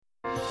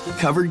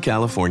Covered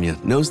California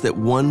knows that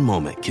one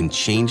moment can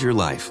change your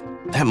life.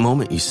 That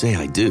moment you say,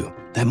 I do.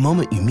 That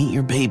moment you meet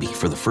your baby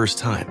for the first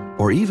time.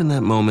 Or even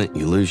that moment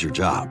you lose your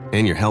job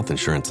and your health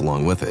insurance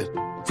along with it.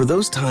 For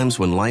those times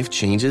when life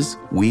changes,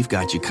 we've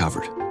got you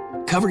covered.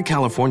 Covered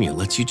California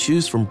lets you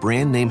choose from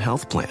brand name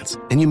health plans,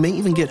 and you may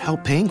even get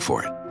help paying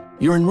for it.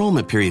 Your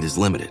enrollment period is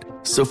limited,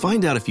 so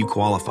find out if you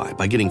qualify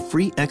by getting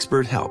free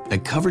expert help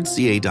at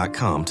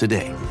coveredca.com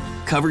today.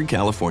 Covered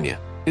California.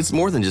 It's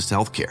more than just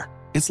health care.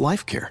 It's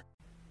life care.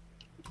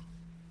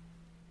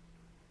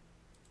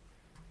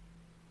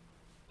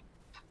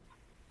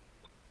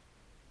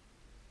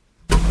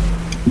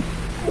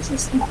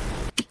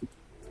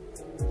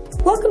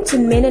 Welcome to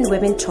Men and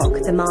Women Talk,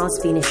 the Mars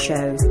Venus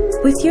Show,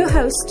 with your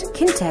hosts,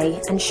 Kinte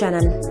and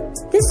Shannon.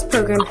 This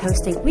program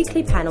hosts a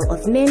weekly panel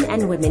of men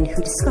and women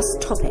who discuss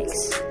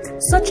topics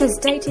such as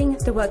dating,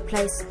 the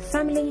workplace,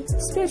 family,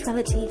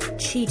 spirituality,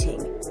 cheating,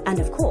 and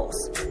of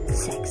course,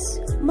 sex.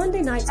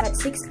 Monday nights at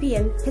 6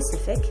 p.m.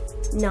 Pacific,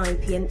 9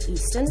 p.m.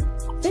 Eastern.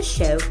 This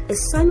show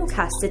is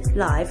simulcasted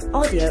live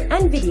audio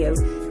and video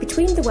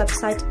between the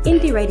website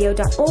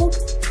indieradio.org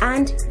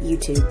and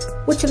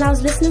YouTube, which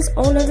allows listeners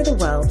all over the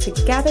world to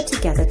gather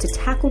together to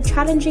tackle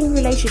challenging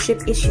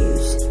relationship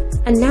issues.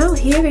 And now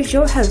here is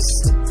your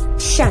hosts,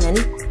 Shannon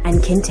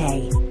and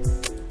Kinte.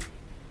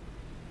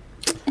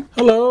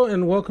 Hello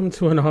and welcome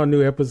to an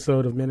all-new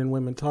episode of Men and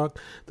Women Talk,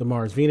 the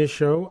Mars Venus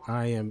Show.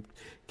 I am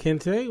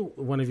Kinte,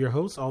 one of your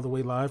hosts, all the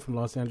way live from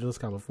Los Angeles,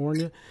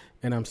 California,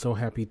 and I'm so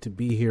happy to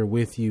be here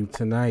with you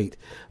tonight.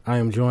 I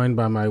am joined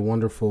by my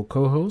wonderful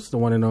co-host, the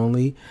one and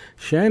only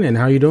Shannon.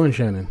 How you doing,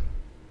 Shannon?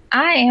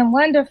 I am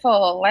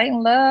wonderful. Light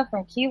and love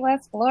from Key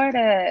West,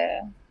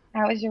 Florida.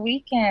 How was your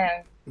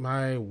weekend?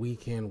 My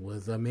weekend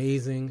was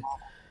amazing,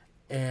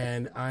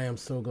 and I am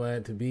so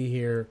glad to be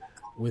here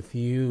with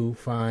you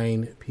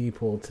fine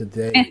people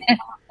today.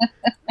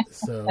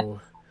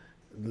 So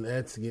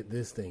let's get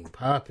this thing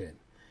popping.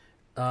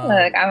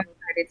 Look, I'm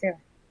excited too.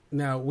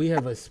 Now we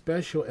have a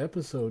special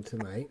episode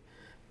tonight,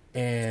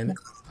 and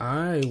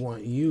I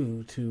want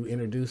you to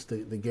introduce the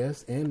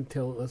guest and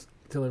tell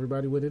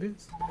everybody what it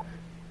is.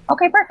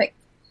 Okay, perfect.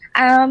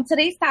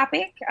 Today's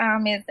topic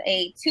is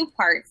a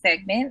two-part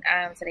segment.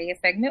 Today is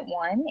segment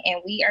 1,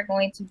 and we are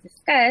going to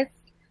discuss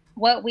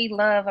what we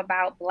love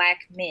about Black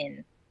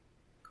men.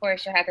 Of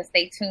course, you'll have to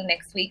stay tuned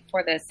next week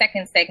for the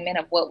second segment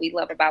of what we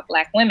love about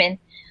Black women.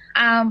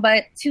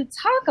 But to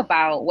talk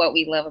about what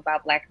we love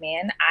about Black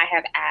men, I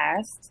have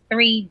asked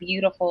 3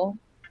 beautiful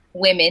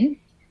women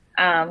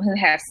who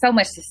have so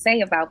much to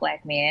say about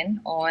Black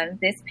men on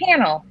this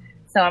panel.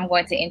 So I'm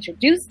going to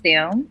introduce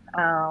them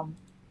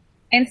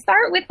and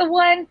start with the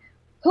one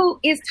who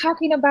is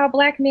talking about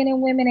Black men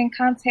and women in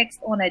context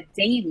on a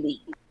daily.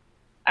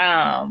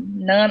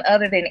 None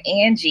other than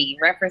Angie,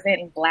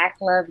 representing Black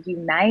Love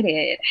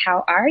United.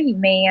 How are you,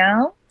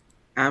 ma'am?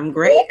 I'm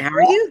great. How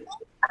are you?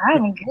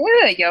 I'm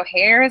good. Your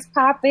hair is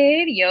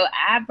popping, your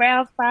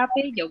eyebrows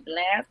popping, your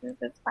glasses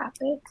is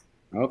popping.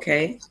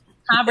 Okay.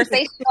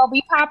 Conversation will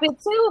be popping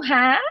too,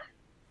 huh?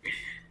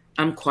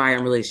 I'm quiet.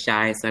 I'm really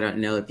shy, so I don't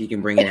know if you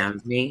can bring it out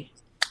of me.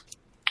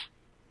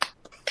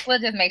 We'll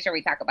just make sure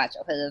we talk about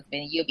your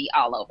husband. You'll be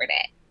all over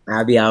that.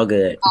 I'll be all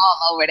good.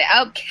 All over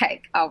that.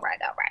 Okay. All right.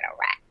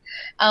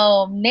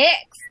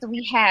 Next,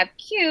 we have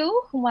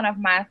Q, one of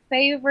my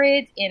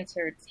favorite,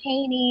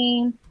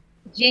 entertaining,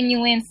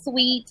 genuine,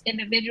 sweet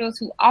individuals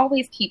who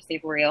always keeps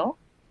it real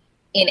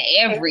in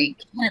every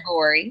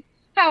category.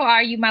 How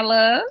are you, my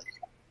love?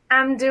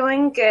 I'm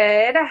doing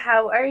good.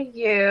 How are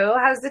you?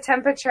 How's the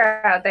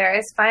temperature out there?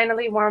 It's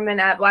finally warming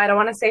up. Well, I don't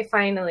want to say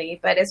finally,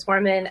 but it's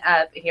warming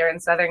up here in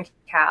Southern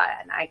Cal,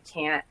 and I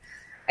can't,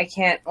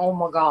 oh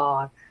my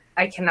God,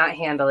 I cannot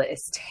handle it.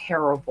 It's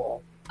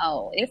terrible.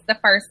 Oh, it's the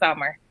first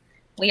summer.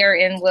 We are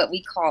in what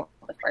we call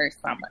the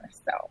first summer,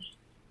 so.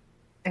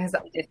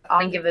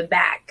 I'll give it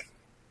back.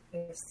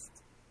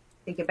 Just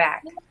take it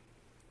back.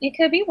 It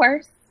could be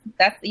worse.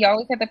 You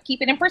always have to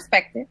keep it in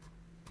perspective.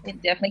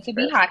 It definitely could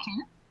be hot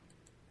here.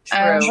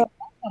 True.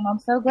 I'm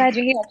so glad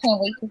you're here. I can't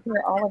wait to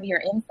hear all of your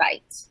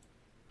insights.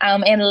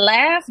 And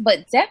last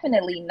but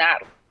definitely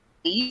not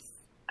least,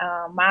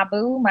 my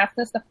boo, my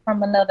sister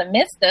from another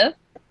mister,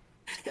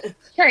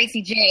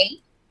 Tracy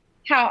J.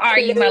 How are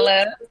you, my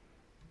love?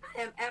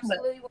 I am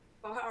absolutely wonderful.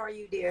 How are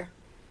you, dear?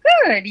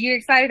 Good. You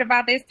excited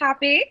about this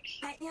topic?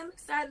 I am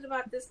excited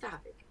about this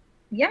topic.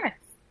 Yes.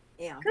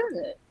 Yeah.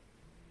 Good.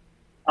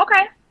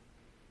 Okay.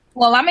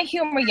 Well, I'm a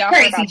humor y'all.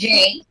 Tracy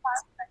J.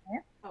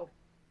 Oh.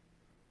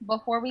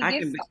 Before we get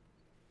started.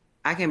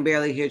 I can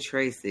barely hear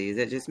Tracy. Is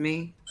that just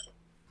me?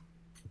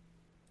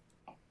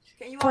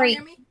 Can you all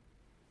hear me?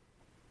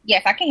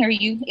 Yes, I can hear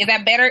you. Is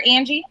that better,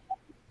 Angie?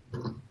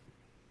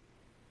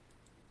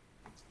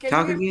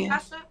 Talk again.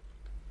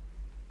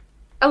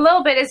 A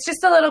little bit. It's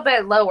just a little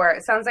bit lower.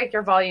 It sounds like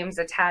your volume's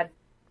a tad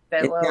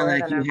bit lower. It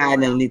sounds like you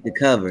hiding underneath the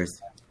covers.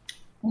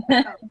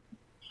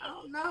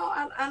 Oh no,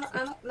 I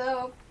don't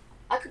know.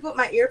 I could put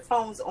my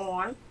earphones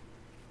on.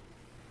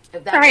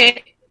 Try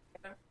it.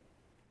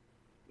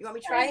 You want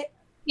me to try it?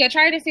 Yeah,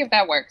 try to see if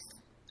that works.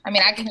 I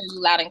mean, I can hear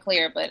you loud and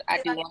clear, but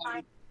I do want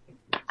to.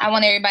 I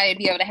want everybody to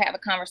be able to have a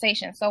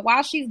conversation. So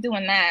while she's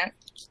doing that,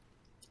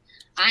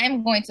 I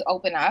am going to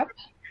open up.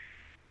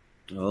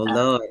 Oh,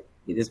 Lord.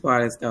 Get this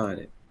party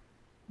started.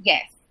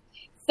 Yes.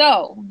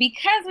 So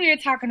because we are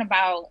talking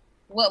about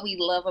what we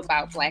love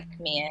about Black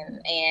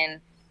men,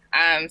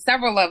 and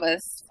several of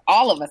us,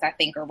 all of us, I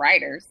think, are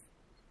writers,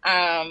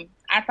 I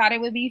thought it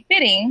would be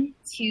fitting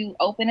to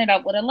open it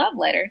up with a love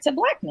letter to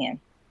Black men.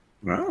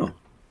 Wow.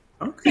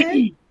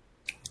 Okay.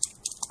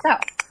 So,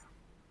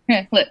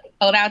 look,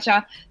 hold out,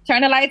 y'all.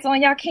 Turn the lights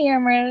on your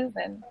cameras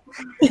and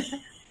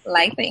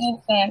light the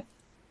incense.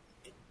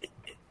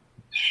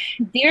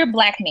 Dear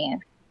Black man,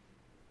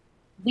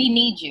 we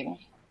need you.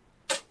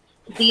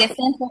 The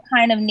essential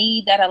kind of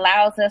need that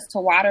allows us to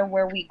water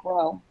where we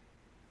grow,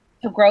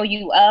 to grow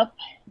you up,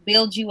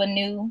 build you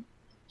anew,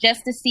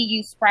 just to see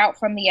you sprout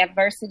from the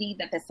adversity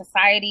that the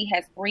society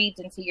has breathed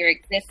into your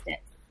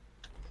existence.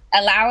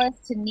 Allow us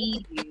to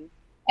need you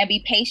and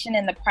be patient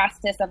in the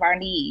process of our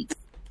needs.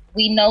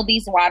 We know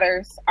these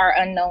waters are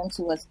unknown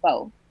to us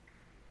both.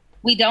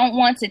 We don't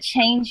want to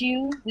change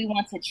you. We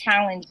want to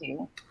challenge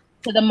you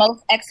to the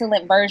most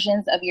excellent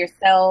versions of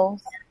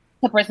yourselves,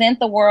 to present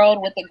the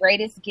world with the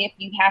greatest gift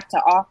you have to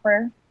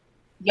offer,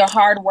 your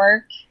hard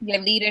work, your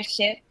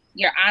leadership,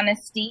 your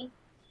honesty,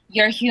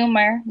 your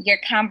humor, your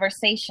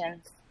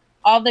conversations,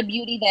 all the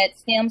beauty that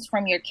stems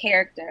from your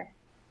character.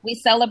 We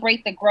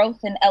celebrate the growth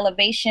and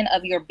elevation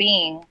of your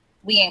being.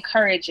 We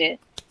encourage it.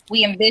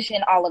 We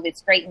envision all of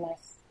its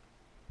greatness.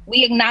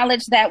 We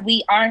acknowledge that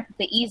we aren't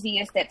the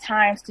easiest at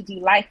times to do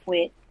life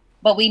with,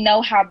 but we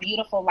know how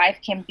beautiful life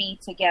can be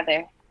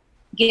together.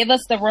 Give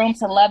us the room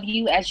to love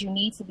you as you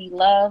need to be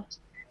loved,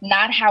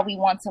 not how we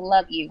want to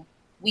love you.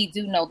 We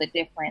do know the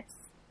difference.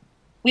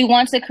 We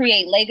want to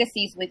create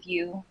legacies with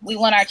you. We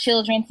want our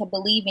children to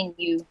believe in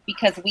you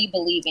because we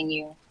believe in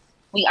you.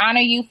 We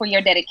honor you for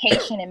your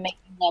dedication in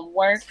making love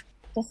work,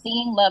 to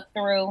seeing love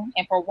through,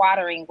 and for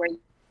watering where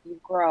you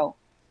grow.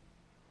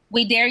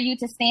 We dare you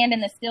to stand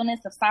in the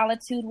stillness of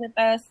solitude with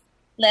us.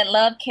 Let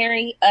love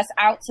carry us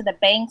out to the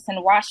banks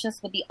and wash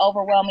us with the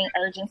overwhelming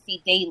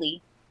urgency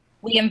daily.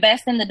 We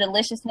invest in the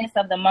deliciousness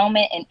of the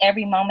moment and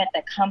every moment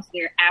that comes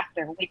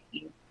thereafter with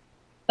you.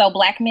 So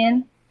Black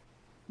men,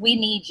 we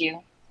need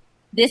you.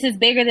 This is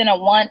bigger than a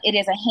want. It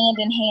is a hand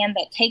in hand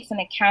that takes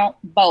into account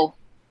both.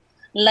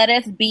 Let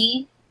us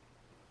be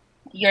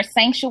your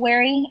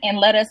sanctuary and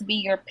let us be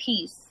your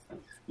peace.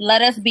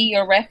 Let us be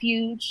your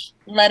refuge.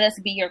 Let us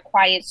be your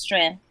quiet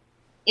strength.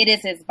 It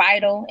is as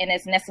vital and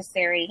as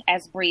necessary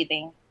as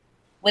breathing.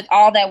 With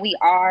all that we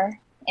are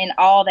and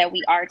all that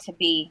we are to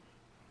be,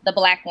 the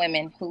Black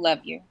women who love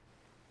you.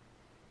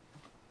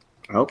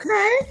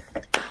 Okay.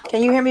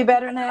 Can you hear me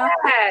better now?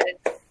 Yes.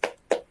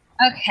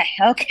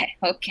 Okay.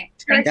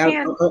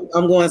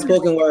 I'm going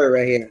spoken word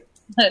right here.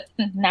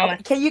 Nama.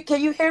 Can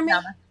you hear me?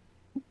 Nama.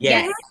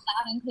 Yes.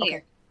 Loud and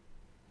clear.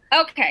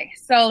 Okay,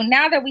 so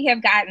now that we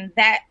have gotten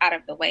that out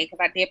of the way, because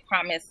I did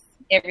promise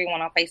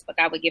everyone on Facebook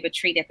I would give a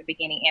treat at the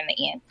beginning and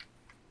the end.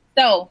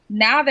 So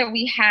now that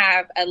we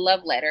have a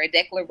love letter, a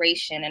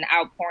declaration, an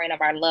outpouring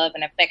of our love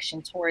and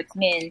affection towards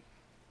men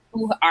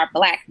who are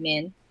Black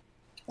men,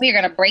 we're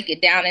going to break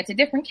it down into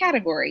different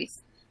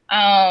categories.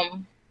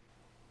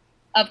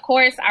 Of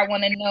course, I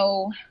want to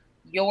know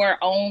your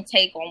own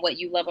take on what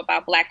you love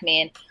about Black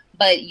men,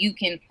 but you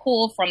can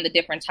pull from the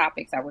different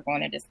topics that we're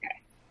going to discuss.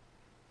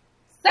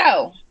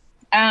 So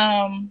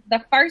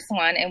the first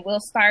one, and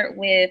we'll start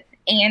with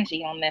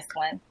Angie on this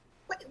one.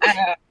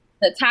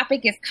 The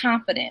topic is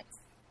confidence.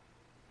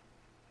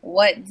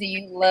 What do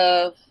you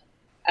love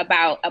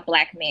about a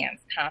Black man's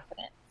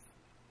confidence?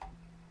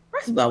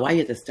 First of all, why you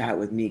have to start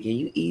with me? Can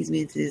you ease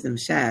me into this? I'm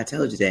shy. I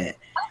told you that.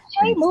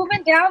 Okay,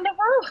 moving down the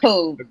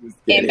road.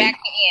 And back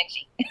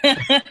to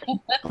Angie.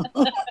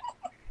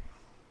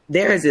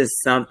 There is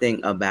just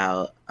something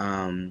about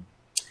the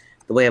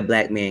way a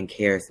Black man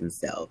carries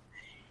himself.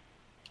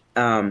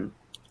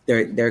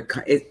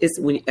 It's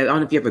when I don't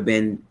know if you've ever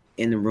been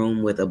in the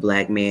room with a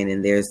Black man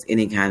and there's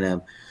any kind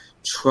of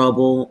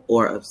trouble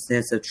or a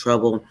sense of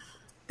trouble.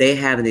 They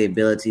have the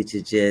ability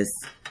to just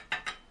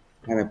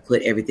kind of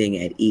put everything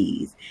at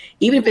ease.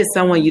 Even if it's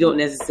someone you don't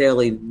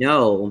necessarily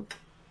know.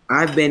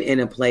 I've been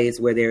in a place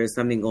where there is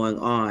something going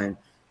on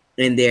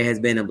and there has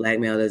been a Black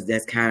male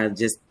that's kind of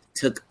just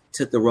took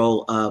the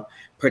role of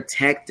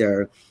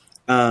protector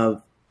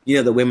of,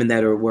 the women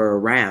that were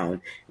around.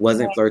 It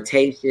wasn't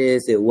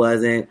flirtatious. It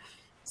wasn't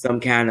some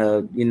kind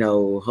of,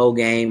 whole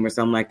game or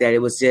something like that.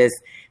 It was just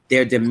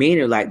their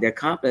demeanor, like their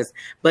confidence.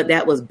 But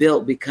that was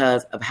built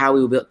because of how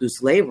we were built through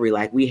slavery.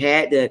 Like we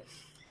had to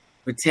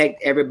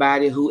protect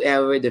everybody,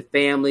 whoever, the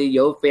family,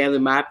 your family,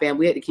 my family.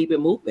 We had to keep it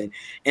moving.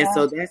 And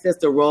so that's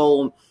just the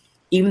role.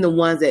 Even the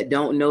ones that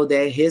don't know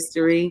their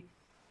history,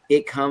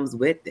 it comes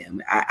with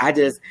them.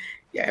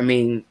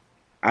 Everybody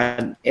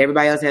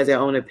else has their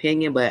own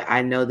opinion, but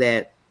I know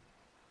that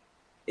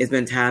it's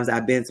been times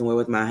I've been somewhere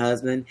with my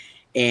husband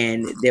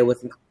and there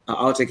was an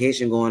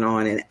altercation going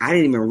on and I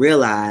didn't even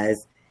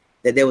realize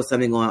that there was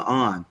something going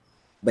on.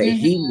 But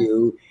he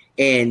knew,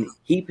 And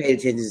he paid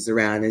attention to his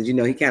surroundings. You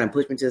know, he kind of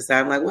pushed me to the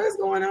side. I'm like, what is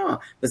going on?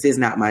 But it's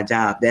not my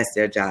job. That's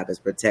their job as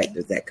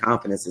protectors. That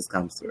confidence just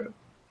comes through.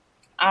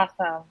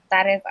 Awesome.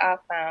 That is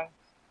awesome.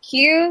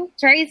 Q,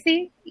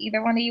 Tracy,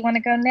 either one of you want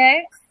to go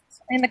next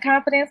in the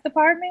confidence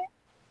department?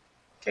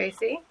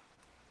 Tracy?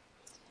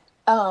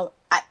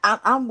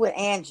 I'm with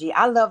Angie.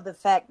 I love the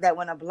fact that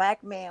when a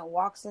Black man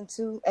walks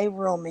into a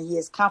room and he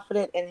is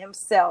confident in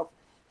himself,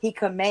 he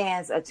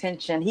commands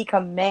attention. He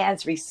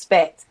commands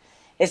respect.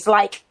 It's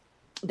like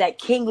that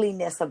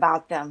kingliness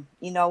about them.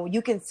 You know,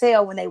 you can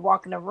tell when they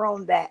walk in the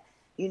room that,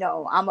 you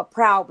know, I'm a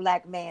proud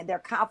Black man. Their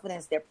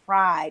confidence, their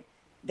pride.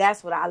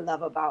 That's what I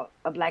love about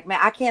a Black man.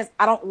 I can't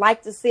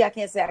say I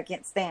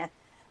can't stand,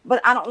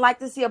 but I don't like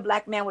to see a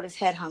Black man with his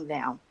head hung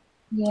down.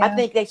 Yeah. I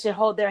think they should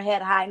hold their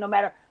head high no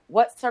matter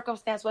what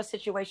circumstance, what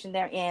situation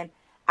they're in.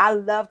 I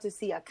love to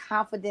see a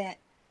confident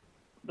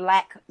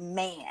Black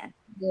man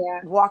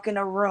walk in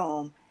a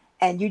room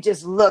and you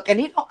just look.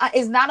 And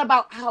it's not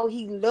about how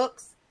he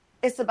looks.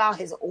 It's about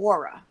his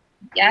aura.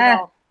 Yeah. You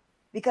know?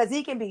 Because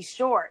he can be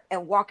short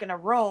and walk in a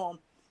room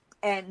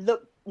and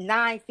look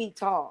 9 feet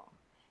tall.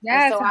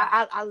 Yeah. So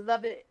I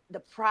love it.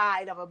 The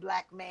pride of a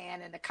Black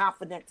man and the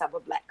confidence of a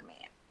Black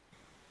man.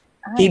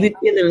 He be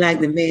feeling like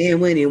the man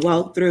when he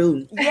walked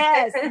through.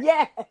 Yes.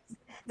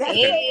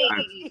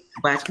 Hey.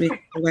 Watch me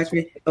walk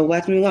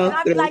and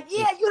I'll be like,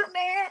 yeah, you the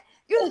man.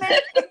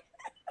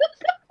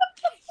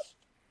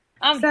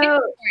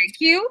 So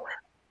Q,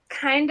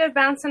 kind of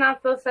bouncing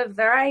off both of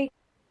their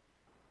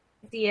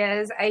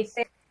ideas, I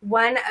think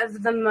one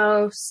of the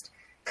most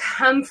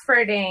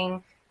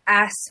comforting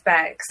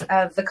aspects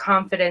of the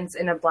confidence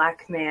in a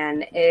Black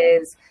man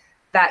is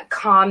that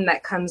calm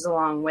that comes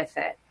along with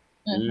it.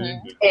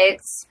 Mm-hmm.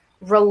 It's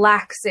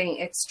relaxing,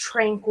 it's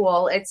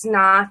tranquil, it's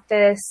not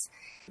this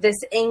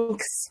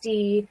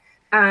angsty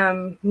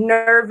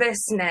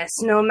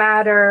nervousness, no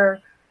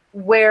matter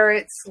where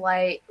it's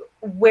like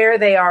where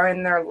they are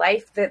in their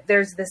life, that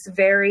there's this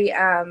very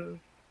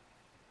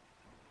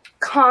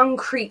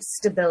concrete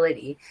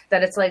stability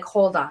that it's like,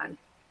 hold on,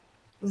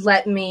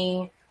 let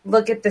me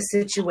look at the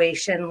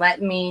situation,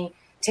 let me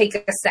take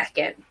a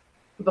second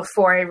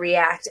before I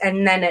react,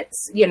 and then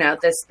it's, you know,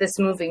 this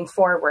moving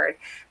forward.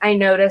 I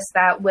noticed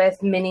that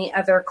with many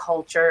other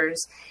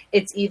cultures,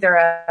 it's either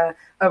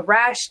a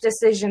rash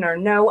decision or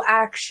no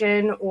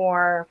action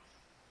or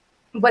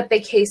what the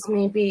case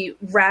may be,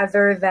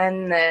 rather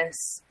than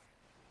this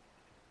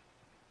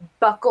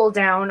buckle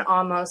down,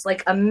 almost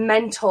like a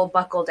mental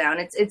buckle down.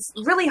 It's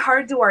really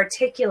hard to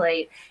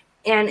articulate,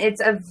 and it's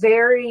a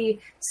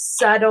very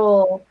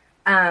subtle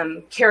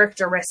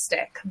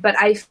characteristic, but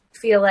I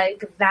feel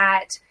like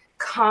that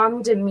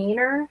calm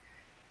demeanor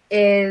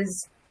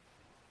is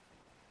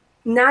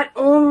not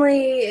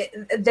only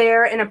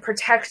there in a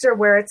protector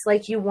where it's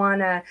like you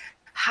want to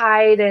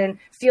hide and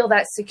feel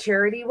that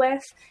security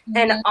with,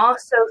 and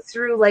also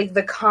through like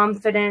the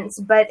confidence,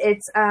 but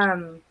it's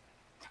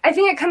I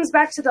think it comes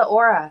back to the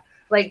aura,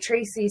 like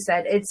Tracy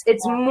said. It's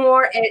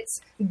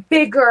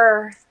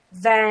bigger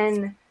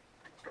than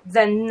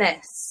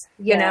this,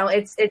 you know,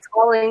 it's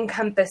all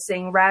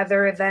encompassing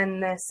rather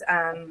than this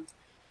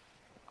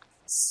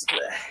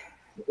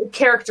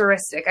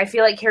characteristic. I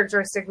feel like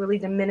characteristic really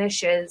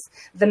diminishes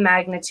the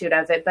magnitude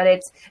of it, but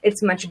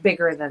it's much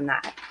bigger than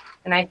that.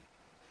 And I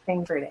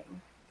think to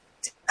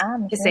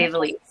say the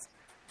least.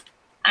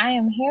 I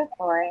am here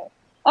for it.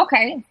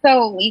 Okay,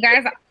 so you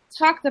guys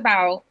talked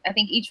about, I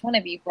think each one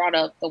of you brought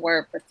up the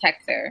word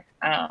protector.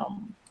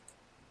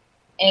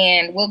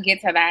 And we'll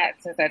get to that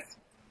since that's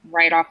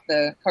right off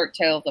the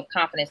coattails of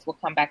confidence. We'll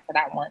come back to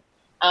that one.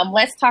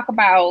 Let's talk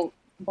about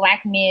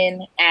Black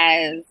men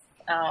as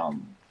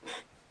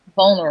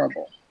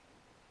vulnerable.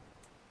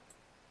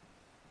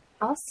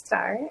 I'll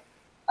start.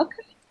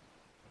 Okay.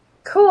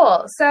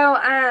 Cool. So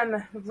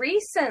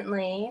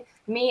recently,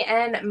 me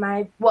and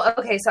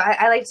so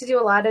I like to do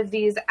a lot of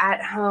these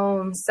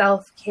at-home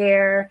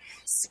self-care,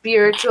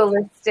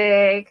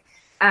 spiritualistic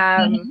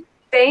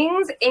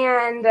things,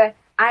 and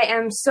I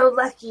am so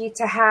lucky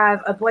to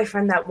have a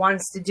boyfriend that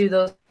wants to do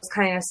those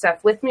kind of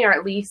stuff with me, or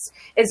at least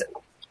is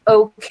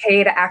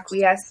okay to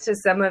acquiesce to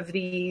some of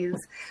these.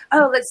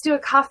 Oh, let's do a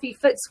coffee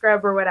foot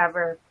scrub or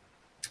whatever.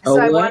 So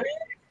I wanted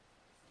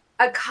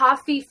a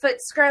coffee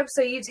foot scrub.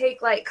 So you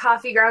take like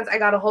coffee grounds. I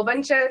got a whole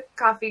bunch of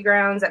coffee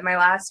grounds at my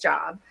last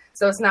job.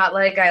 So it's not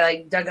like I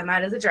like dug them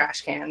out of the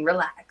trash can.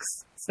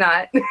 Relax. It's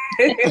not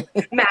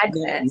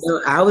madness.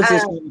 No, I was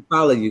just trying to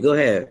follow you. Go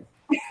ahead.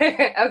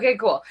 Okay,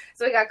 cool.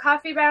 So we got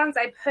coffee grounds.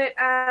 I put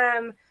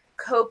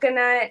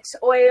coconut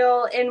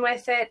oil in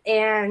with it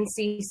and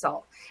sea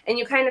salt. And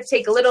you kind of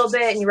take a little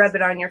bit and you rub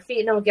it on your feet,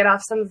 and it'll get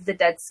off some of the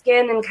dead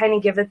skin and kind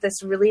of give it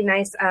this really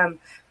nice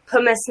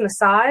pumice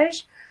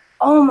massage.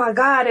 Oh my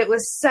God, it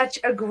was such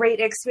a great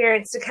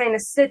experience to kind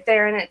of sit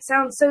there, and it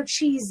sounds so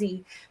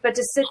cheesy, but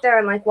to sit there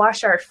and like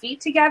wash our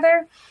feet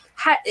together,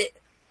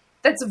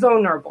 that's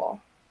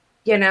vulnerable.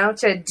 You know,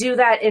 to do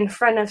that in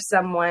front of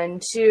someone,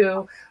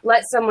 to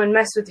let someone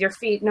mess with your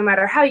feet, no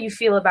matter how you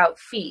feel about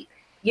feet,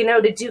 you know,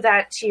 to do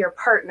that to your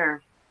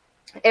partner.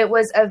 It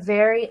was a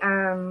very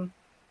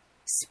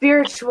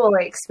spiritual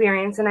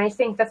experience. And I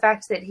think the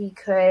fact that he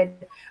could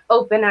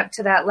open up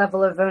to that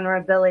level of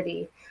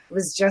vulnerability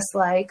was just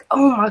like,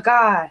 oh my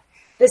God,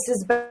 this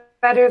is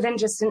better than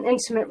just an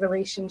intimate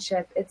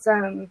relationship. It's,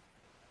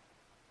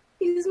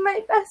 he's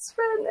my best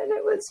friend, and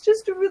it was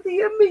just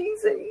really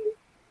amazing.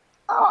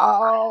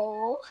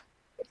 Oh.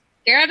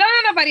 Girl, don't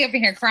have nobody up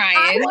in here crying.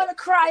 I want to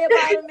cry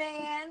about a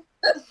man.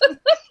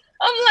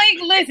 I'm like,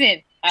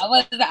 listen, I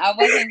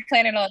wasn't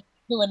planning on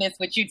doing this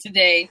with you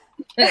today.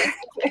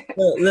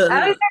 Look,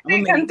 I was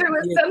going to come through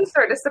with some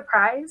sort of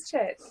surprise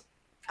shit.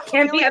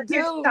 Can't be up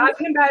here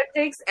talking about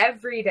dicks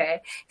every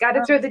day. Got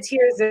to throw the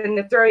tears in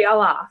to throw y'all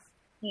off.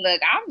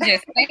 Look, I'm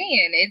just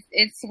saying,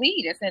 it's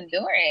sweet, it's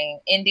endearing.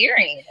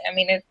 I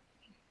mean, it's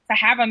to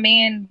have a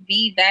man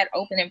be that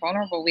open and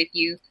vulnerable with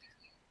you,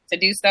 to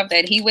do stuff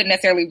that he wouldn't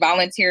necessarily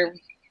volunteer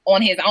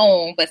on his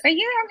own, but say,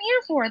 yeah, I'm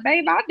here for it,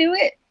 babe, I'll do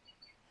it.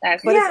 But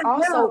it's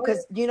also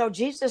because,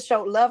 Jesus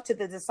showed love to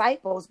the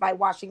disciples by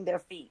washing their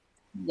feet.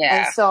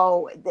 Yeah. And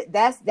so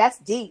that's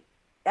deep.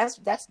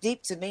 That's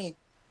deep to me.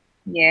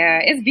 Yeah,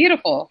 it's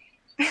beautiful.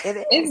 It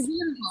is. It's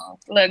beautiful.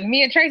 Look,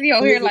 me and Tracy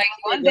over here, like,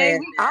 one day.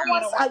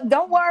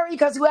 Don't worry,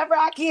 because whoever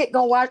I get,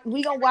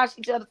 we gonna wash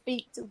each other's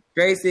feet too.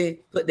 Tracy,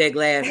 put that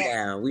glass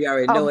down. We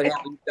already know what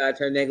happens when you start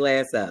turning that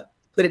glass up.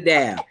 Put it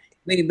down.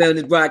 We ain't been on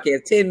this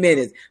broadcast 10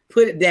 minutes.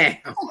 Put it down.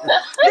 That's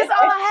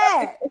all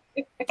I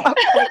had.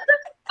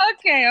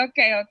 Okay.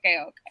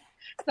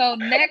 So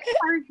next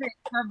person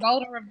for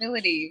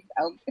vulnerabilities.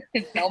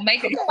 Don't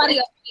make anybody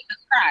else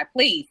cry,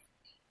 please.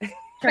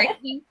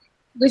 Tracy,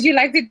 would you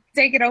like to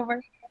take it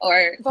over?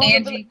 Or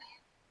Angie?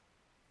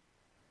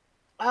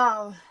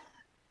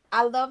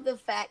 I love the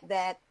fact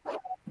that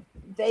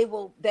they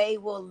will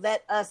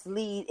let us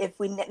lead if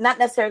we not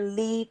necessarily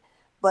lead,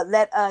 but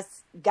let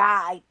us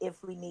guide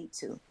if we need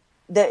to.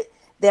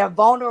 They're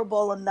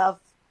vulnerable enough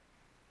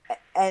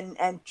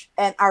and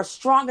are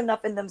strong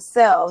enough in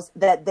themselves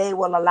that they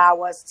will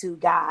allow us to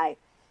guide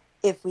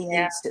if we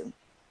need to.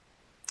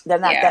 They're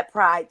not that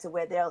pride to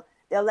where they'll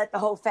let the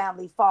whole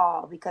family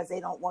fall because they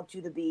don't want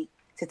you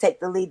to take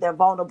the lead. They're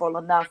vulnerable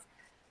enough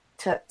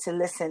to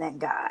listen and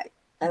guide,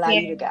 allow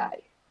you to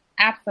guide.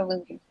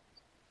 Absolutely.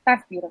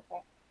 That's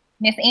beautiful.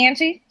 Miss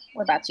Angie,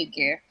 what about you,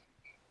 dear?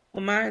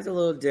 Well, mine's a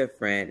little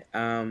different.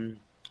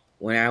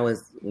 When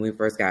we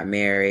first got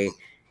married,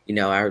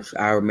 our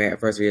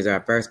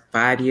first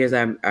 5 years,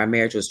 our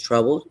marriage was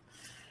troubled.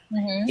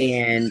 Mm-hmm.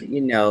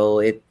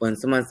 And, when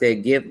someone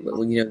said, give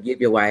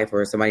your wife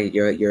or somebody,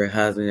 your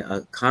husband a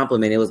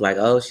compliment, it was like,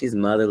 oh, she's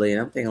motherly.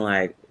 And I'm thinking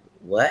like,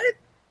 what?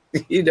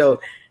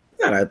 It's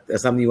not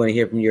something you want to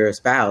hear from your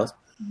spouse.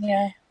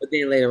 Yeah. But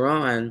then later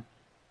on,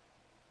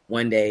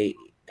 one day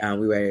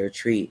we were at a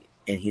retreat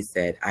and he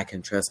said, I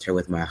can trust her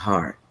with my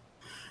heart.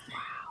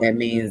 That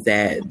means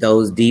that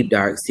those deep,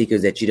 dark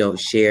secrets that you don't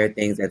share,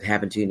 things that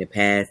happened to you in the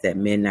past that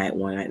men might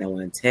not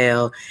want to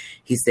tell.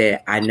 He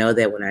said, I know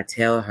that when I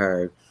tell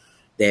her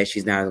that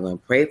she's not going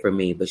to pray for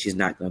me, but she's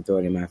not going to throw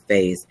it in my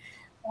face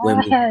when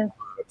we have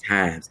hard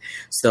times.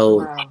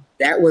 So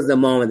that was the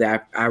moment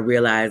that I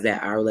realized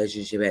that our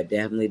relationship had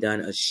definitely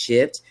done a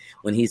shift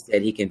when he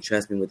said he can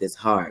trust me with his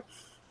heart.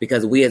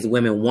 Because we as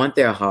women want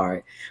their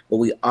heart, but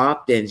we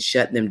often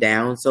shut them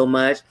down so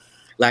much.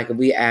 Like if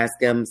we ask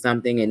them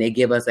something and they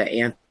give us an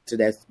answer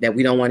that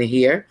we don't want to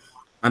hear,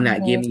 I'm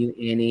not giving you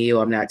any,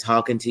 or I'm not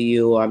talking to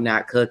you, or I'm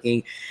not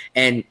cooking.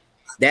 And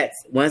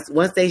that's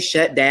once they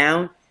shut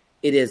down,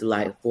 it is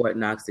like Fort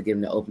Knox to get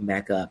them to open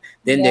back up.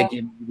 Then they're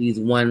giving you these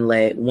one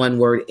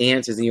word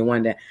answers, and you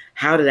wonder,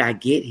 how did I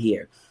get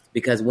here?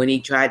 Because when he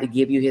tried to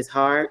give you his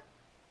heart,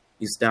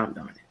 you stomped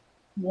on it.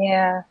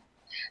 Yeah.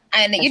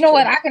 And you know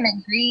what? I can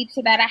agree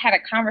to that. I had a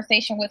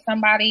conversation with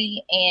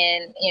somebody,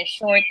 and in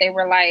short, they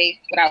were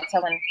like, without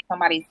telling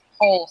somebody's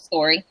whole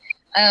story,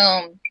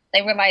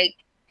 they were like,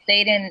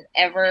 they didn't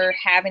ever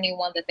have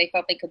anyone that they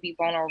felt they could be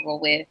vulnerable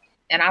with.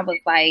 And I was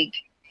like,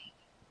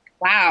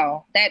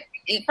 wow,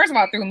 first of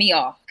all, threw me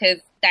off because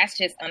that's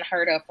just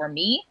unheard of for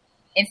me.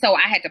 And so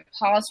I had to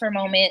pause for a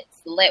moment,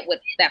 let what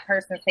that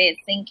person said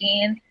sink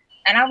in.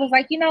 And I was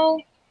like,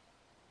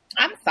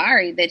 I'm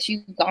sorry that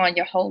you've gone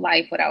your whole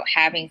life without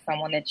having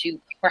someone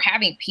or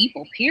having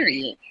people,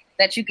 period,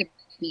 that you could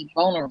be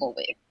vulnerable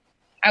with.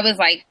 I was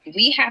like,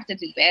 we have to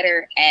do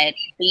better at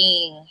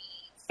being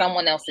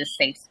someone else's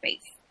safe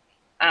space.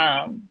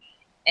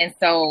 And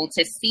so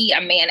to see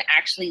a man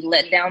actually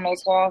let down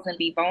those walls and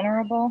be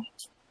vulnerable,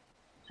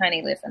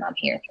 honey, listen, I'm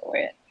here for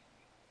it.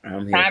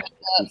 I'm here. Time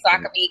up so I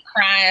could be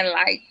crying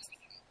like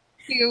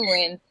you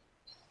and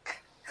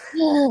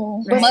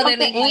but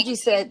something Angie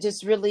said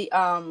just really,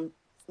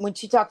 when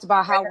she talked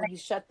about how when you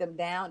shut them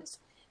down,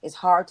 it's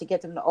hard to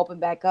get them to open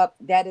back up.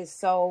 That is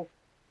so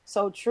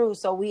true.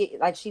 So we,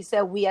 like she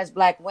said, we as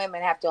Black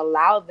women have to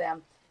allow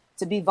them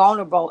to be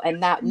vulnerable and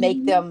not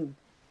make them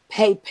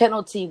pay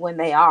penalty when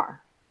they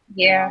are.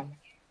 Yeah.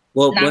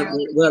 Well,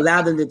 we'll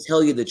allow them to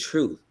tell you the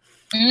truth.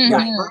 Mm-hmm. Your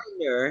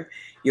partner,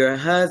 your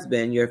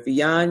husband, your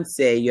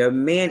fiance, your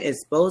man is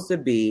supposed to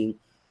be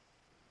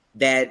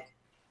that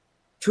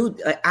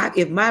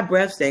if my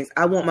breath stinks,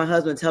 I want my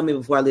husband to tell me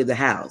before I leave the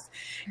house.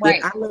 Right.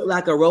 If I look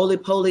like a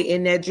roly-poly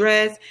in that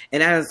dress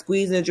and I done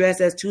squeezed in the dress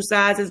that's 2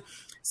 sizes,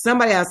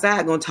 somebody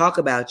outside gonna talk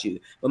about you.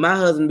 But my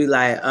husband be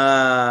like,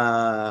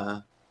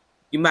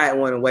 you might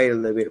want to wait a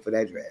little bit for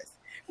that dress.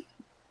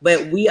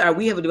 But we have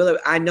a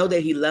development. I know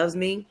that he loves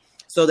me,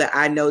 so that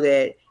I know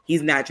that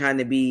he's not trying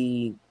to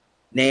be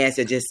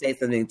nasty or just say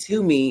something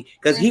to me,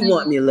 because he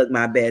wants me to look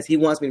my best. He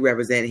wants me to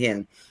represent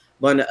him.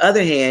 But on the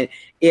other hand,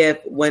 if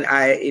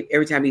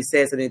every time he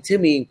says something to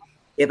me,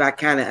 if I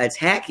kind of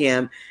attack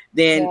him,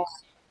 then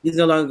he's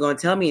no longer going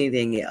to tell me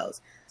anything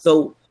else.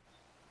 So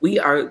we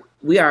are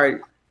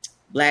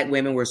Black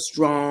women. We're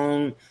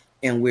strong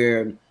and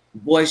we're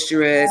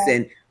boisterous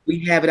and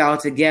we have it all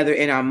together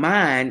in our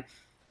mind,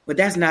 but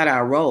that's not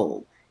our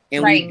role.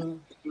 And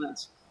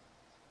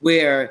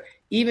where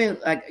even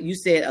like you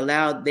said,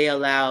 they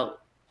allow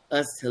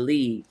us to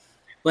lead,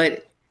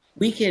 but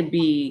we can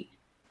be,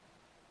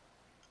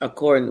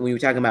 according when you were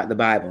talking about the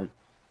Bible,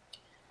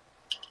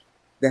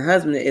 the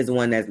husband is the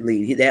one that's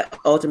lead. That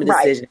ultimate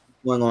decision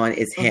going on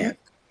is him.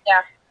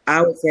 Yeah.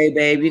 I would say,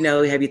 babe,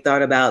 have you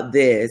thought about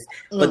this?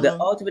 But the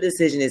ultimate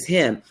decision is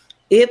him.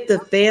 If the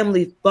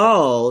family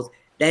falls,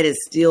 that is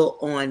still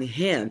on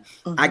him.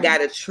 I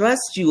gotta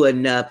trust you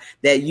enough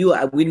that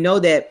we know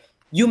that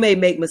you may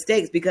make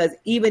mistakes, because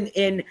even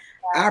in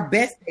our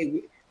best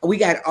day, we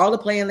got all the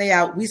plan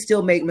layout, we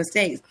still make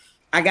mistakes.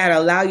 I got to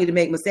allow you to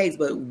make mistakes.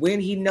 But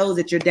when he knows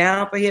that you're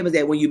down for him, is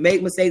that when you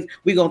make mistakes,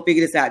 we're going to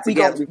figure this out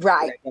together.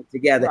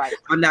 Together. Right.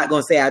 I'm not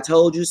going to say I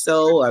told you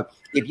so, or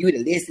if you would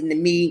have listened to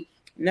me.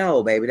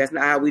 No, baby, that's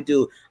not how we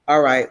do.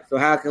 All right, so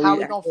how we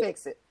going to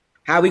fix it?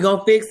 How we going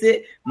to fix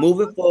it?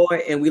 Move it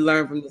forward, and we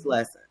learn from this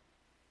lesson.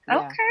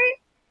 Okay.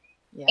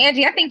 Yeah.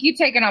 Angie, I think you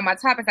taking on my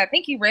topics. I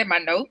think you read my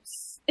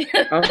notes.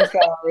 I'm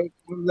sorry.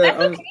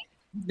 Okay.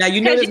 Now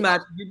you know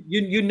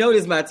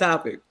this my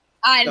topic.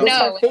 I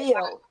know.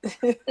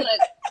 Look,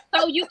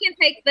 so you can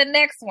take the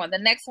next one. The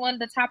next one,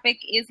 the topic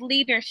is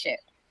leadership.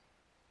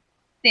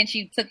 Since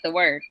you took the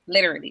word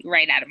literally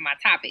right out of my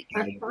topic.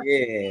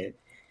 Yeah.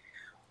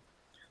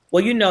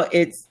 Well,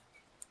 it's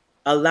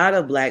a lot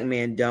of Black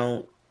men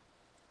don't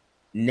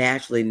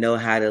naturally know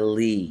how to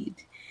lead.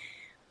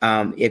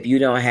 If you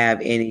don't have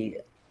any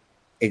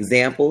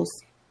examples,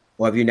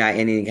 or if you're not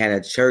in any kind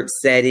of church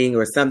setting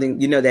or something,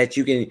 that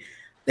you can.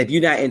 If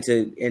you're not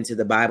into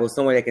the Bible,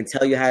 somewhere that can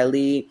tell you how to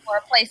lead. Or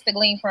a place to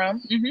glean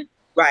from. Mm-hmm.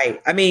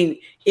 Right. I mean,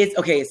 it's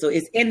okay. So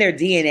it's in their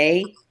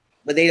DNA,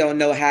 but they don't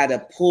know how to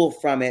pull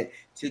from it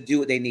to do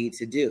what they need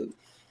to do.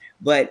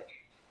 But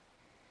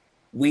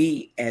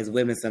we as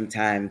women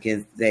sometimes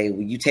can say,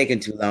 well, you taking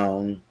too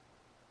long.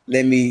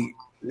 Let me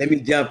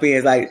jump in.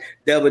 It's like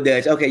double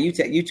dutch. Okay, you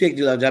take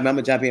too long, jump in. I'm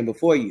going to jump in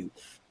before you.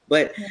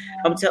 But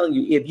I'm telling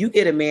you, if you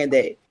get a man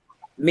that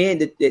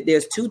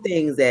there's two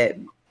things that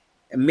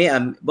a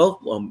man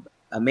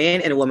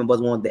and a woman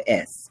both want the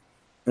S,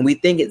 and we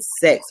think it's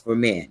sex for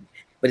men,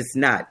 but it's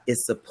not.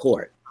 It's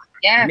support.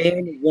 Yeah,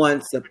 men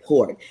want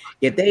support.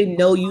 If they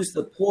know you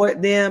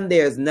support them,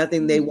 there's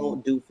nothing they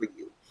won't do for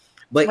you.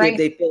 But if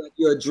they feel like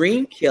you're a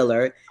dream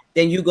killer,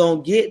 then you're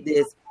gonna get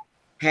this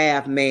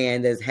half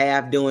man that's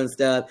half doing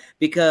stuff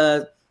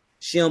because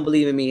she don't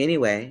believe in me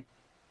anyway.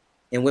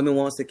 And women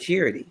want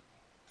security,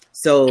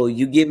 so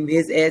you give him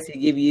his S, he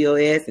give you your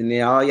S, and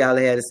then all y'all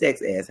have a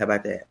sex S. How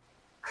about that?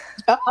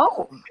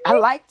 Oh, I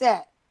like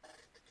that.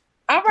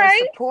 All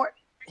right.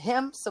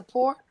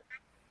 Support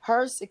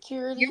her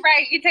security. You're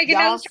right. You taking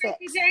notes,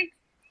 CJ?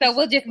 So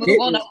we'll just move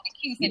on to the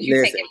Q since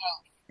you're taking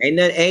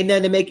notes. Ain't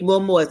nothing to make you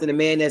more moist than a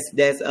man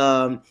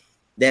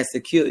that's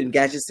secure and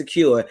got you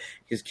secure.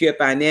 Secure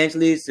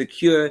financially,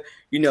 secure,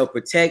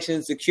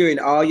 protection, secure in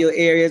all your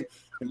areas.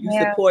 You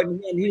supporting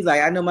him. He's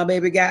like, I know my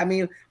baby got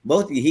me.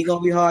 Both of you. He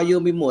gonna be hard,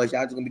 you'll be moist.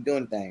 Y'all just gonna be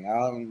doing the thing.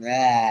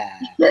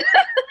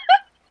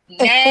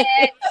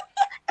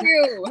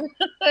 You.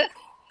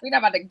 We're not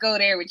about to go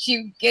there with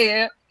you,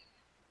 girl.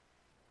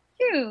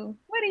 You.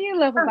 What do you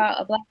love about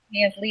a Black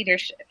man's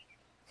leadership?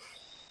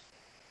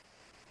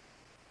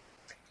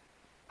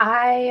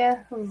 I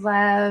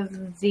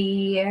love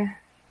the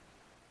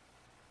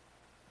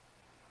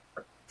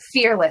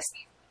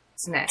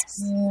fearlessness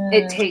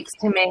it takes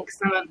to make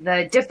some of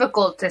the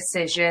difficult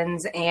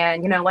decisions.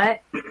 And you know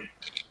what?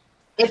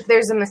 If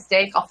there's a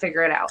mistake, I'll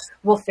figure it out.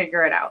 We'll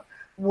figure it out.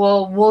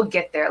 We'll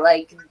get there.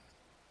 Like,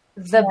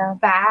 the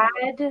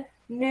bad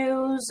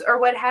news or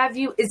what have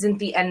you isn't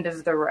the end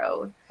of the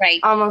road.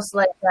 Right. Almost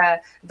like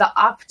the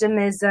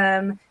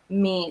optimism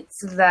meets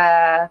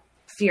the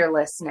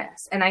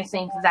fearlessness. And I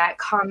think that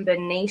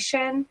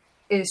combination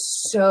is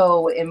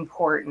so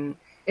important,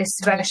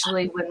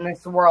 especially when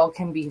this world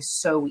can be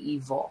so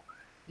evil,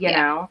 you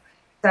know?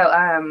 So,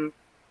 I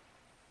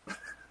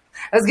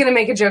was going to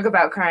make a joke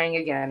about crying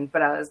again,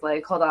 but I was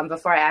like, hold on,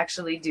 before I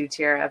actually do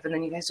tear up. And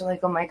then you guys are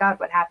like, oh my God,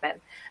 what happened?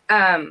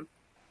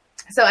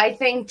 So I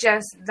think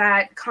just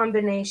that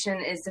combination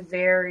is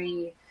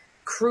very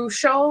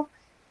crucial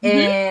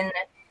in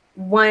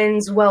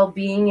one's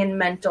well-being and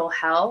mental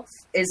health,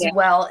 as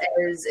well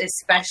as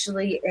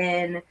especially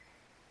in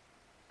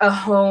a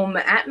home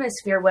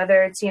atmosphere,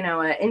 whether it's, you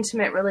know, an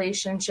intimate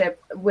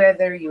relationship,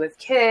 whether you have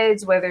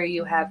kids, whether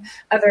you have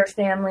other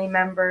family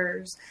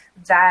members,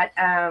 that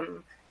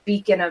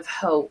beacon of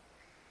hope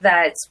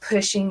that's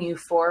pushing you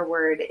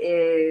forward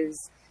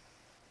is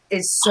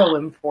so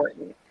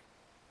important.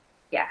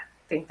 Yeah,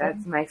 I think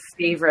that's my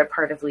favorite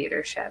part of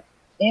leadership.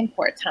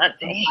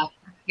 Importante.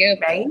 Good.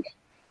 Right?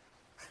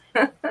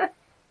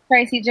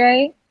 Tracy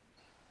J?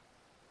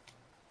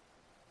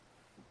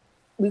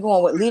 We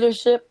going with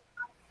leadership?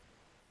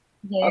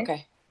 Yes.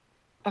 Okay.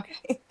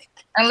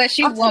 Unless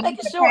you I'm just want me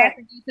making to sure. pass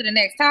you to the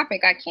next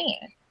topic, I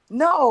can.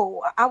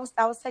 No, I was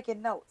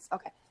taking notes.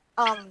 Okay.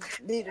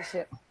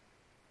 Leadership.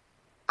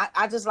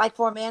 I just like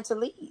for a man to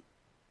lead.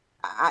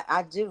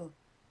 I do.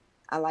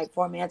 I like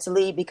for a man to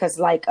lead because,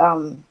 like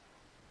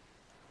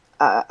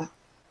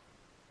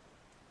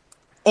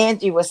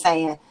Angie was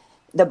saying,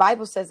 the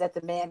Bible says that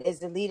the man is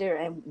the leader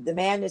and the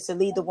man is to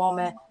lead the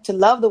woman, to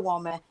love the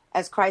woman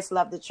as Christ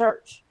loved the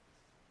church.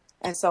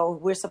 And so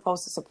we're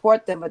supposed to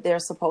support them, but they're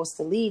supposed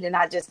to lead. And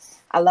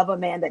I love a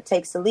man that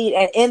takes the lead.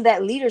 And in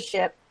that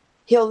leadership,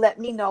 he'll let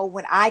me know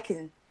what I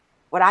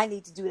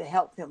need to do to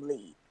help him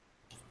lead.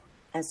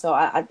 And so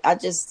I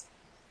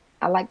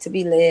like to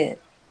be led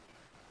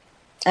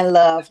and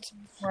loved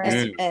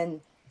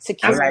and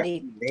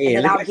security. And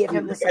then I'll give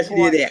him the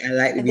support.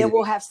 And then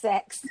we'll have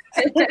sex.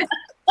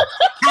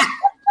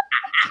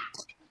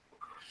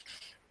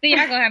 See,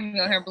 y'all gonna have me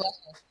on here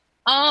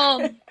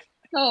blushing.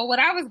 So what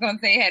I was gonna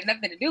say had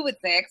nothing to do with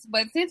sex,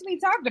 but since we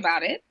talked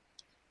about it,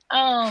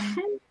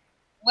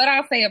 what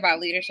I'll say about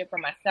leadership for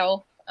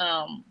myself,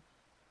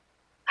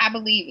 I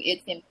believe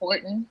it's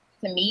important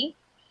to me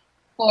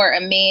for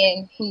a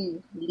man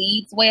who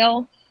leads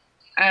well,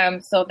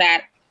 so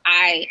that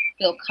I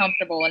feel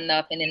comfortable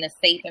enough and in a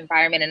safe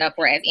environment enough,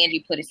 or as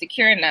Angie put it,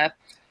 secure enough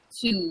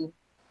to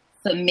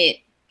submit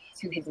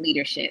to his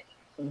leadership.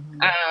 Mm-hmm.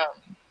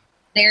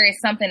 There is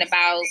something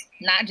about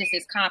not just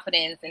his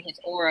confidence and his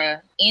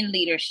aura in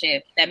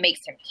leadership that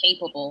makes him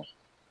capable.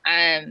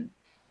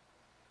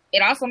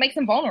 It also makes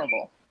him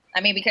vulnerable.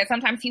 I mean, because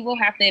sometimes he will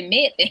have to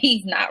admit that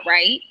he's not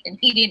right and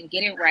he didn't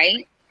get it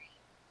right.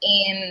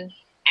 And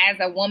as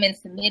a woman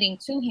submitting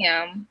to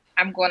him,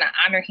 I'm going to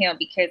honor him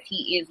because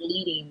he is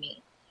leading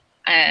me.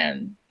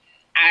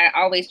 I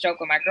always joke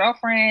with my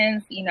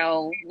girlfriends, you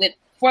know,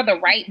 for the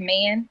right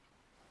man,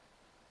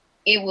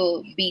 it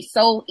will be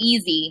so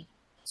easy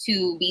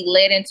to be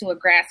led into a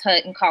grass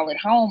hut and call it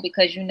home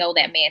because you know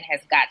that man has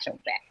got your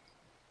back.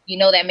 You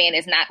know that man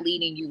is not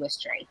leading you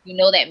astray. You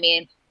know that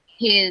man,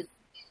 his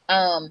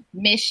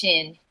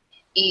mission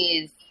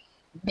is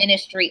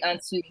ministry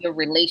unto your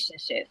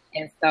relationship.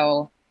 And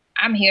so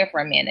I'm here for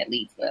a man that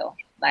leads well.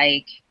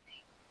 Like,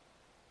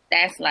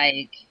 that's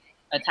like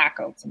a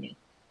taco to me.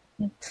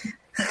 I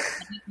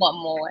just want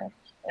more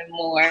and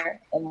more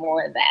and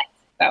more of that.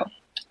 So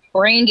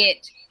bring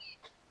it.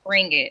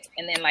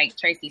 And then, like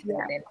Tracy said,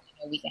 then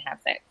we can have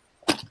sex.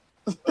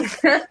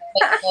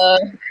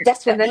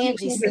 That's what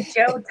Angie said.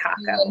 Joe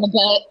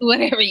taco.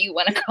 Whatever you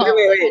want to call it.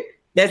 Wait.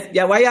 That's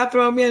why y'all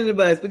throwing me under the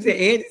bus? What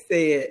Angie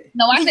said?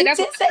 No, I said that's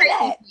what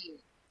that.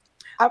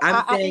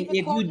 I'm saying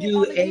if you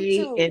do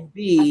A and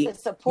B,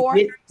 support,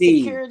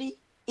 security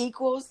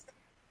equals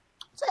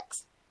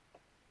sex.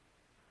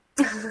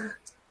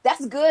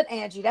 That's good,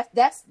 Angie.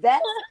 That's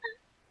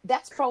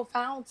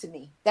profound to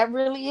me. That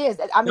really is.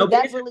 I mean,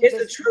 it's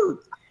the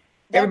truth.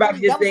 Everybody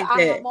just think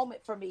that.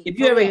 Moment for me. If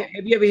you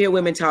ever hear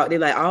women talk, they're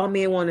like, all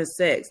men want is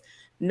sex.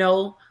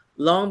 No,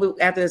 long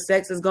after the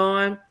sex is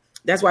gone,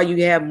 that's why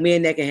you have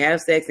men that can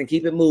have sex and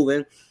keep it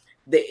moving.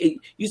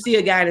 You see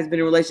a guy that's been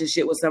in a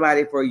relationship with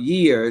somebody for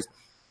years,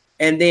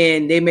 and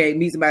then they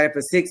meet somebody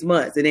for 6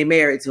 months and they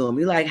married to him.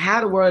 You're like,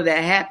 how the world did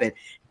that happen?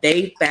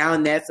 They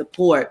found that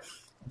support,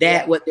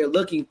 what they're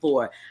looking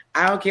for.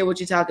 I don't care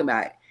what you're talking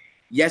about.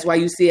 That's why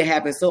you see it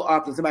happen so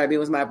often. Somebody been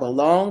with somebody for a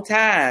long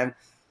time.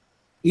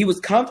 He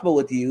was comfortable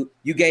with you.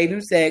 You gave him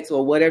sex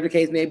or whatever the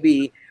case may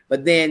be.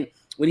 But then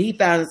when he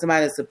found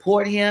somebody to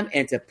support him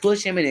and to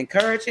push him and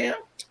encourage him,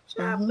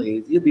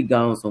 please, you'll be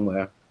gone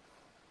somewhere.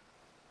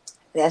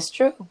 That's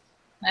true.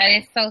 That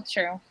is so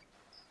true.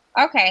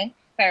 Okay,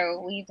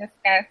 so we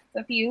discussed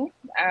a few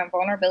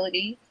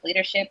vulnerabilities,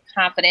 leadership,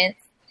 confidence.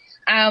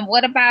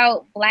 What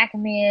about Black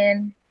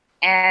men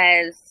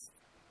as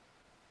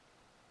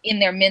in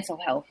their mental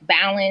health?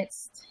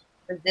 Balanced,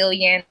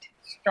 resilient,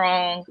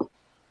 strong.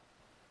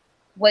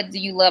 What do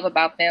you love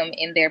about them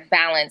in their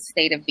balanced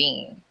state of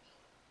being?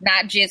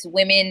 Not just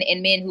women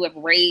and men who have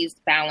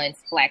raised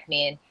balanced Black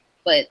men,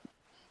 but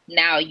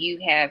now you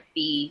have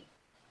the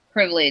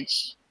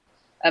privilege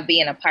of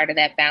being a part of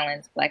that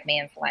balanced Black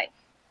man's life.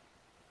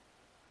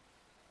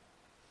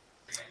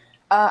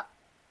 I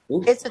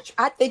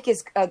think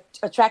it's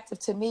attractive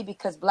to me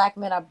because Black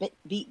men are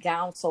beat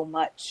down so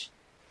much,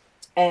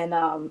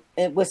 and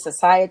with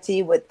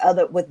society, with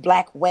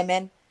Black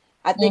women.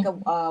 I think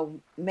a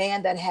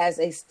man that has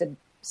a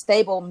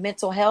stable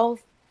mental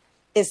health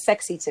is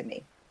sexy to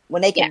me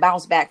when they can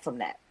bounce back from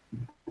that.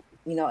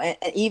 You know, and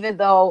even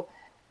though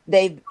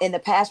they've in the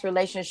past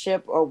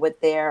relationship or with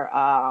their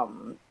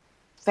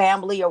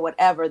family or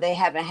whatever, they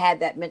haven't had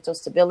that mental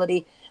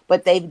stability,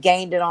 but they've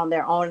gained it on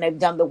their own and they've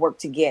done the work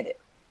to get it.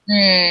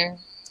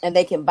 And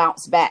they can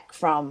bounce back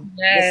from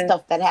the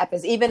stuff that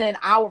happens, even in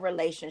our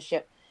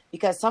relationship,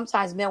 because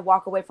sometimes men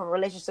walk away from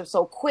relationships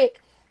so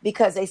quick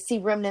because they see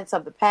remnants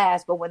of the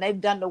past. But when they've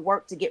done the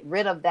work to get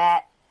rid of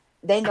that,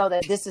 they know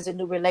that this is a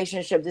new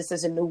relationship, this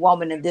is a new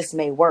woman, and this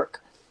may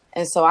work.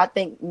 And so I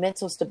think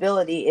mental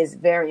stability is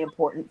very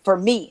important for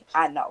me.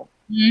 I know.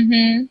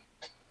 Me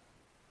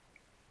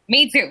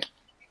too.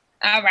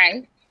 All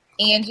right,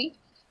 Angie.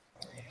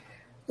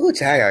 Ooh,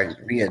 child, I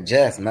gotta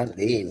readjust my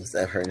legs.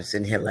 I've heard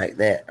sitting here like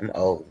that. I'm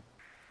old.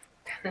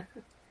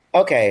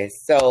 Okay,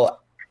 so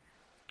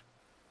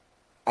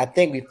I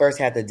think we first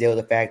have to deal with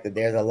the fact that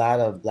there's a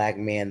lot of black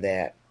men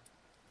that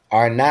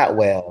are not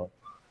well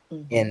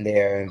in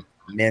their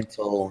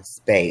mental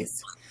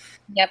space.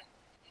 Yep.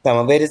 Some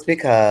of it is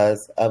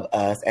because of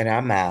us and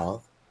our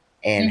mouth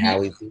and how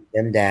we beat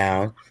them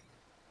down.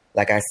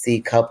 Like I see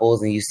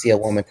couples and you see a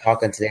woman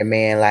talking to their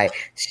man like,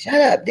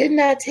 shut up, didn't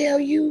I tell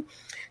you?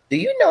 Do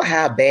you know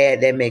how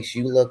bad that makes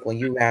you look when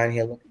you around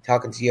here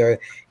talking to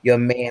your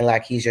man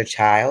like he's your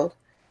child?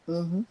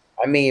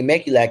 I mean, it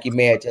make you like you're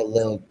married to a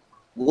little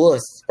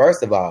wuss,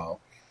 first of all.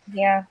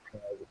 Yeah.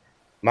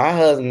 My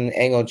husband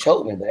ain't gonna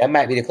choke me, but that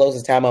might be the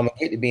closest time I'm gonna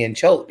get to being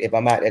choked if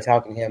I'm out there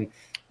talking to him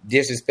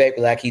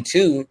disrespectful like he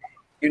too,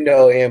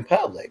 in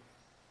public.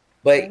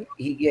 But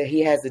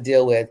he has to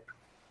deal with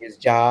his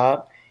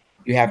job.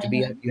 You have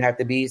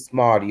to be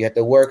smarter. You have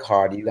to work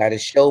harder. You got to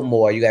show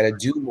more. You got to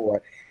do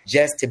more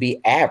just to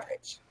be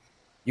average.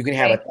 You can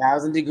have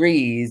 1,000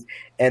 degrees,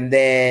 and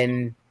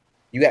then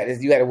you got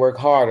to work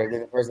harder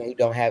than the person who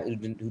do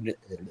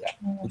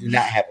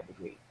not have a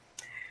degree.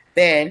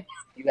 Then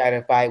you got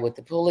to fight with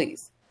the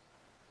police.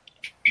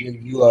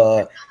 You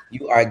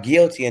are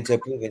guilty until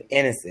proven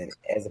innocent,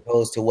 as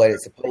opposed to what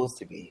it's supposed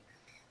to be.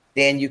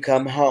 Then you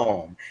come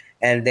home,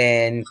 and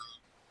then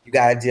you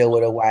got to deal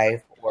with a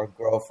wife or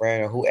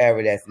girlfriend or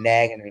whoever that's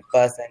nagging and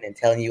fussing and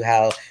telling you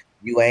how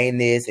you ain't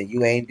this and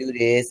you ain't do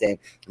this and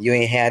you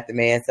ain't half the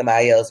man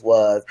somebody else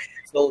was.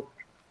 So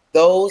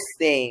those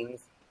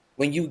things,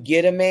 when you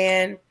get a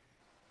man,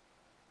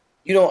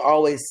 you don't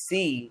always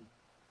see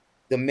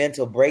the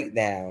mental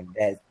breakdown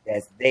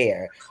that's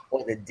there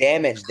or the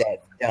damage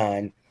that's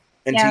done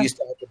until you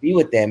start to be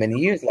with them. And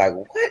you're just like,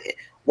 what?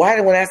 Why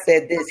did when I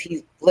said this,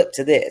 he flipped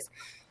to this?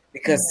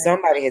 Because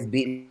somebody has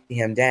beaten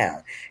him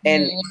down.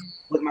 And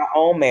with my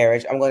own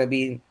marriage, I'm going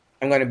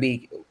to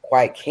be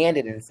quite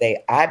candid and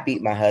say I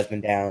beat my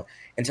husband down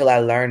until I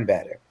learned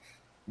better.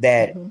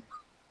 That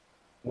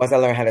once I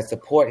learned how to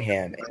support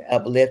him and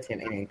uplift him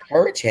and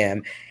encourage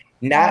him,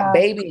 not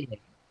baby him,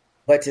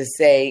 but to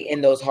say in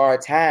those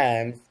hard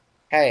times,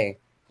 hey,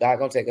 God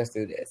gonna take us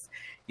through this,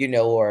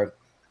 or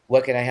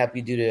what can I help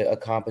you do to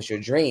accomplish your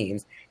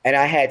dreams? And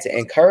I had to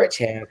encourage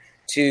him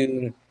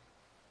to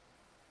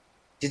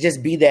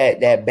just be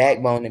that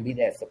backbone and be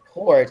that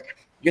support.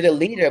 You're the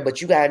leader,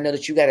 but you got to know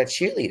that you got a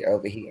cheerleader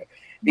over here.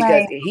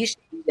 Because he should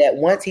be that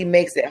once he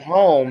makes it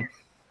home,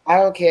 I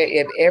don't care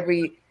if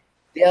every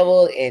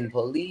devil and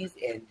police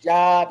and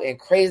job and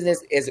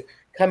craziness is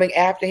coming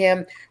after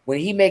him. When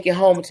he make it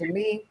home to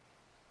me,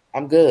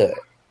 I'm good.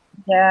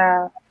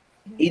 Yeah.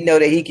 He know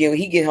that he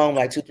get home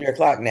like 2-3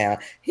 o'clock now.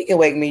 He can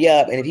wake me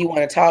up, and if he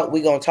want to talk,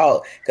 we gonna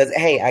talk. Because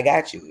hey, I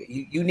got you.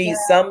 You need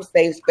some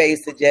safe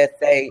space to just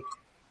say,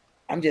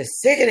 I'm just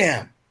sick of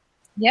them.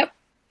 Yep.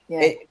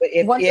 Yeah.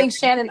 One thing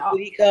Shannon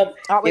always says,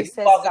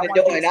 in the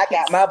door and I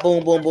got my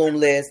boom, boom, boom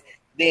list,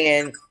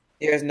 then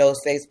there's no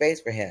safe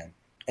space for him.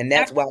 And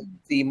that's why we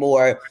see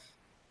more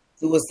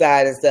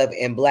suicide and stuff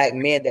in black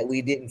men that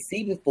we didn't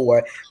see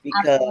before,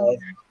 because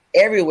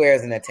everywhere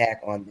is an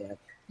attack on them.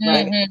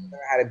 Right? Learn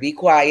how to be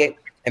quiet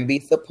and be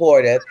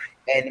supportive.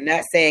 And I'm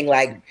not saying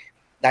like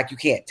you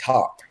can't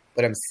talk,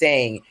 but I'm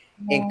saying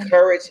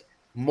encourage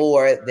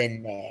more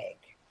than nag.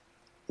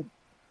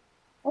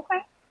 Okay.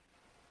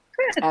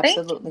 Good.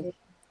 Absolutely. Thank you.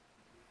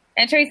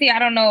 And Tracy, I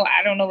don't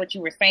know what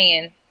you were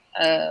saying.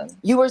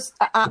 You were.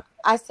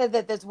 I said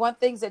that there's one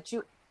thing that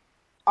you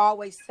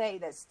always say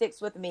that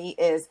sticks with me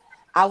is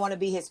I want to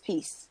be his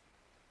peace.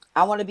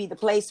 I want to be the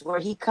place where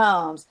he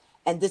comes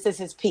and this is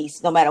his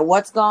peace. No matter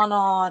what's going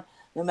on,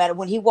 no matter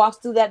when he walks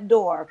through that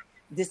door,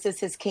 this is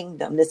his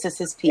kingdom. This is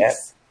his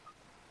peace.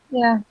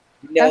 Yeah,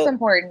 that's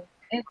important.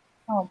 It's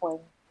so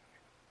important.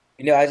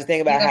 I just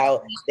think about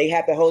how they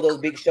have to hold those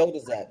big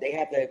shoulders up. They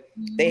have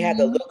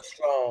to look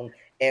strong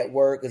at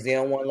work because they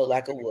don't want to look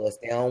like a wuss.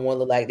 They don't want to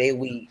look like they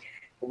weak.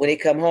 But when they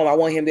come home, I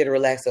want him to be able to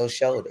relax those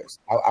shoulders.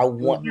 I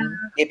want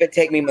if it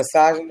take me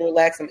massaging to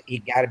relax him, he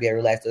got to be able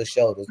to relax those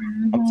shoulders.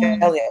 I'm telling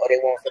you, or they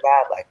won't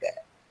survive like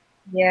that.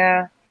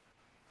 Yeah,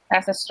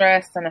 that's a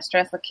stress, and a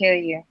stress will kill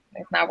you.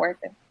 It's not worth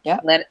it. Yeah,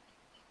 let it.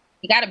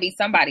 You got to be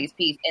somebody's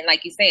peace, and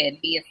like you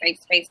said, be a safe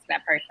space to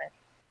that person.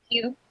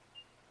 Q,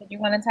 did you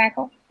want to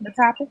tackle the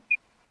topic?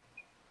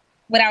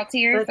 Without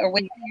tears or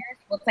with tears?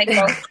 We'll take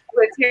both.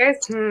 With tears?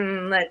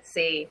 Let's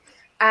see.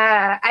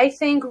 I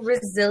think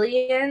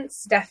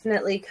resilience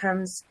definitely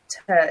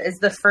is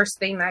the first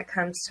thing that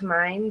comes to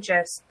mind,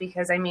 just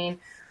because, I mean,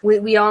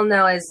 we all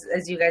know, as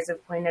you guys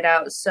have pointed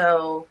out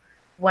so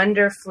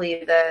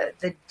wonderfully,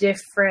 the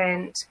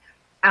different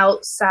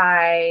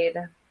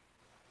outside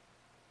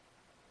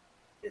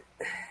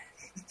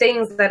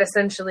things that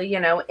essentially,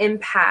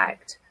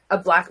 impact a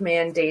Black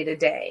man day to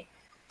day,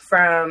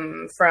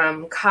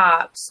 from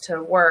cops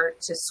to work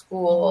to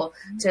school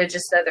to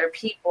just other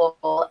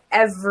people.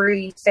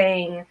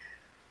 Everything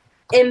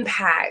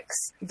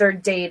impacts their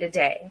day to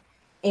day.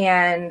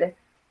 And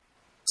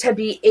to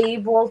be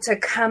able to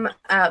come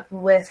up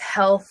with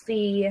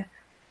healthy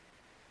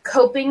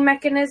coping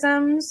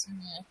mechanisms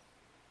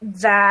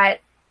that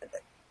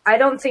I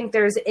don't think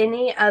there's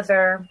any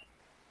other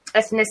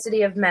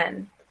ethnicity of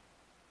men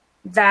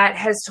that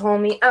has told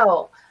me,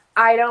 oh,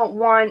 I don't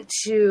want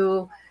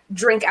to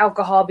drink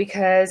alcohol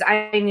because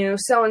I knew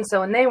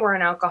so-and-so and they were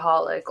an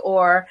alcoholic,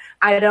 or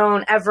I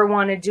don't ever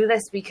want to do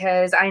this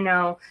because I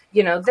know,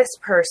 this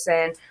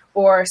person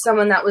or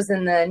someone that was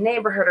in the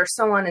neighborhood, or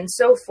so on and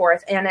so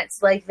forth. And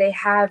it's like they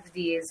have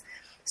these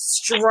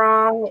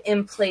strong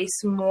in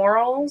place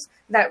morals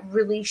that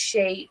really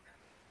shape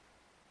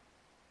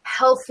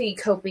healthy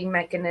coping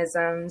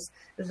mechanisms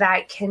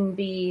that can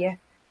be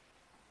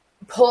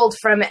pulled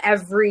from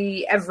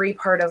every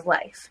part of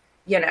life.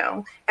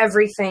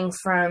 Everything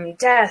from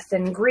death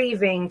and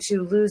grieving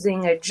to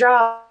losing a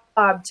job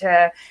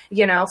to,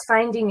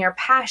 finding your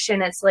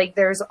passion. It's like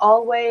there's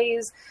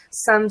always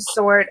some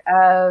sort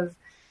of,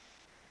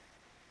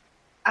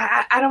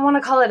 I don't want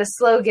to call it a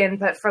slogan,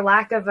 but for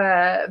lack of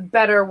a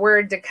better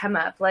word to come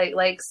up,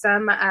 like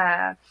some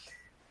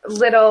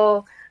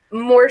little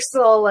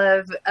morsel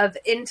of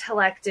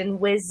intellect and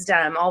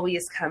wisdom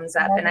always comes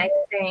up. And I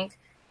think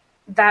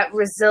that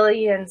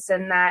resilience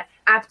and that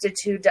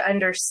aptitude to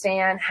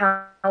understand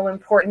how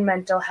important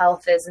mental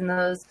health is and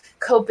those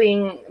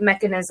coping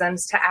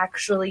mechanisms to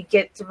actually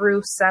get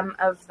through some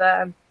of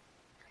the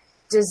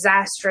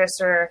disastrous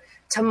or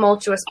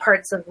tumultuous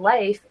parts of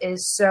life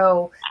is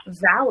so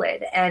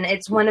valid. And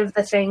it's one of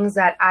the things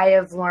that I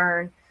have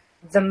learned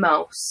the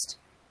most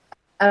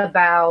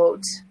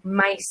about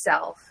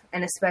myself,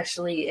 and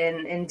especially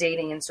in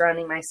dating and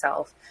surrounding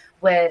myself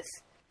with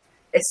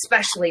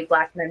especially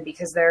Black men,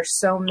 because there are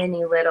so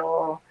many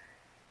little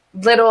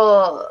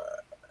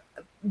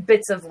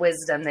bits of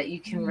wisdom that you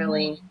can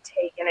really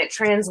take, and it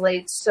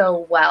translates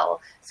so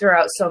well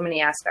throughout so many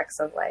aspects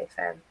of life.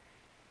 And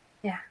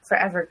yeah,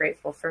 forever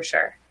grateful for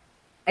sure.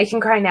 I can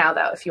cry now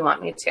though if you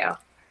want me to.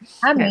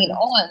 I mean,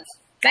 on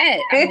set.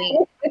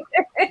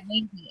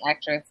 Amazing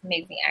actress.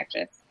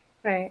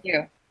 Right.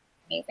 You.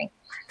 Amazing.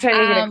 Trying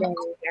to get a game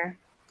here.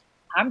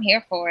 I'm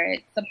here for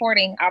it.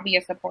 Supporting. I'll be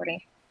a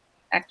supporting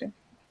actor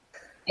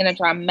in a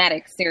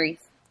dramatic series.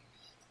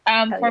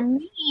 For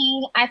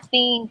me, I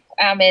think,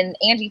 and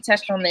Angie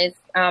touched on this,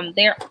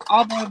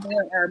 although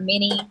there are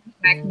many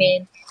Black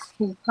men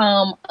who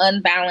come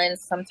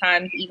unbalanced,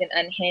 sometimes even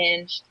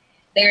unhinged,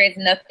 there is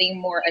nothing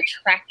more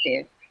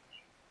attractive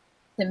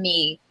to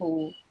me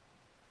than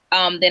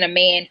a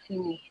man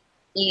who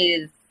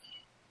is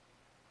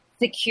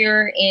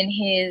secure in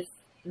his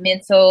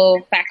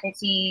mental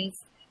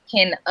faculties,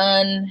 can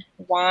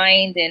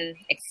unwind and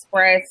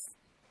express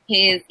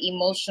his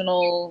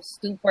emotional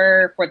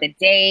stupor for the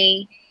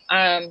day,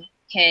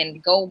 can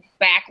go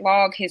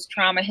backlog his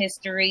trauma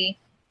history.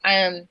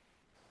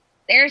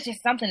 There's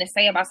just something to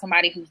say about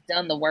somebody who's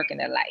done the work in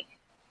their life,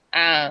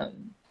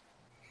 and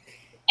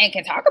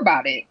can talk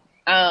about it,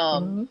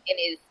 and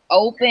is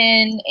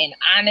open and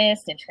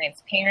honest and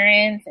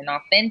transparent and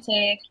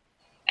authentic.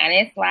 And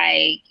it's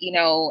like,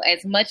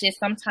 as much as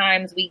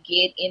sometimes we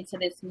get into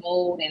this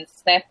mode, and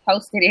Steph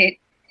posted it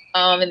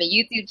in the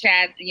YouTube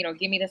chat,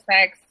 give me the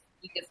sex,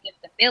 you can skip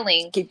the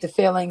feelings. Keep the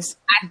feelings.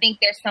 I think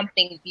there's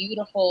something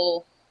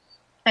beautiful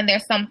and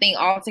there's something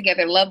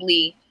altogether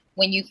lovely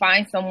when you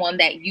find someone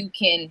that you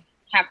can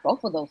have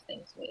both of those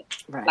things with.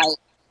 Right. Like,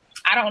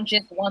 I don't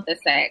just want the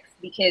sex,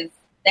 because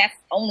that's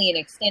only an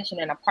extension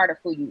and a part of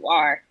who you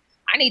are.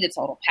 I need the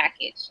total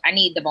package. I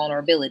need the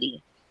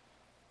vulnerability.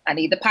 I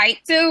need the pipe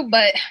too,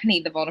 but I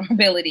need the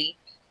vulnerability.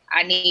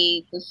 I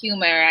need the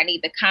humor. I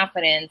need the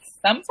confidence.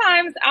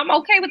 Sometimes I'm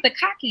okay with the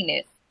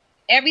cockiness.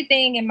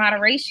 Everything in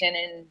moderation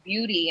and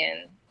beauty,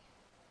 and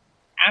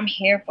I'm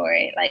here for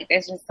it. Like,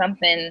 there's just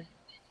something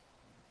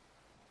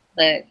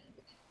that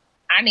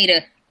I need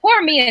to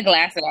pour me a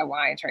glass of that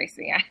wine,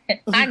 Tracy.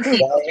 I need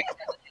to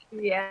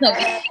yeah.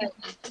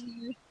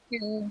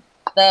 to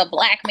the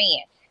Black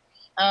man.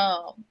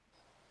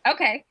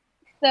 Okay,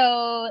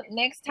 so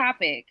next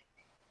topic: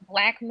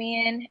 Black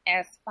men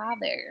as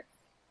fathers.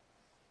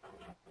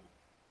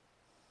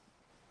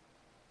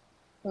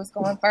 Who's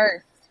going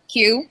first?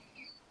 Q.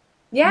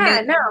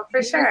 Yeah, no,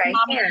 for sure. I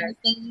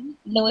can.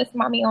 Newest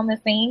mommy on the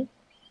scene.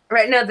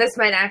 Right. No, this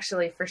might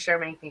actually for sure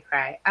make me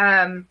cry.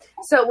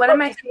 So one of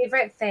my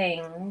favorite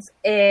things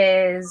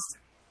is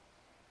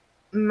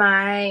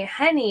my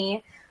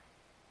honey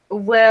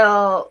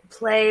will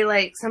play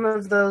like some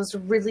of those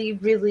really,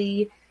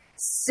 really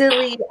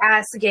silly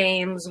ass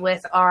games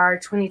with our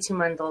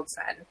 22-month-old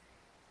son.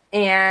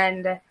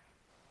 And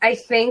I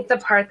think the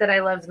part that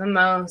I love the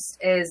most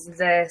is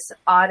this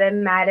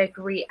automatic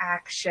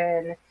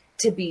reaction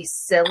to be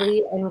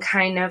silly and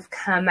kind of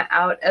come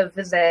out of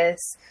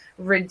this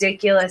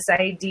ridiculous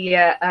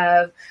idea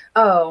of,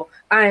 oh,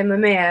 I'm a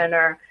man,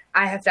 or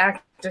I have to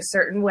act a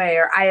certain way,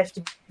 or I have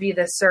to be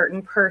this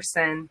certain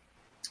person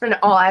in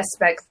all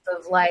aspects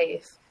of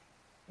life.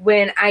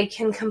 When I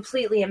can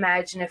completely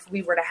imagine if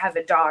we were to have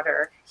a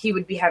daughter, he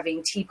would be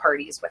having tea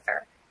parties with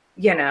her,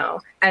 you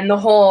know, and the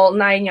whole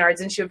 9 yards.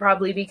 And she would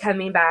probably be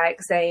coming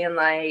back saying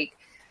like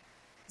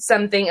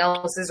something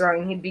else is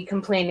wrong. He'd be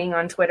complaining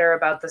on Twitter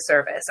about the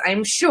service.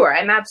 I'm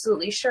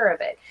absolutely sure of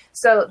it.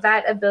 So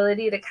that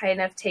ability to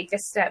kind of take a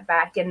step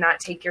back and not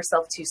take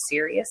yourself too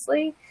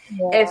seriously.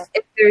 Yeah.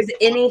 If there's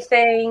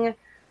anything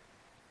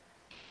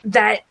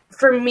that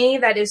for me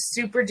that is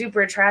super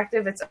duper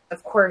attractive, it's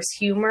of course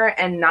humor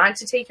and not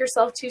to take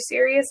yourself too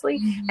seriously.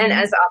 Mm-hmm. And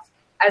as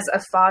a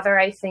father,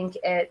 I think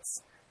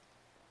it's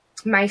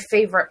my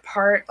favorite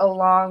part,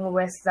 along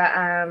with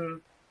the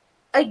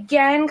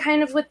again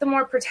kind of with the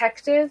more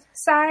protective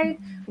side.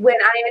 Mm-hmm.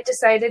 When I had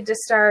decided to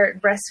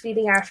start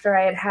breastfeeding after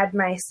I had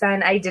my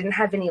son, I didn't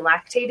have any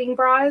lactating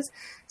bras,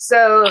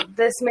 so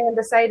this man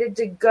decided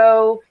to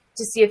go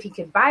to see if he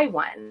could buy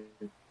one,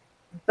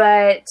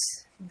 but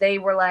they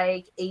were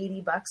like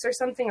 $80 or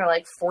something, or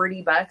like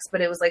 $40, but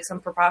it was like some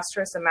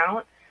preposterous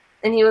amount.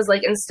 And he was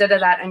like, instead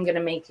of that, I'm going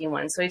to make you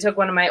one. So he took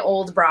one of my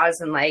old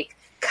bras and like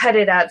cut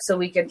it up so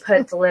we could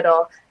put the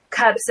little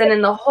cups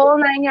in the whole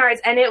 9 yards.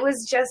 And it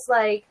was just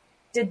like,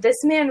 did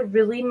this man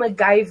really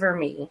MacGyver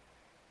me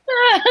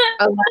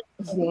a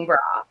lactating bra?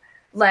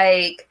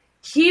 Like,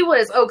 he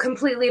was,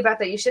 completely about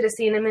that. You should have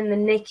seen him in the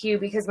NICU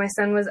because my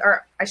son was,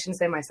 or I shouldn't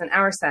say my son,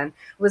 our son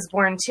was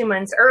born 2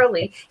 months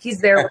early. He's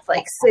there with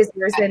like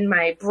scissors in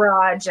my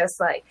bra, just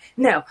like,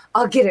 no,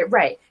 I'll get it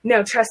right.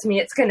 No, trust me,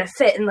 it's going to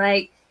fit. And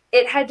like,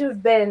 it had to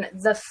have been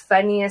the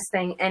funniest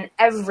thing. And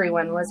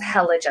everyone was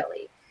hella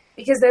jelly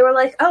because they were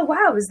like, oh,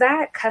 wow, is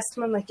that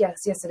custom? I'm like, yes,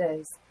 it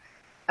is.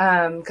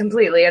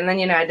 Completely. And then,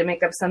 you know, I had to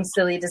make up some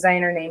silly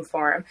designer name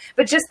for him.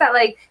 But just that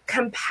like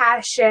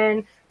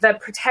compassion, the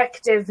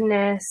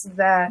protectiveness,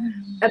 the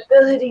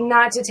ability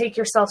not to take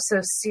yourself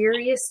so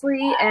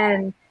seriously,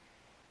 and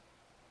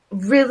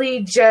really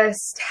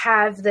just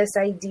have this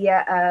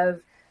idea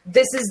of,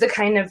 this is the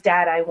kind of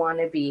dad I want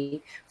to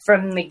be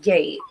from the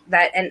gate.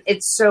 That, and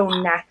it's so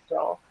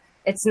natural.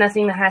 It's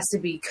nothing that has to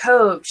be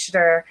coached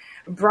or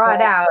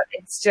brought out.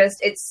 It's just,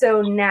 it's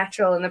so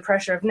natural, and the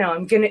pressure of,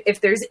 no, if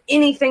there's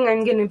anything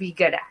I'm going to be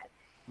good at,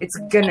 it's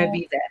going to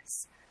be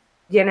this,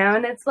 you know?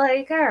 And it's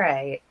like, all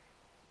right.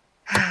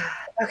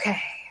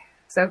 Okay,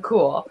 so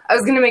cool. I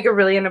was going to make a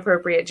really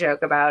inappropriate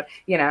joke about,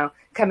 you know,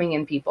 coming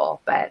in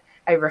people, but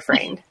I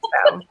refrained.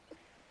 So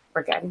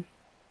we're good.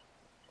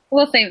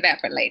 We'll save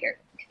that for later.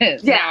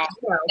 Yeah.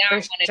 Now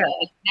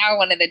I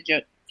wanted to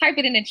joke. Type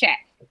it in the chat.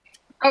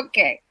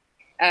 Okay.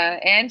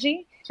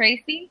 Angie,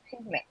 Tracy,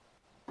 who's next?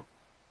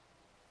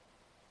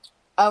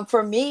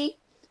 For me,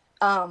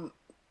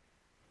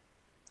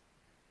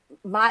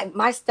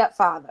 my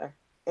stepfather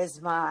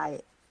is my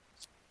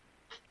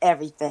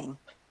everything.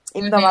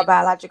 Even though my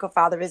biological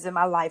father is in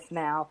my life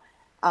now,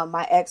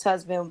 my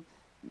ex-husband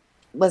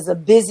was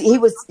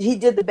he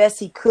did the best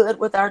he could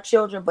with our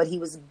children, but he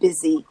was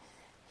busy.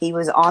 He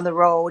was on the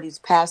road. He was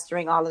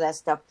pastoring, all of that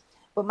stuff.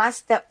 But my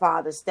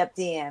stepfather stepped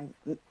in,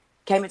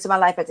 came into my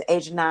life at the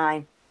age of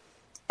 9.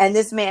 And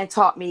this man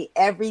taught me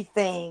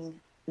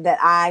everything that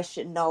I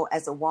should know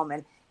as a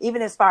woman,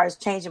 even as far as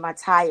changing my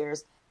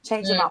tires,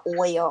 changing my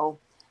oil,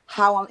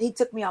 he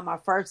took me on my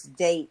first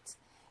date.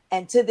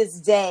 And to this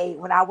day,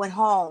 when I went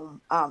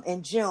home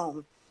in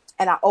June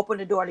and I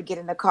opened the door to get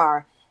in the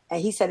car,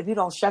 and he said, if you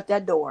don't shut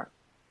that door,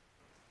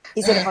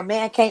 he said, if a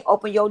man can't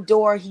open your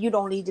door, you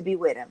don't need to be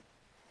with him.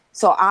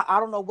 So I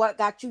don't know what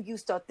got you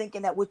used to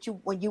thinking that when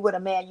you with a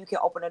man, you can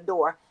open a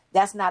door.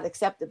 That's not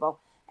acceptable.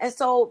 And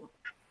so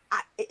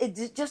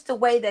it's just the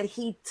way that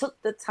he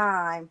took the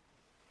time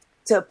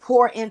to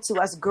pour into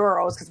us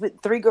girls, because with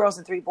 3 girls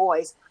and 3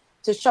 boys,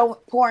 to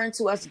pour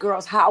into us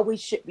girls how we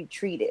should be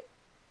treated.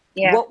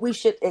 Yeah. What we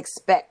should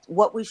expect,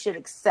 what we should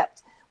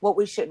accept, what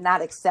we should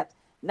not accept.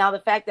 Now, the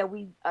fact that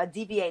we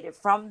deviated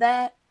from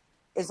that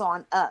is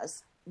on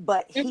us,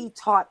 but he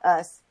taught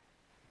us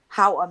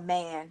how a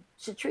man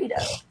should treat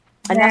us.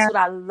 And that's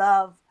what I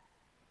love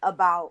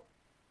about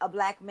a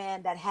black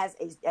man that has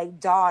a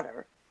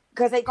daughter,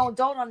 because they're going to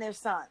dote on their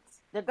sons.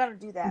 They're going to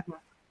do that. Mm-hmm.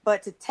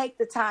 But to take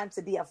the time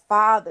to be a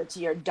father to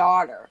your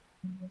daughter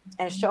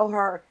and show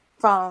her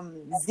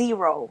from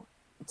 0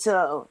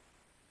 to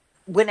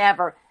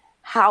whenever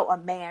how a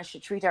man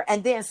should treat her,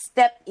 and then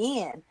step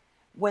in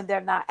when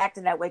they're not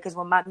acting that way. Because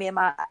when me and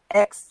my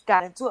ex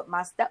got into it,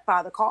 my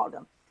stepfather called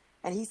him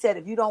and he said,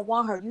 if you don't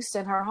want her, you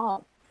send her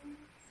home.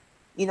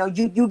 You know,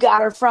 you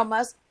got her from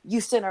us, you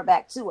send her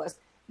back to us.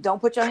 Don't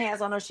put your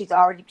hands on her. She's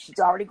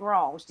already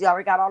grown. She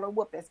already got all her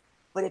whoopings.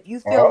 But if you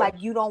feel like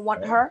you don't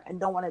want her and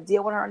don't want to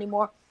deal with her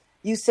anymore,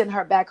 you send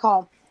her back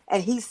home.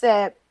 And he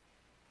said,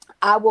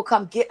 I will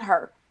come get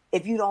her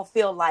if you don't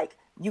feel like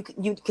you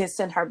can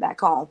send her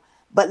back home.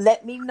 But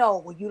let me know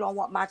when you don't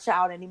want my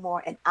child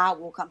anymore, and I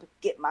will come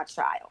get my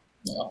child.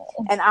 Oh.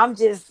 And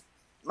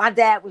my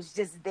dad was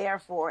just there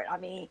for it. I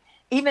mean,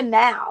 even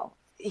now,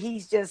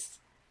 he's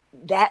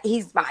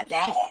my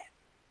dad.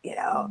 You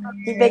know,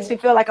 he makes me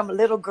feel like I'm a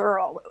little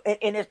girl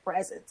in his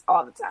presence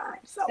all the time.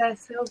 So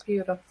that's so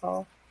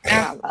beautiful.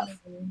 I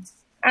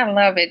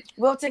love it.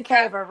 Wilton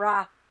Caver,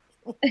 Ra.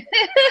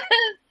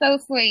 So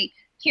sweet.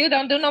 Q,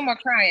 don't do no more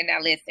crying now.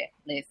 Listen.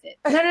 No.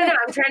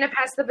 I'm trying to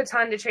pass the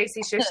baton to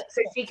Tracy so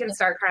she can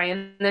start crying.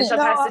 And then she'll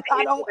pass it to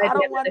I don't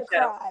want to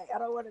cry. I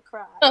don't want to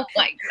cry. Oh,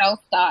 like, don't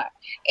stop.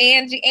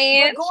 Angie,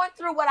 but going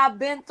through what I've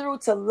been through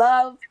to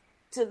learn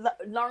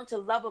to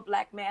love a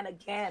Black man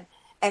again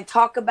and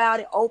talk about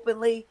it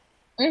openly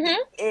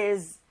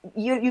is,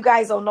 you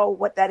guys don't know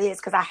what that is,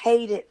 because I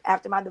hate it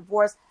after my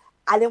divorce.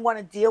 I didn't want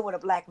to deal with a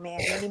Black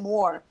man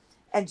anymore.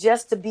 And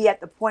just to be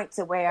at the point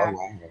to where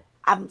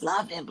I'm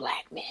loving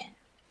Black men.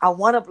 I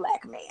want a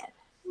Black man.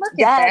 Look at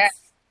that.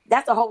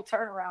 That's a whole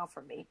turnaround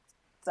for me.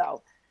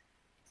 So,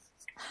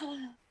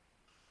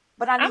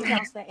 but I need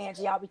counseling,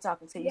 Angie. I'll be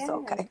talking to you. Yeah.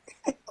 So, okay.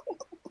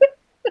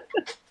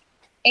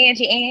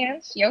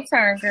 Angie, your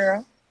turn,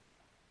 girl.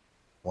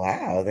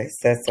 Wow, they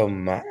said so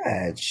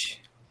much.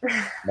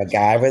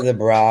 MacGyver the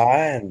bra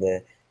and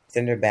the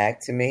send her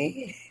back to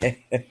me.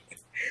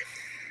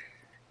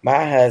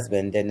 My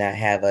husband did not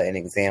have an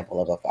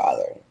example of a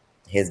father.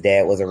 His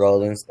dad was a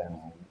Rolling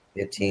Stone,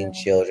 15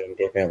 children,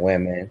 different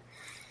women.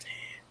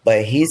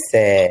 But he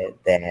said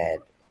that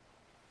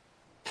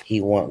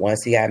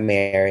once he got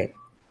married,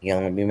 he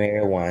only be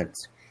married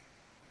once,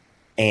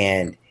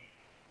 and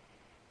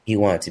he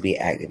wanted to be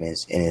active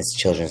in his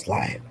children's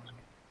life.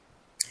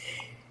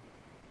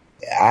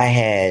 I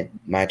had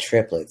my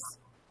triplets.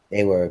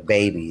 They were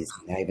babies,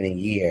 not even a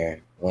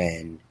year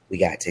when we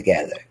got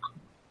together.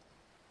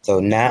 So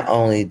not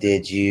only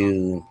did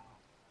you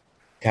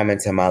come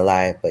into my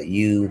life, but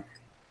you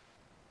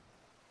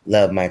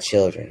loved my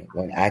children.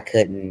 When I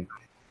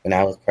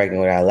was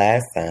pregnant with our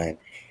last son,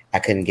 I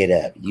couldn't get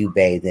up. You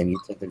bathed them. You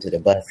took them to the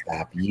bus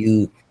stop.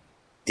 You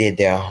did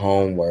their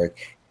homework.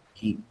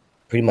 He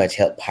pretty much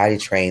helped potty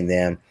train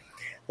them.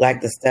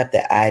 Like the stuff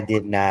that I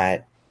did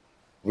not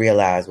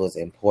realize was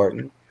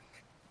important.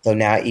 So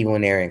now even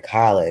when they're in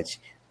college,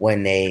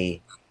 when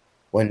they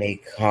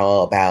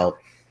call about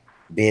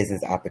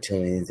business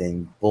opportunities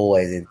and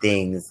boys and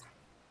things,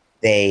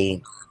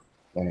 they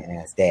want to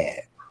ask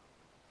Dad,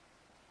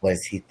 what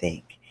does he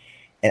think?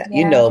 And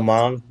you know,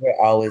 moms, we're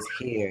always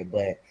here,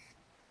 but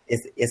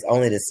it's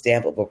only the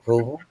stamp of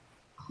approval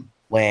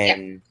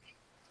when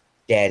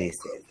Daddy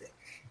says it.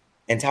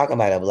 And talking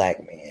about a Black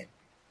man,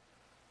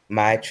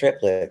 my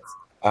triplets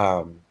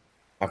are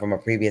from a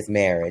previous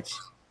marriage,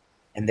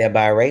 and they're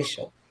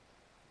biracial.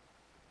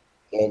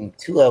 And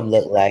two of them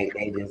look like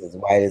they just as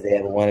white as they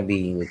ever want to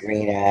be, with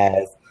green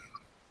eyes.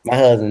 My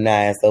husband and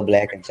I are so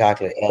black and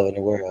chocolate ever in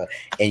the world,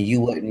 and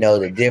you wouldn't know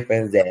the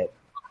difference that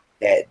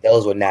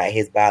those were not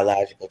his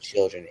biological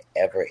children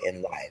ever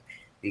in life,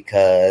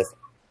 because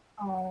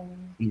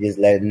he just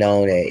let it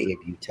know that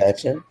if you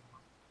touch him,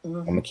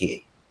 I'm a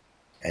kid.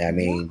 And I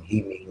mean,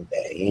 he means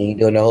that. He ain't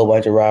doing a whole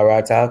bunch of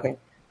rah-rah talking,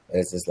 but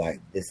it's just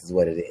like, this is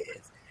what it is.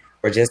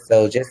 Just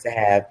to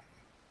have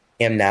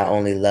him not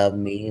only love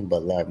me,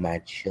 but love my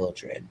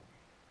children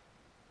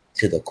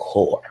to the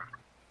core.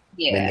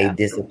 Yeah. When they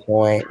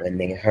disappoint, when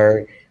they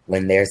hurt,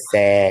 when they're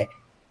sad,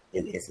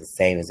 it's the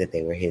same as if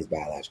they were his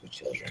biological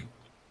children.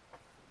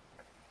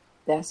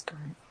 That's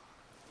great.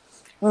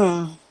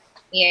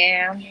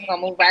 Yeah, I'm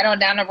gonna move right on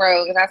down the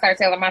road because I start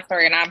telling my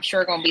story, and I'm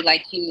sure gonna be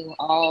like you,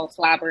 all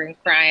slobbering,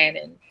 crying,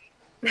 and.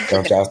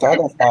 Don't y'all start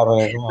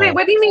slobbering. Wait,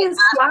 what do you mean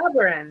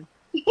slobbering?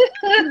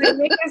 They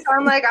make it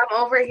sound like I'm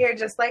over here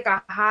just like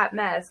a hot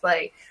mess,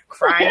 like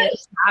crying,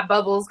 hot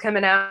bubbles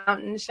coming out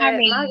and shit. I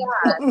mean,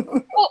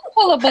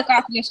 pull a book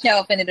off your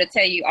shelf and it'll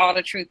tell you all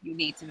the truth you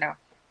need to know.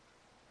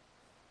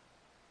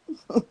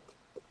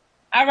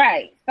 All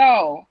right,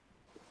 so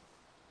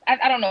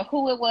I don't know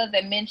who it was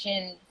that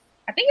mentioned.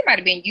 I think it might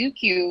have been you,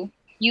 Q.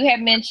 You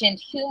had mentioned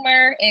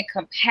humor and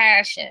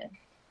compassion.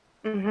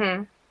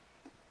 Mm-hmm.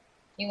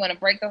 You want to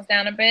break those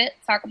down a bit?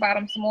 Talk about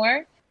them some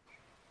more?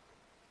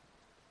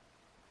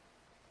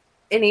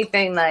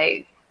 Anything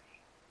like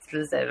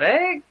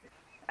specific?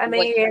 I mean,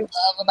 what you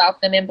love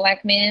about them in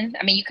Black men?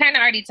 I mean, you kind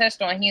of already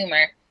touched on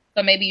humor,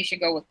 so maybe you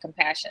should go with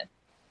compassion.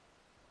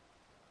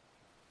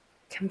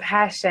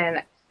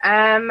 Compassion.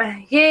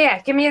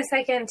 Yeah. Give me a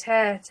second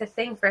to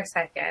think for a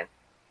second,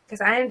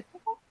 because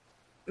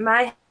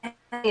my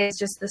honey is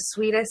just the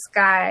sweetest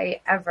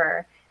guy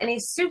ever, and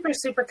he's super,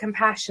 super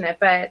compassionate.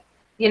 But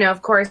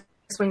of course,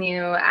 when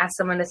you ask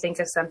someone to think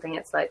of something,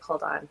 it's like,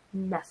 hold on,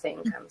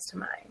 nothing comes to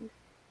mind.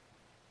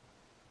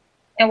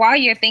 And while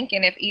you're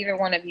thinking, if either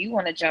one of you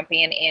want to jump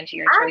in,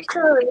 Angie or Tracy.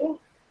 Actually,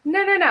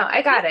 no,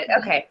 I got it.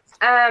 Okay.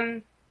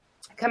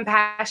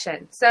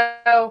 Compassion.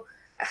 So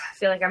I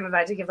feel like I'm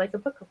about to give like a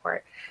book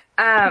report.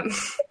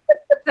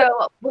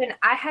 So when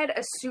I had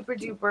a super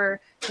duper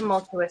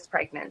tumultuous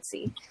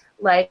pregnancy,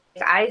 Like,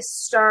 I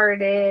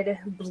started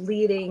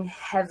bleeding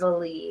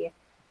heavily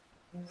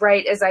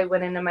right as I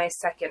went into my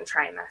second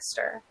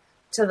trimester,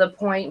 to the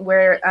point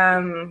where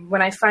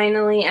when I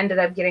finally ended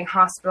up getting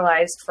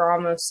hospitalized for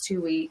almost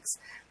 2 weeks,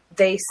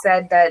 they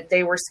said that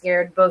they were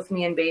scared both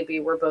me and baby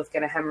were both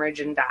going to hemorrhage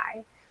and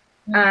die.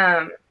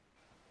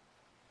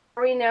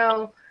 We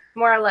know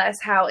more or less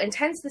how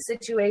intense the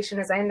situation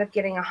is. I ended up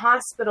getting a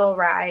hospital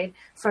ride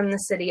from the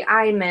city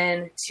I'm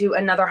in to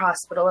another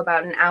hospital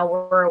about an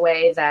hour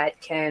away that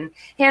can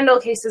handle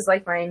cases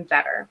like mine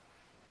better.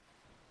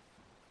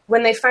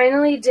 When they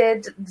finally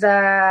did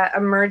the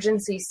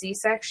emergency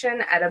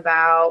C-section at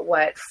about,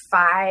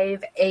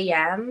 5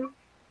 a.m.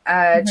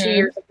 2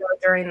 years ago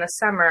during the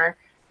summer,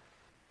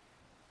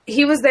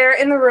 he was there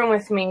in the room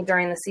with me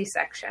during the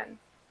C-section.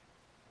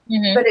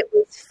 But it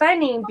was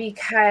funny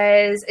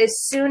because as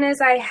soon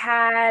as I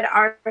had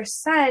our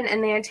son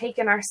and they had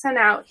taken our son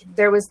out,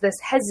 there was this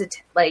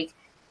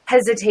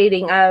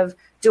hesitating of,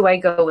 do I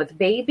go with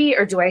baby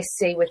or do I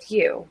stay with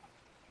you?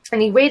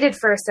 And he waited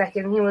for a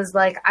second. He was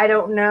like, I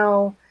don't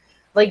know.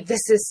 Like,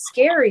 this is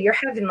scary. You're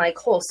having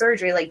whole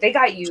surgery. Like, they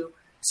got you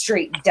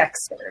straight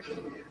Dexter.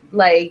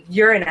 Like,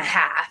 you're in a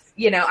half.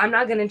 I'm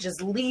not going to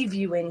just leave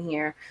you in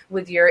here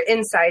with your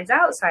insides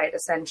outside,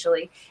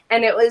 essentially.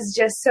 And it was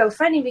just so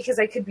funny because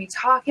I could be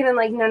talking and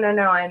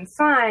no, I'm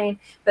fine.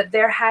 But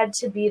there had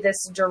to be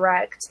this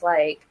direct,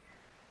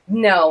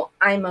 no,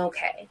 I'm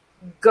okay.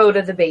 Go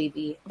to the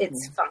baby.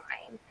 It's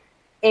fine.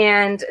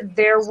 And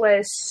there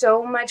was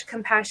so much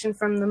compassion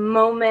from the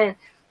moment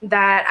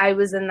that I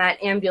was in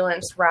that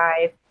ambulance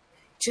ride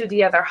to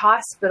the other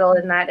hospital,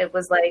 and that it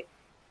was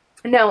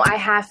no, I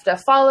have to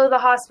follow the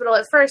hospital.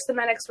 At first, the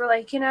medics were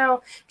like,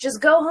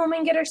 just go home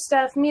and get her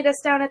stuff, meet us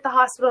down at the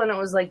hospital. And it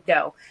was like,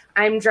 no,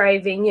 I'm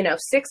driving,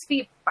 6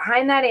 feet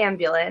behind that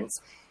ambulance,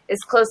 as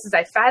close as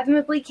I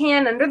fathomably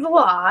can under the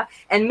law,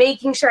 and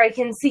making sure I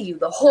can see you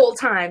the whole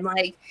time.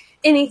 Like,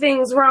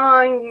 anything's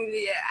wrong,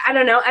 I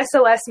don't know,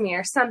 SOS me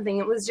or something.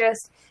 It was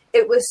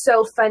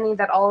so funny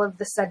that all of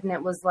a sudden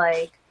it was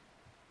like,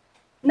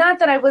 not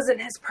that I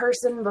wasn't his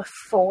person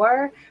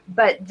before,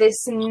 but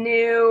this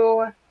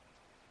new,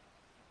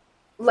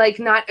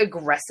 not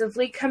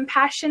aggressively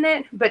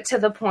compassionate, but to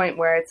the point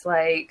where it's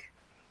like,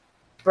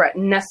 Brett,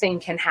 nothing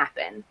can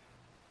happen,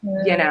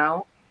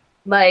 I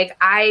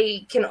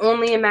can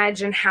only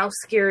imagine how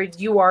scared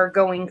you are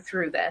going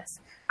through this.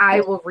 I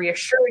will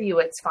reassure you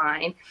it's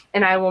fine,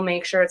 and I will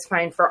make sure it's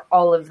fine for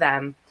all of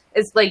them.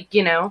 It's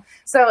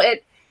so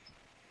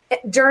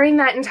during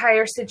that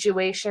entire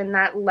situation,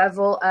 that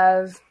level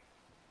of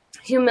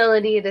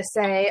humility to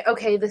say,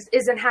 okay, this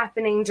isn't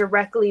happening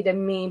directly to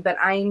me, but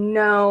I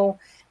know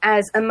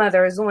as a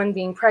mother, as the one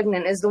being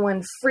pregnant, is the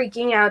one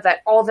freaking out that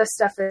all this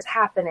stuff is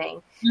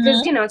happening.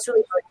 Because, it's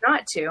really hard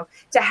not to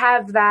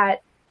have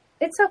that,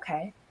 it's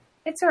okay.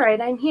 It's all right.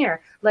 I'm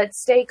here.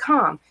 Let's stay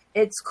calm.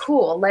 It's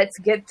cool. Let's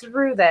get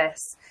through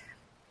this.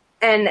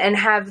 And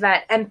have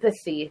that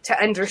empathy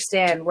to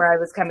understand where I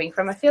was coming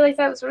from. I feel like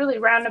that was a really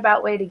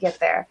roundabout way to get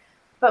there.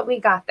 But we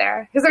got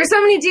there. Because there's so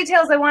many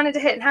details I wanted to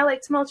hit and how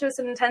tumultuous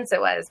and intense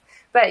it was.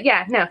 But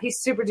yeah, no, he's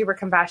super duper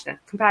compassionate.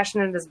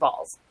 Compassionate as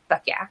balls.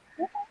 Fuck yeah.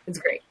 It's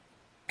great.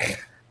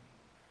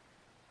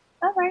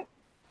 All right.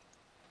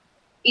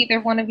 Either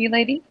one of you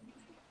ladies?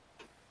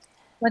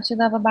 What you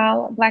love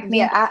about Black men?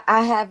 Yeah,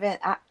 I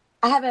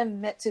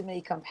haven't met too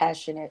many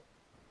compassionate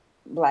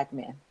Black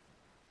men.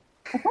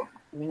 Okay.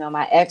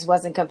 My ex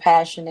wasn't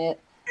compassionate.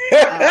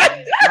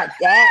 My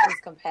dad was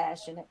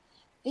compassionate.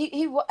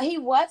 He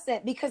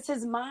wasn't, because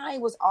his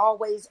mind was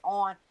always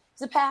on.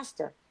 He's a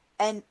pastor,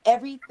 and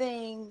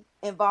everything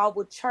involved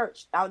with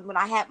church. When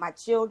I had my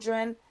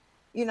children,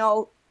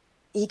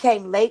 he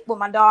came late when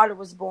my daughter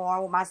was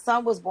born. When my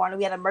son was born, and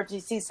we had an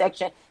emergency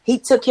C-section, he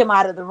took him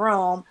out of the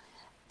room.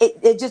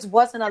 It just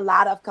wasn't a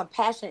lot of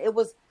compassion.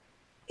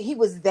 He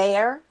was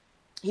there,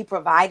 he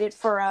provided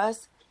for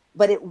us,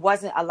 but it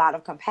wasn't a lot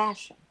of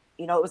compassion.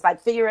 It was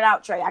like, figure it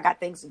out, Trey. I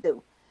got things to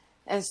do.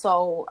 And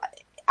so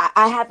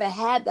I haven't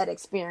had that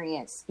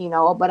experience,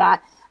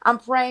 but I'm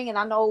praying, and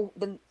I know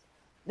the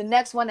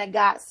next one that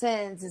God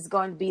sends is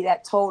going to be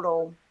that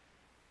total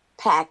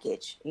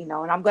package, and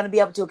I'm going to be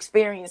able to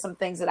experience some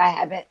things that I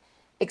haven't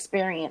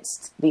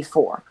experienced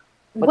before.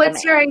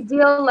 What's your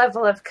ideal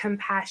level of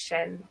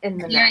compassion in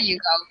the There you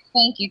go.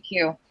 Thank you,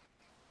 Q.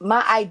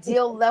 My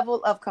ideal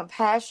level of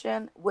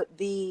compassion would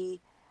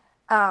be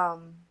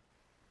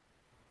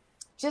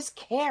just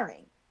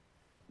caring.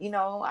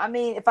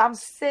 If I'm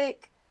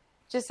sick,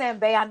 just saying,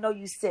 babe, I know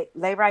you sick.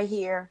 Lay right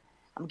here.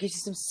 I'm gonna get you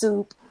some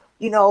soup,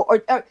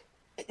 or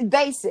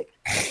basic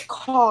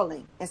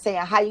calling and saying,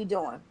 how you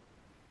doing?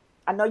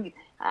 I know you,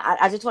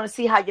 I just want to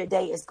see how your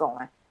day is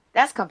going.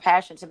 That's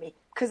compassion to me,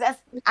 because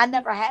I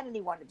never had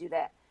anyone to do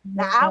that.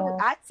 Now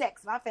I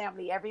text my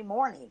family every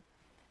morning,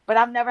 but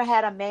I've never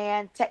had a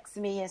man text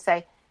me and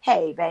say,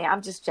 hey, babe,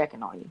 I'm just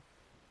checking on you.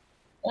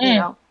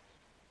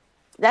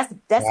 That's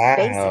Wow.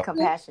 basic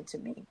compassion to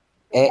me.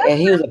 And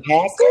he was a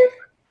pastor?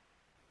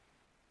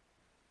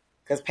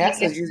 Because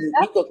pastors usually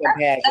equal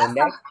compassion.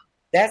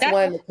 That's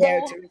one of the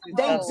characteristics.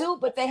 They do,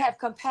 but they have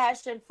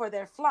compassion for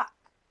their flock.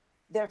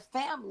 Their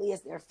family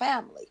is their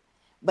family,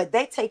 but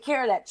they take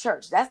care of that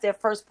church. That's their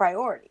first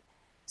priority.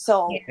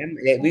 So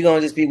we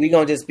gonna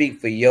just speak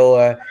for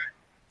your.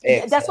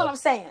 That's what I'm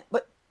saying.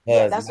 But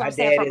that's what I'm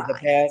saying. My dad is a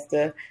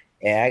pastor,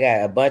 and I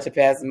got a bunch of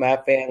pastors in my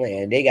family,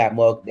 and they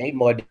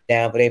more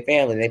down for their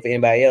family than for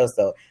anybody else.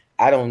 So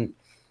I don't,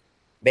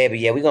 baby.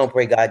 Yeah, we gonna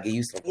pray God give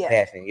you some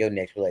compassion in your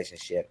next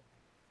relationship.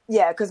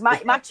 Yeah, because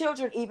my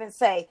children even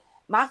say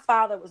my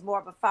father was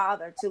more of a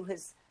father to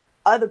his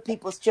other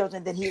people's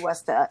children than he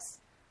was to us.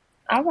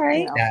 All right.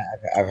 You know? Yeah,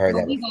 I've heard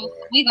that before.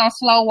 We're going to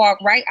slow walk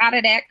right out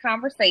of that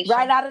conversation.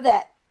 Right out of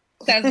that.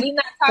 Because we're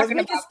not talking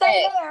about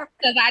that.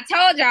 Because I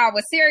told y'all I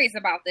was serious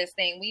about this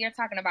thing. We are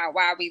talking about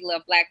why we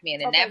love black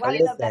men. And why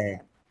you love black men.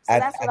 So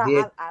that's what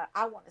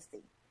I want to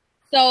see.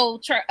 So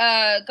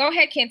go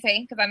ahead,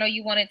 Kente, because I know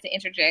you wanted to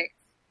interject.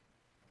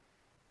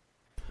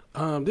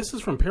 This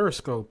is from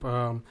Periscope.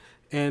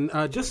 And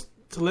just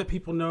to let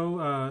people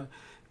know,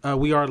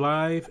 we are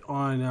live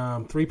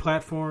on 3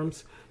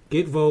 platforms,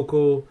 Get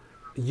Vocal,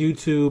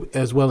 YouTube,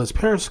 as well as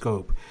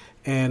Periscope.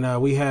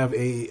 And we have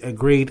a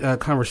great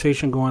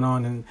conversation going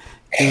on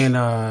in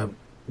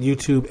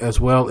YouTube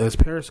as well as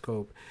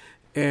Periscope.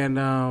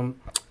 And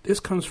this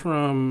comes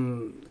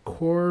from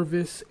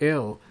Corvus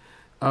L.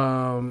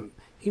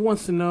 He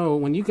wants to know,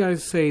 when you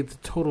guys say the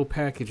total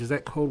package, is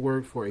that code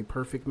word for a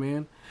perfect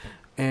man?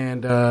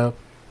 And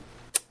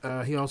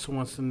he also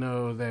wants to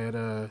know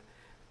that,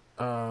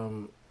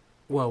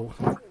 we'll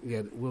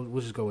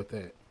just go with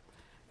that.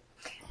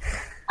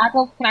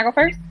 Can I go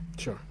first?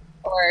 Sure.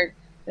 Or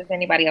does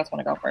anybody else want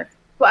to go first?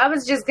 Well, I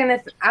was just gonna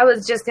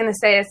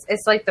say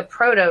it's like the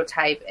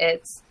prototype.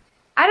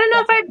 I don't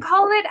know if I'd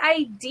call it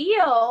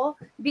ideal,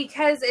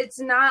 because it's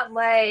not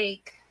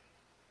like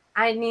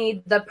I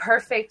need the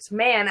perfect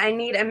man. I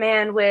need a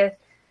man with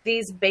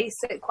these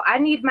basic. I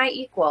need my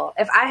equal.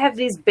 If I have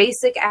these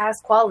basic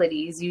ass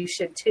qualities, you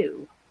should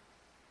too.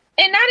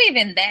 And not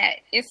even that.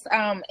 It's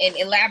and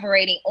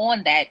elaborating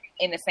on that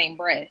in the same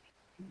breath.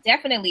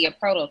 Definitely a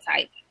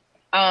prototype.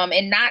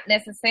 And not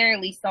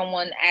necessarily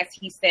someone, as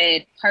he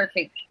said,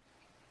 perfect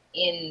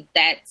in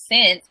that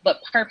sense,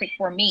 but perfect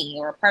for me,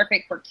 or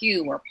perfect for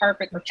Q, or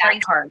perfect for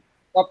Tracy,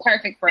 or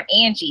perfect for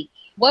Angie.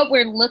 What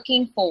we're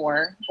looking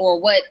for, or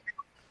what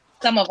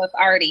some of us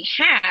already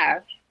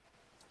have,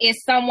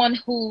 is someone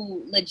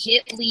who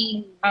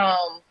legitly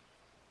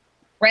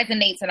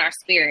resonates in our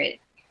spirit.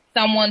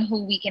 Someone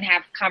who we can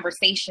have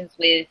conversations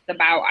with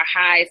about our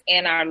highs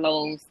and our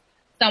lows.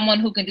 Someone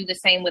who can do the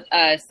same with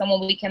us.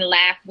 Someone we can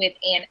laugh with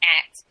and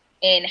act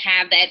and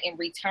have that in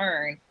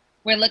return.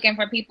 We're looking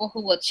for people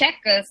who will check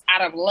us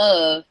out of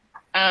love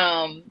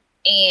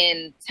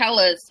and tell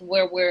us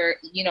where we're,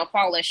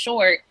 falling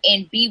short,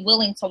 and be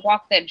willing to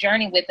walk that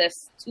journey with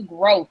us to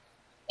growth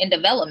and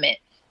development.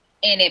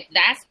 And if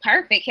that's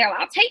perfect, hell,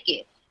 I'll take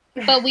it.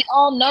 But we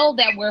all know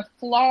that we're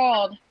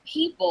flawed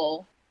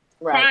people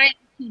trying to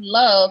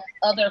love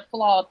other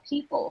flawed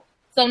people.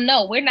 So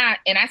no, we're not.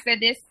 And I said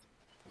this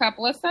a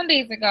couple of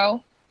Sundays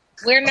ago.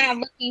 We're not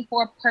looking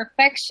for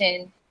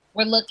perfection.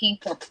 We're looking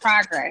for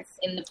progress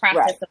in the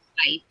process of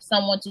life.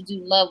 Someone to do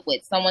love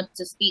with, someone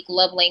to speak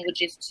love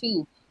languages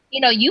to.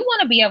 You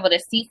want to be able to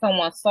see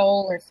someone's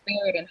soul and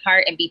spirit and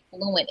heart and be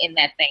fluent in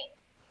that thing.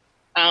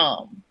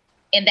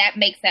 And that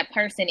makes that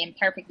person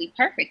imperfectly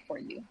perfect for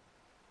you.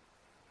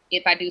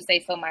 If I do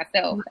say so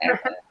myself, as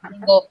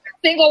a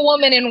single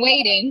woman in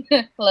waiting.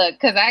 Look,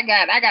 because I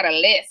got a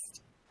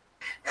list.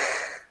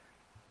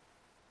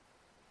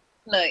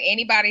 Look,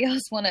 anybody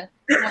else want to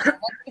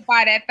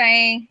justify that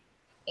thing?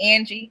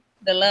 Angie,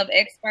 the love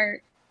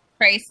expert.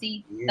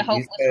 Tracy, the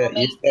hopeless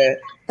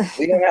romantic.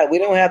 We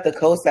don't have to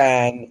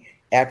co-sign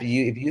after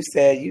you. If you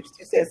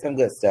said some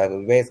good stuff,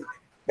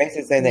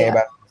 basically saying that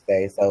everybody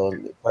say. So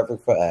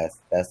perfect for us.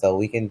 So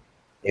we can,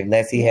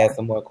 unless he has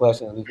some more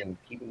questions, we can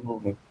keep it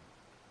moving.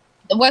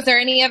 Was there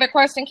any other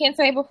question,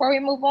 Kente, before we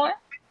move on?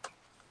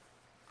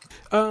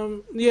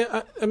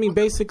 I mean,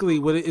 basically,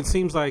 what it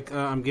seems like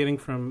I'm getting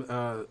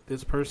from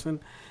this person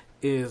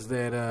is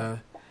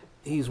that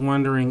he's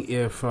wondering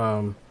if,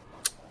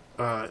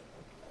 I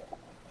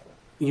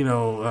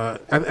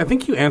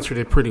think you answered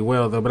it pretty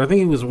well, though. But I think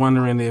he was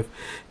wondering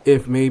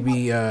if maybe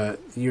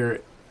you're,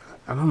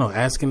 I don't know,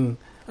 asking.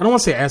 I don't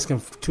want to say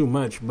asking too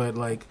much, but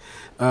like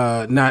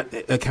not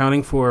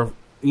accounting for,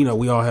 we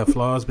all have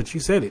flaws. But you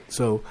said it,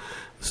 so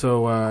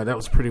that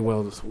was pretty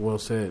well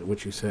said,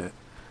 what you said.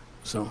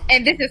 So,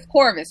 and this is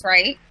Corvus,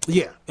 right?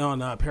 Yeah, on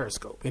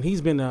Periscope, and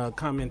he's been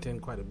commenting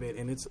quite a bit,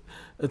 and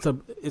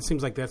it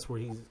seems like that's where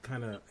he's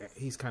kind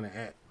of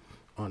at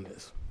on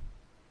this.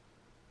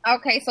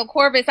 Okay, so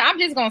Corvus, I'm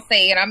just gonna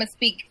say it. I'm gonna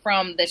speak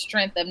from the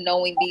strength of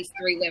knowing these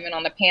 3 women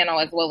on the panel,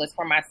 as well as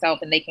for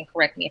myself, and they can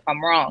correct me if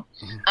I'm wrong.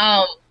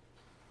 Mm-hmm.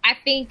 I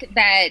think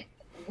that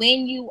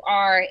when you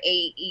are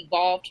a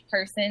evolved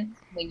person,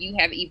 when you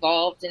have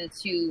evolved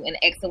into an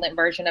excellent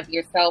version of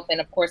yourself, and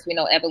of course we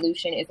know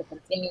evolution is a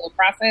continual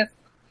process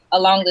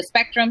along the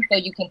spectrum, so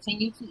you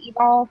continue to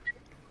evolve.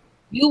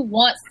 You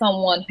want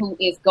someone who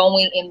is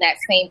going in that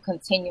same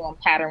continuum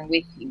pattern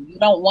with you. You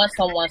don't want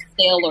someone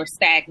stale or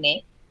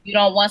stagnant. You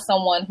don't want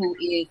someone who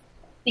is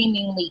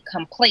seemingly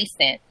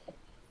complacent.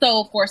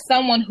 So for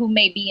someone who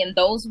may be in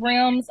those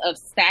realms of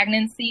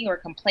stagnancy or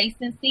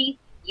complacency,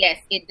 yes,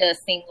 it does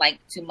seem like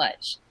too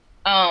much.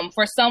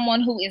 For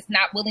someone who is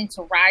not willing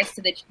to rise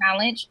to the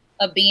challenge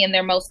of being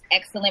their most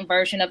excellent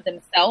version of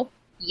themselves,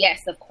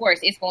 yes, of course,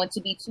 it's going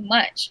to be too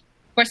much.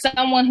 For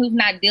someone who's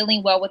not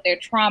dealing well with their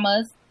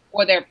traumas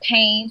or their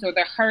pains or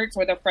their hurts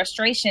or their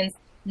frustrations,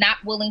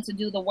 not willing to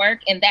do the work,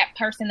 and that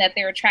person that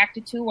they're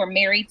attracted to or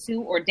married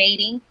to or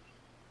dating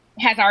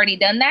has already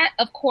done that,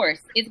 of course,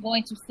 it's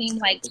going to seem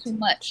like too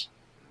much.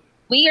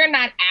 We are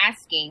not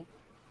asking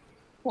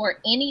for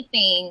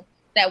anything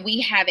that we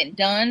haven't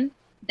done,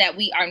 that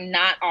we are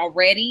not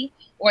already,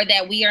 or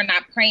that we are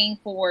not praying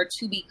for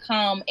to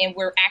become, and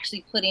we're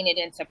actually putting it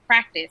into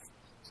practice.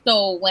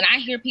 So when I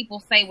hear people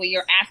say, well,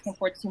 you're asking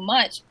for too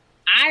much,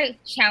 I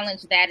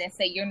challenge that and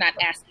say, you're not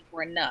asking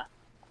for enough.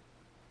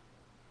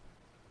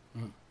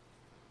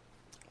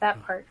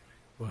 That part.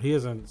 Well, he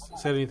hasn't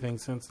said anything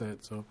since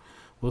that, so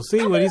we'll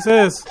see what he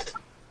says.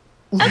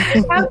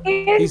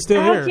 He's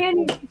still here.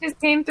 He just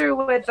came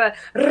through with a...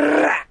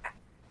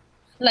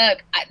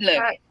 Look,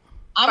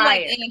 I'm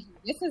like, Angie,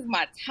 this is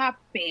my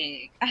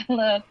topic. I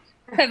love,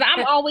 because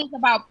I'm always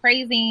about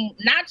praising,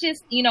 not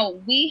just,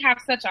 we have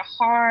such a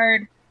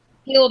hard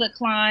hill to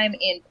climb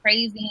in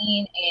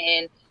praising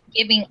and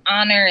giving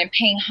honor and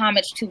paying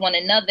homage to one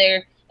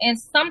another. And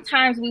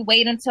sometimes we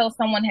wait until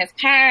someone has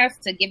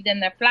passed to give them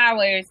their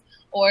flowers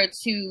or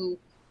to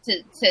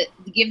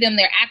give them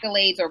their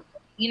accolades or,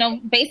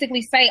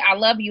 basically say, I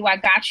love you, I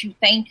got you,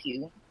 thank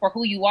you for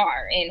who you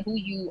are and who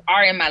you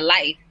are in my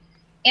life.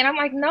 And I'm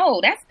like, no,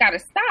 that's got to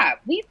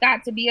stop. We've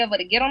got to be able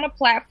to get on a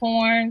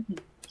platform,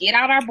 get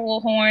out our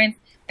bullhorns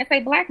and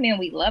say, Black men,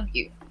 we love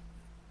you.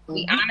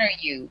 We honor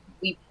you.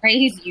 We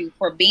praise you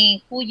for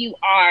being who you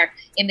are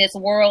in this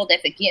world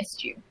that's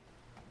against you.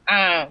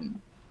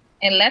 And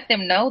let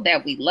them know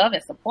that we love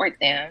and support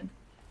them.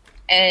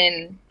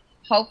 And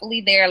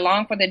hopefully they're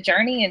along for the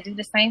journey and do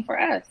the same for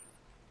us.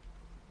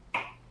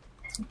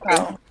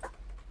 So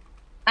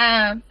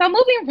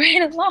moving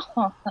right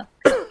along.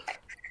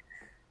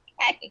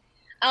 Okay.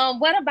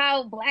 What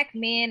about Black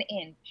men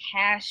and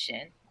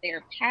passion?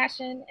 Their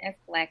passion as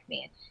Black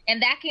men.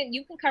 And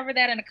you can cover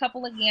that in a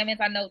couple of gamuts.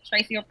 I know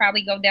Tracy will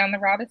probably go down the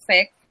route of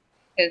sex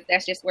because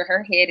that's just where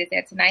her head is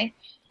at tonight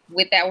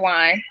with that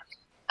wine.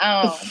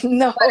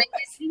 No.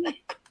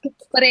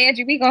 But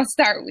Angie, we're going to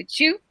start with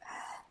you.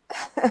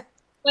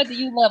 What do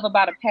you love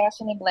about a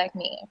passionate Black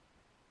man?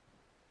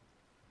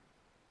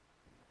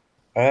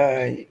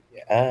 Wait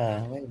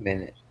a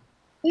minute.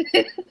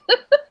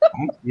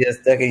 I'm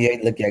just stuck in your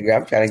look at girl.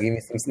 I'm trying to give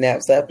me some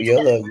snaps up of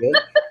your little good.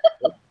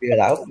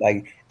 I was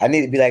like, I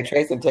need to be like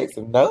Tracy and take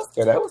some notes.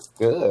 So that was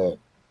good.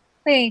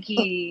 Thank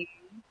you.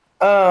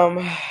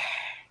 I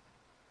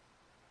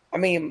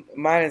mean,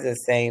 mine is the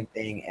same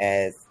thing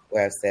as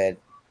what I've said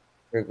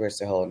pretty much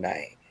the whole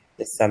night.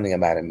 There's something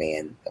about a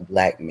man, a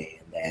Black man,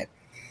 that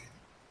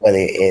whether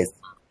it's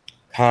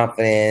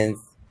confidence,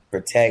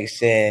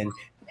 protection,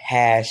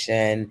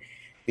 passion,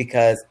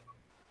 because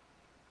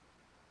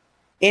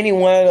any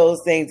one of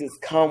those things has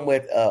come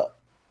with a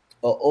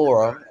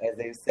aura, as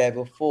they've said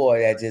before,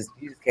 that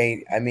you just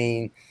can't. I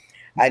mean,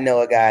 I know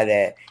a guy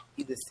that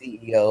he's the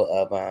CEO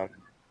of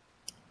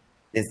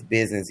this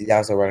business. He's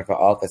also running for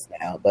office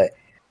now, but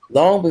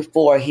long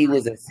before he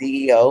was a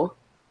CEO,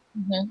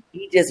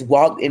 he just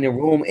walked in the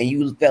room and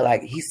you felt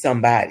like he's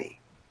somebody.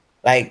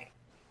 Like,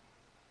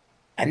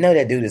 I know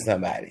that dude is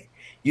somebody.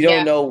 You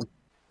don't know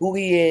who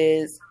he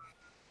is.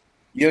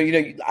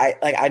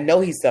 I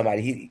know he's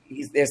somebody.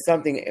 There's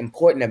something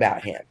important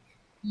about him,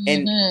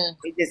 and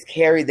he just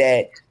carried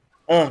that.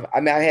 I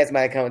had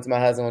somebody come to my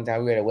husband one time.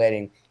 We were at a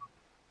wedding,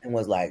 and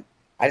was like,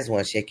 "I just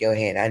want to shake your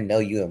hand. I know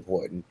you're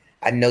important.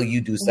 I know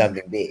you do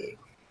something big."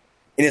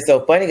 And it's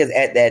so funny because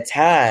at that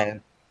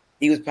time,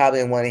 he was probably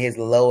in one of his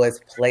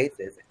lowest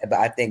places. But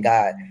I think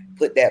God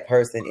put that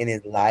person in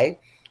his life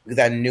because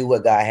I knew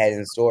what God had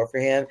in store for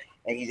him,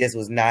 and he just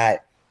was not.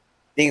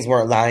 Things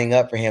weren't lining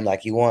up for him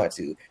like he wanted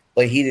to.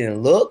 But he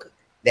didn't look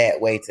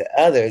that way to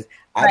others.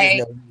 I didn't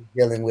know what he was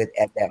dealing with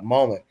at that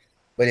moment.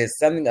 But it's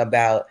something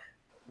about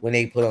when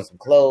they put on some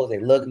clothes, they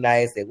look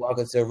nice, they walk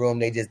into a room,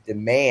 they just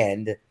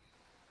demand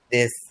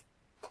this,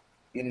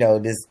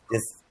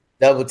 this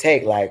double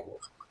take. Like,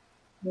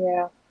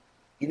 don't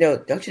you know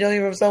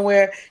him from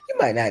somewhere? You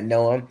might not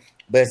know him,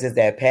 but it's just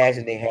that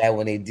passion they have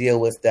when they deal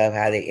with stuff,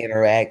 how they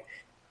interact.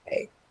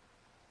 Hey.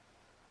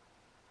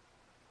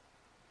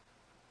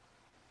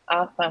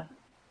 Awesome.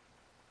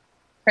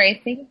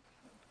 Tracy,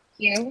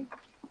 you?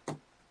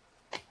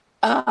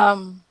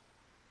 I'm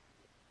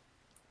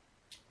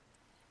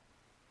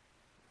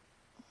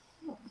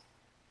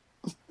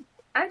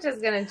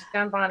just gonna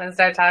jump on and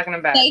start talking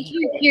about. Thank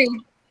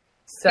you.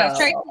 So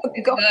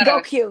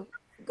go Q.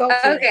 Go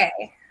Q.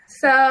 Okay.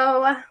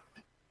 So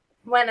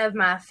one of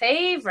my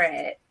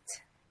favorite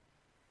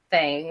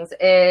things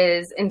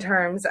is in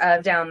terms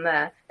of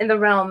in the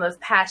realm of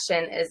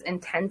passion is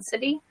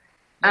intensity,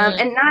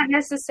 and not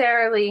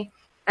necessarily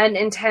an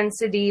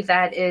intensity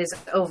that is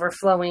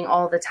overflowing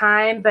all the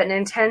time, but an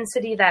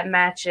intensity that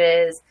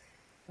matches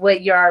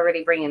what you're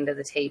already bringing to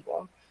the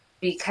table,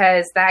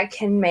 because that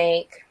can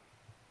make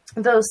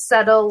those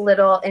subtle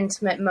little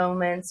intimate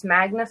moments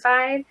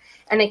magnified,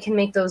 and it can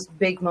make those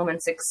big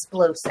moments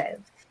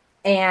explosive.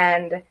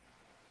 And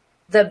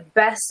the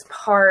best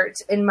part,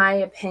 in my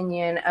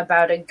opinion,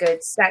 about a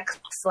good sex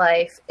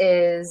life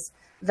is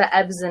the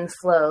ebbs and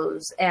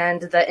flows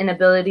and the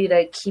inability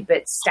to keep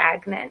it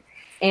stagnant,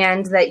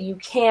 and that you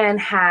can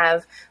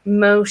have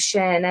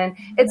motion. And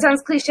it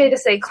sounds cliche to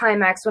say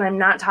climax when I'm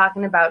not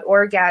talking about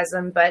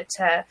orgasm, but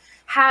to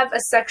have a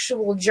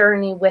sexual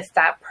journey with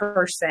that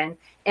person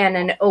and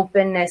an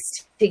openness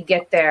to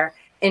get there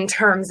in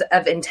terms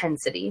of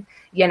intensity.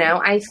 You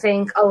know, I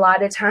think a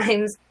lot of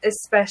times,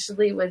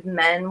 especially with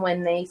men,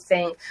 when they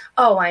think,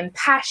 oh, I'm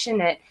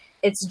passionate,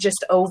 it's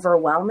just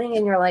overwhelming.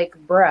 And you're like,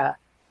 bruh,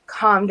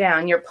 calm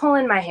down. You're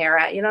pulling my hair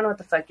out. You don't know what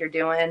the fuck you're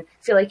doing. I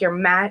feel like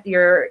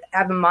you're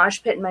having a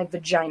mosh pit in my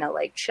vagina.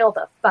 Like, chill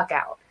the fuck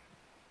out.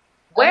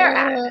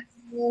 Whereas,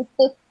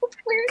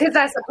 because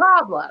that's a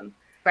problem,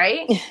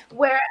 right?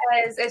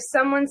 Whereas if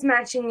someone's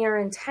matching your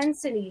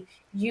intensity,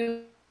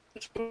 you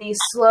can be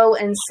slow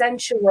and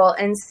sensual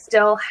and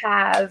still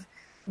have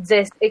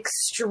this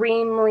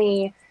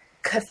extremely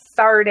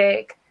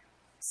cathartic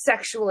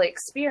sexual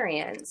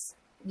experience,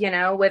 you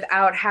know,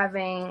 without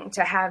having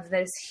to have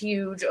this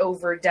huge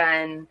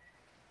overdone,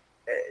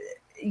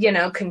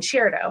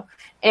 concerto.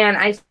 And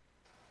I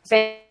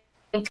think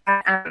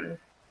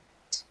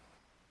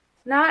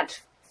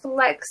not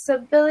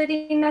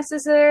flexibility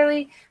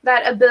necessarily,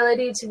 that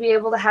ability to be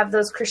able to have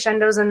those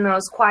crescendos and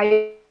those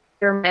quiet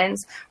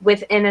moments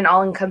within an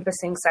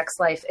all-encompassing sex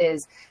life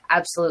is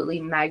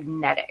absolutely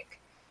magnetic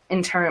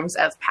in terms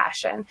of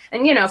passion.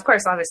 And, of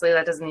course, obviously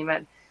that doesn't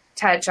even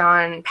touch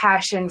on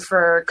passion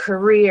for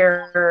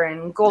career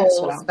and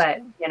goals,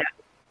 but,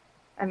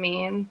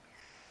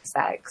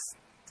 sex.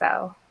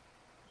 So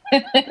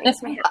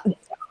makes me happy.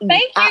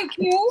 Thank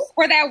you, Q,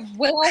 for that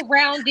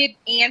well-rounded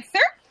answer.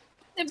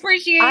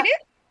 Appreciate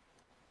it.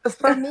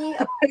 For me,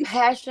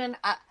 passion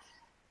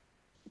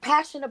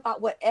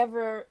about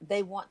whatever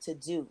they want to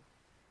do.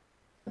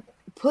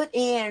 Put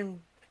in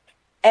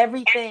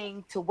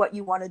everything to what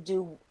you want to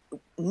do.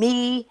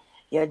 Me,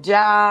 your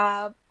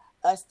job,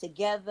 us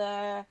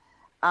together.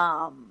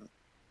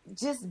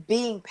 Just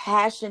being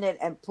passionate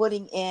and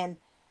putting in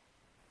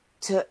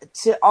to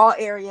all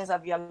areas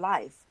of your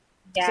life.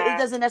 Yeah. So it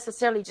doesn't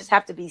necessarily just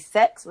have to be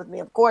sex with me.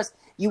 Of course,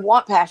 you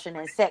want passion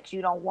in sex.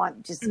 You don't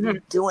want just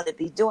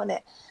be doing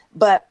it.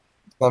 But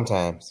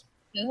sometimes.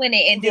 Doing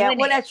it and doing it.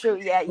 Well, that's true.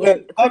 Yeah.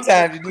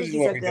 Sometimes you just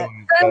want to be doing it.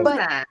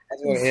 But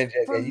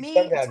for me,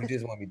 sometimes you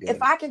just want to be doing it.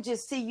 If I can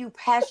just see you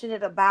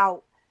passionate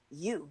about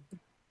you,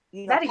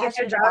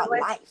 passionate about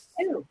life,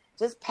 too.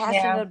 Just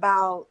passionate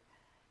about,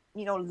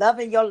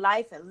 loving your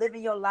life and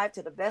living your life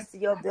to the best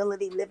of your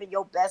ability, living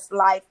your best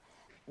life.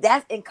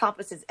 That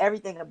encompasses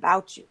everything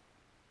about you.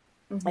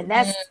 Mm-hmm.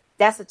 And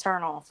that's a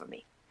turn on for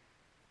me.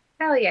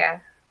 Hell yeah.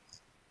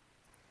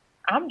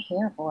 I'm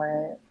here for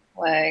it.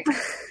 Like,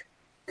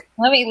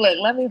 let me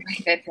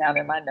write that down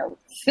in my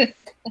notes.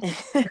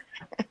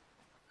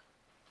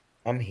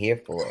 I'm here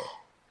for it.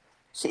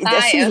 She's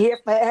here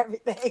for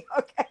everything.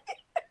 Okay.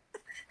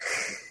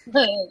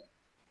 Look,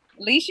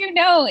 at least you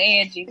know,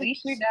 Angie. At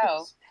least you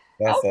know.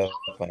 That's so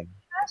funny.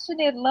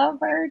 Passionate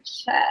lover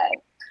check.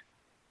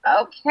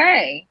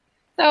 Okay.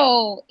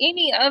 So,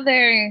 any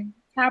other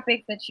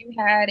topics that you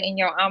had in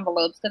your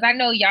envelopes? Because I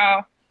know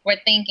y'all were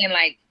thinking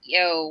like,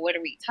 yo, what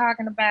are we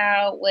talking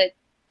about? What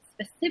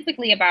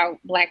specifically about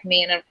Black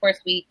men? And of course,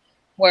 we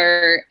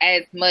were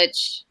as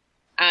much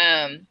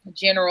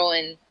general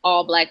and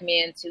all Black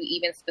men to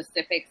even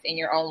specifics in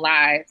your own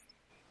lives.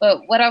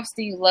 But what else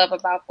do you love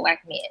about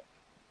Black men?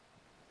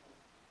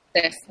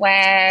 Their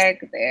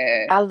swag,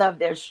 I love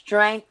their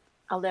strength.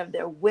 I love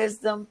their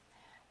wisdom.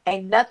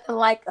 Ain't nothing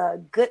like a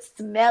good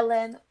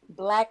smelling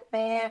Black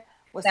man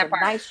with some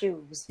nice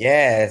shoes.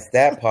 Yes,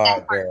 that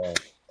part, girl.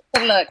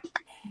 Look,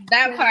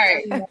 that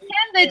part. Can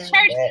the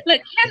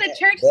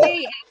church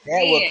say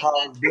that would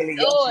cause Billy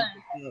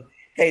Ocean?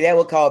 Hey, that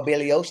would call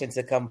Billy Ocean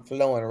to come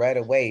flowing right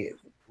away.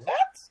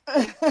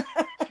 What?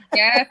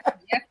 Yes,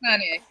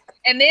 honey.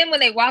 And then when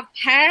they walk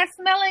past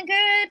smelling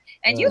good,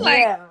 and you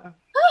what?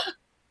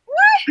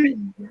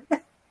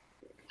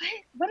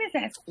 What is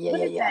that?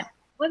 That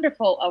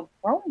wonderful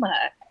aroma?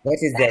 What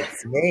is that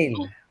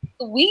smell?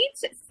 Sweet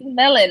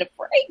smelling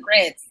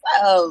fragrance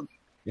of.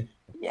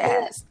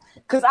 Yes.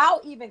 Because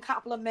I'll even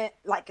compliment,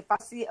 like if I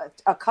see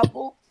a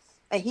couple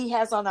and he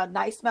has on a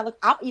nice smell,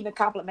 I'll even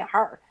compliment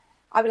her.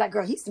 I'll be like,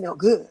 girl, he smell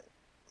good.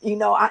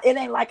 It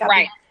ain't like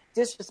I'm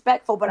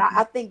disrespectful, but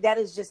I think that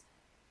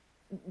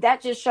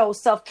just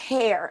shows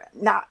self-care.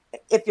 Now,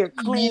 if you're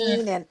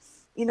clean and,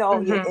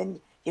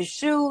 and your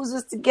shoes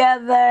is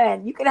together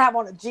and you can have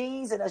on a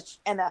jeans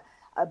and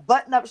a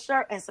button-up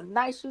shirt and some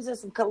nice shoes and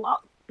some cologne,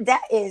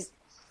 that is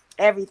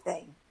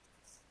everything.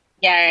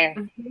 Yeah.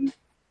 Mm-hmm.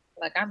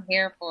 Look, I'm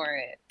here for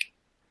it.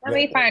 Let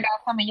me find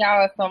out some of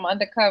y'all are some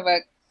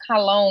undercover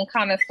cologne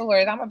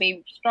connoisseurs. I'm gonna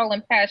be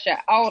strolling past you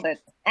all the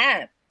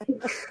time.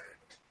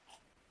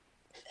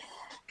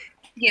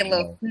 Get a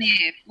little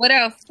sniff. What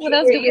else? What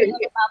else do we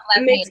love about Black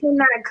men? Mixing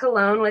that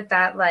cologne with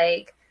that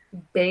like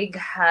big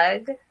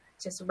hug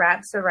just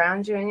wraps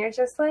around you, and you're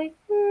just like,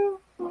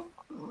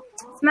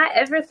 it's my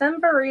everything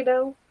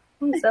burrito.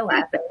 I'm so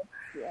happy.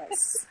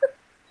 Yes.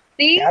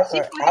 See, I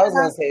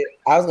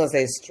was gonna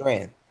say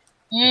strength.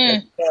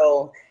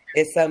 So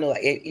it's something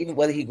like even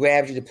whether he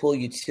grabs you to pull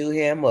you to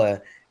him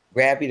or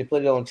grab you to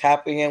put it on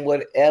top of him,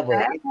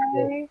 whatever.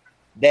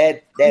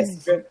 That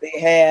strength they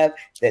have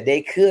that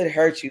they could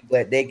hurt you,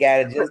 but they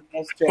gotta just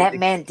have strength. That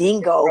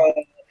mandingo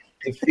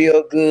to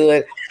feel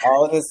good,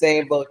 all in the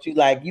same boat. You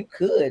like you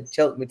could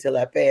choke me till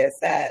I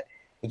pass out,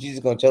 but you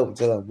just gonna choke me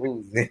till I'm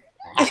bruised.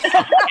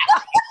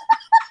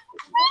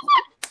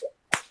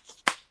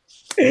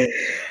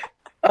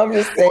 I'm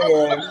just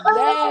saying.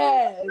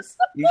 Yes.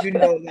 You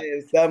know that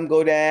if something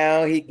go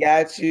down, he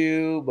got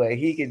you, but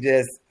he can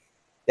just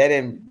that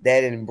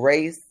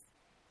embrace.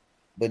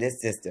 But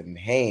it's just them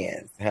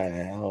hands,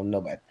 honey. I don't know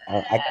about.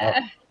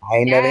 I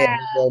ain't never had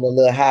a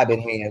little hobbit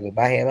hand, but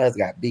my husband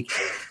got big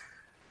hands,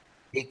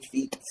 big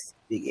feet,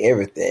 big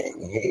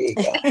everything. Here you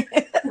go.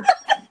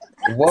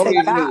 What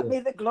to God be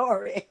the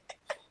glory.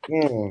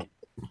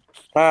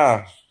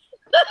 I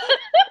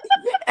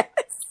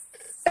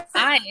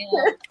am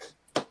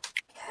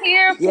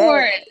here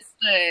for it.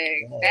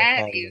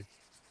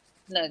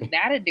 Look,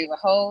 that'll do a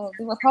whole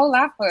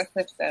lot for a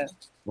sister.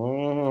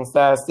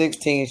 Size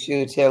 16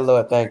 shoe. Tell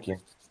Lord, thank you.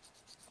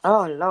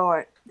 Oh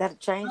Lord, that'll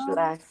change your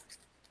life.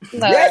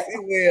 Yes,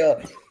 it will.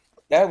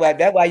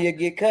 That's why you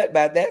get cut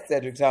by that,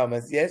 Cedric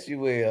Thomas. Yes, you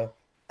will.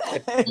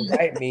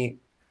 Right, me.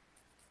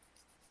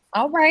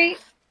 All right.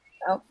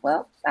 Oh,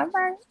 well, all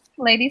right.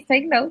 Ladies,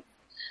 take notes.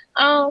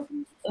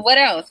 What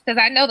else? Because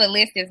I know the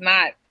list is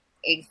not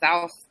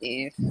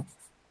exhaustive.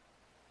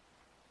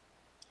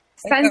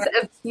 Sense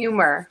of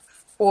humor,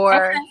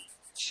 for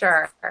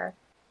sure.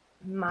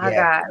 My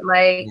God.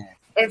 Like,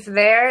 if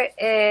there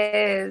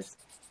is...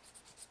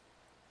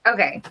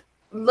 Okay,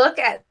 look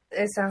at...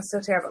 It sounds so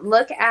terrible.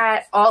 Look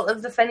at all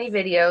of the funny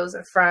videos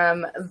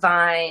from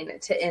Vine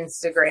to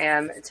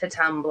Instagram to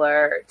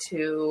Tumblr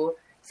to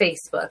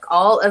Facebook.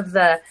 All of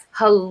the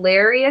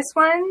hilarious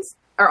ones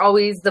are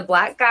always the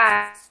black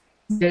guy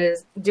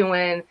is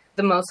doing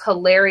the most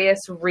hilarious,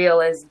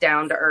 realist,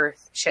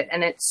 down-to-earth shit.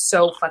 And it's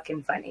so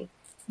fucking funny.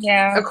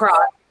 Yeah.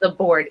 Across the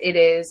board. It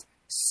is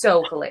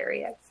so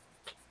hilarious.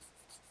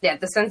 Yeah,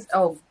 the sense...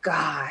 Oh,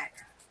 God.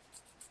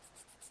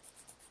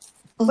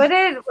 What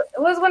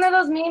was one of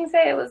those memes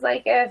say? It was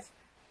like, if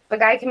a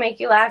guy can make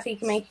you laugh, he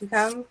can make you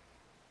come.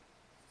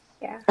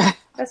 Yeah,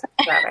 that's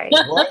about right.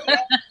 What?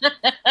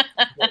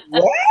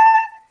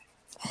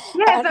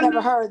 Yes, I've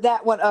never heard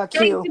that one,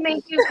 Q. To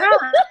make you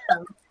come.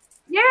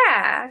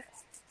 Yeah.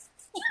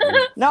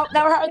 Nope,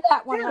 never heard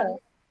that one. Honey.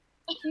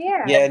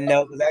 Yeah. Yeah,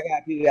 no, because I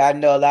got people. I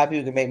know a lot of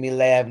people can make me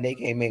laugh, and they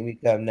can't make me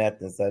come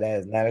nothing. So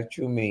that is not a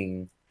true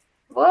meme.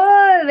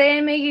 Well, they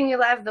ain't making you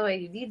laugh the way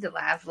you need to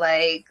laugh.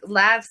 Like,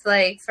 laughs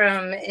like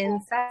from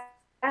inside.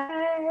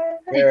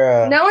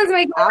 Girl. No one's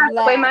making me laugh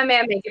the way my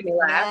man making me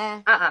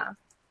laugh.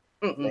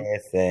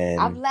 Listen.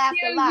 I've laughed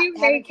a lot.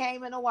 Haven't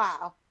came in a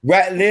while.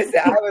 Right,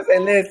 listen. I would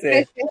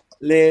say,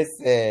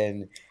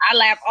 listen. I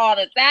laugh all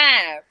the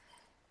time.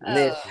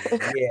 Listen,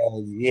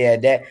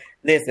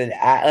 listen,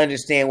 I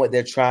understand what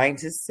they're trying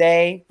to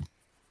say,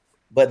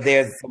 but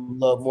there's some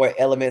little more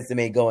elements that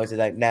may go into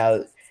like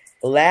now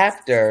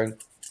laughter,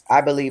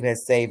 I believe,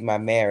 has saved my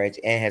marriage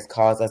and has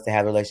caused us to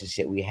have the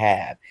relationship we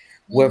have.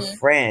 We're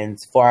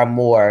friends far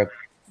more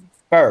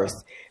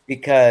first,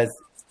 because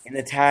in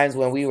the times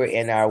when we were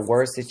in our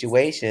worst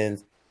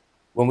situations,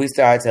 when we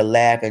started to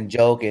laugh and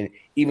joke and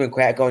even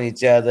crack on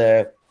each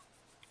other,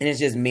 and it's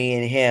just me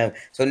and him.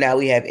 So now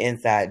we have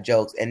inside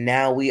jokes, and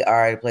now we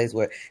are at a place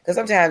where, because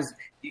sometimes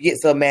you get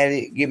mad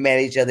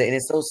at each other, and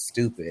it's so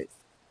stupid,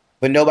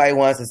 but nobody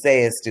wants to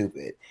say it's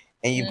stupid.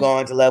 And you've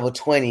gone to level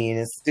 20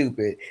 and it's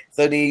stupid.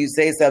 So then you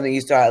say something,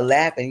 you start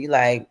laughing. You're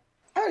like,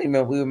 I don't even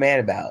know what we were mad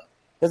about.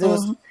 Because it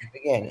was stupid at the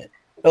beginning.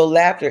 So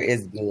laughter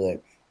is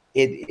good.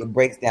 It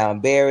breaks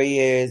down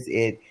barriers.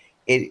 It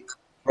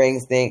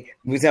brings things.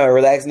 We talk about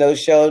relax those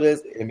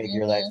shoulders. It makes you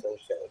relax those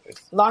shoulders.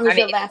 As long as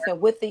you're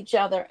laughing with each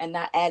other and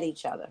not at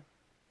each other.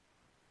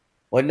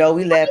 Well, no,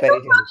 we laugh at each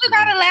other. You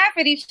gotta laugh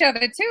at each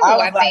other too.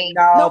 I think.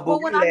 No, but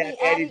when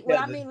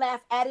I mean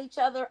laugh at each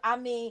other, I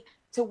mean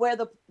to where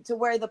the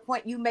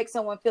point you make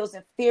someone feels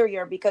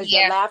inferior because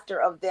your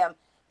laughter of them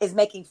is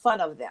making fun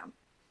of them.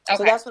 Okay.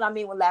 So that's what I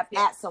mean when laugh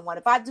at someone.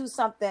 If I do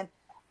something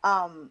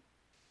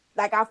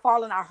like I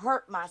fall and I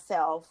hurt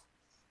myself,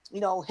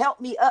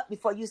 help me up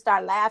before you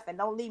start laughing.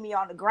 Don't leave me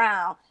on the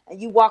ground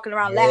and you walking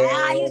around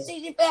laughing. You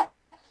see you feel?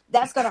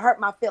 That's gonna hurt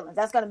my feelings.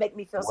 That's gonna make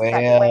me feel some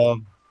type of way.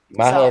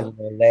 My husband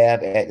will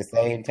laugh at the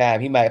same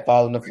time. He might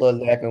fall on the floor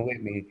laughing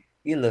with me.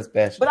 He looks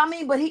special. But I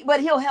mean, but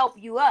he'll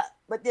help you up.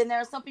 But then there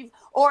are some people,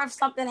 or if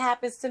something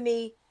happens to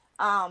me,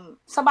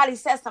 somebody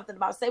says something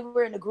about, say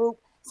we're in a group,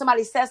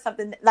 somebody says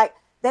something like,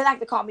 they like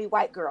to call me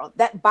white girl.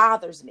 That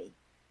bothers me.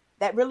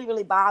 That really,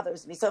 really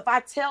bothers me. So if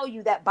I tell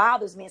you that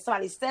bothers me and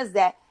somebody says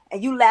that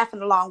and you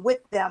laughing along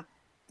with them,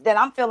 then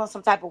I'm feeling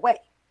some type of way,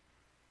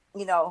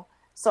 you know?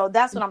 So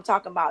that's what I'm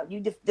talking about.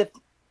 You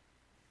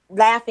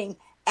laughing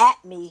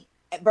at me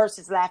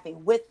versus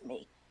laughing with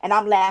me. And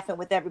I'm laughing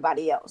with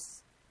everybody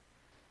else.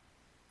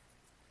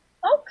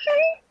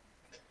 Okay.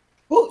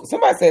 Ooh,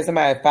 somebody said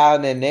somebody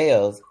filing their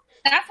nails.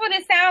 That's what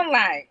it sounds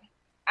like.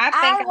 I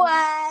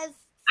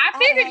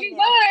figured you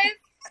was.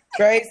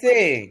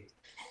 Tracy.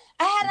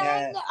 I had a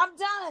hangnail. I'm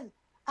done.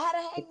 I had a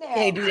hangnail. You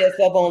can't do that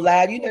stuff on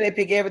live. You know they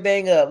pick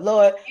everything up.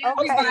 Lord.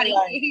 Everybody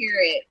can hear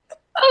it.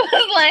 I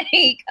was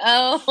like,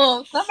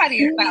 oh, somebody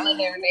is filing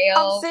their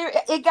nails. I'm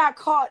serious. It got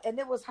caught and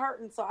it was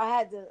hurting, so I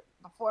had to,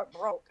 before it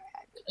broke.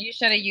 You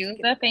should have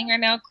used a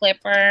fingernail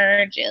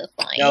clipper, just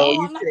like. No,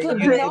 you should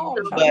use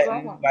the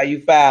button while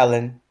you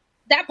filing.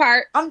 That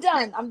part. I'm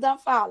done. I'm done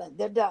filing.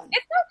 They're done.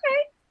 It's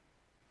okay.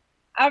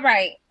 All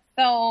right.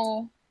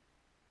 So,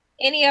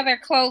 any other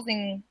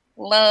closing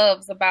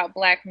loves about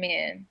Black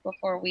men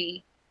before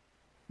we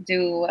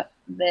do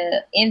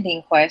the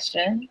ending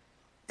question?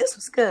 This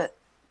was good.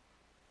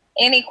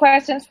 Any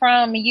questions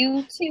from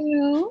you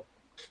two?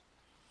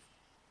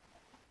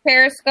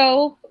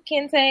 Periscope,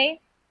 Kente?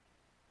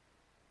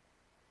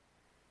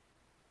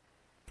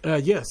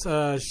 Yes.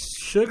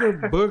 Sugar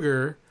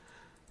Booger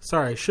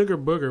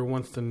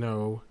wants to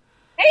know.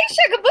 Hey,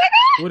 Sugar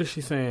Booger! What is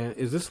she saying?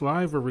 Is this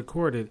live or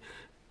recorded?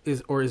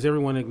 Is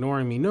everyone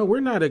ignoring me? No, we're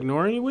not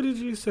ignoring you. What did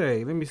you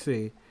say? Let me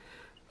see.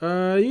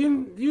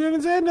 You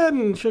haven't said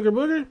nothing, Sugar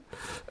Booger.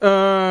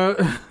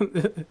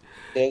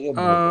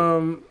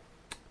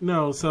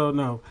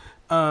 No.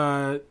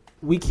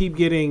 We keep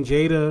getting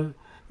Jada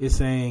is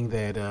saying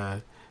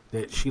that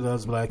she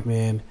loves Black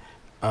men.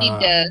 She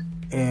does.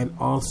 And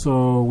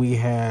also we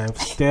have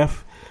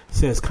Steph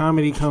says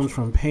comedy comes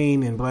from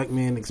pain and Black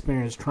men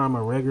experience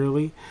trauma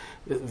regularly.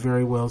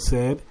 Very well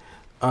said.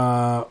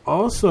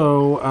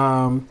 Also,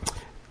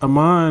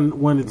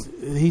 Amon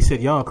he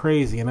said y'all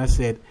crazy, and I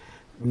said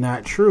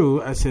not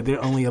true. I said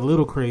they're only a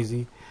little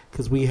crazy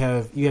because you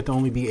have to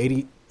only be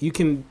 80.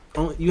 You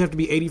have to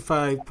be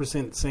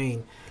 85%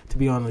 sane to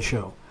be on the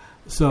show.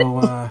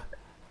 So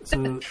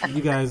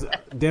you guys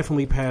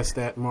definitely passed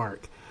that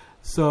mark.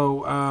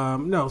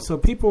 So so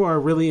people are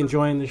really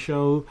enjoying the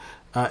show.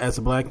 As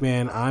a Black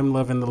man, I'm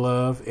loving the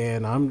love,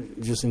 and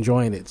I'm just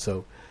enjoying it.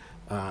 So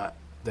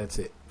that's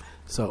it.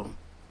 So,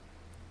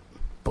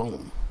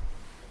 boom.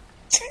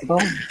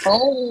 Boom.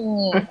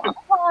 All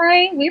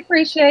right. We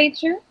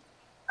appreciate you.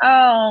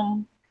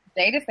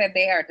 Jada said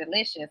they are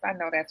delicious. I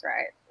know that's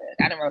right.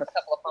 I done wrote a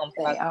couple of poems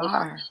about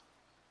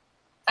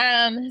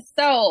delicious.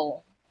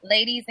 So,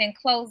 ladies, in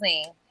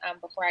closing,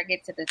 before I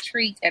get to the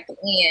treat at the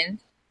end,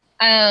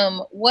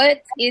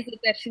 what is it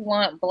that you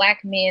want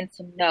Black men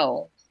to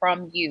know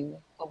from you,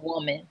 a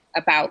woman,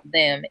 about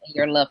them and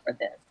your love for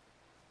them?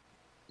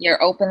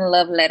 Your open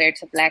love letter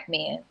to Black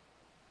men.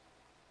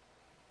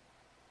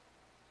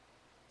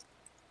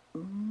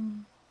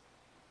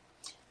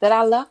 That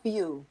I love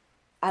you.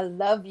 I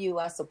love you.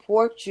 I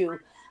support you.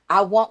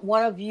 I want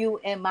one of you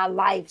in my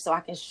life so I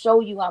can show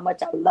you how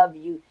much I love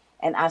you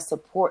and I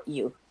support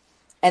you.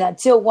 And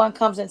until one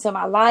comes into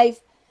my life,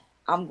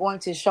 I'm going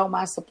to show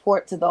my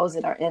support to those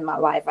that are in my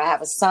life. I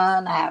have a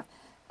son. I have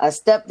a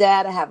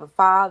stepdad. I have a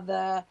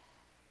father.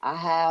 I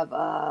have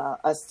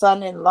a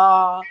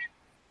son-in-law.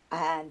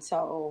 And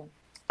so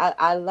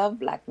I love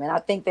Black men. I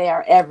think they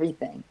are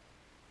everything.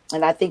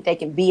 And I think they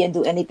can be and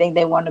do anything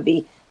they want to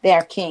be. They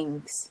are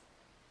kings.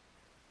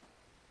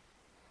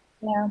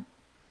 Yeah.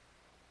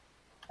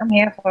 I'm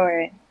here for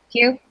it.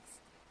 Q?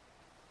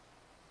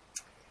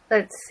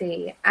 Let's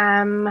see.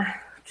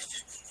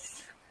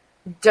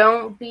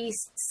 Don't be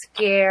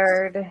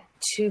scared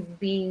to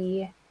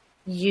be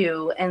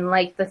you and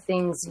like the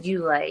things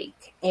you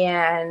like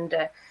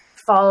and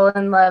fall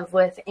in love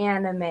with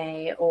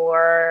anime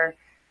or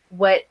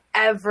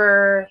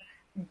whatever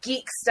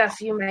geek stuff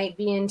you might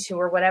be into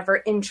or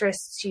whatever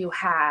interests you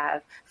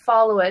have.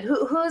 Follow it.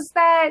 Who's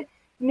that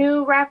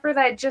new rapper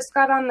that just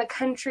got on the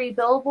country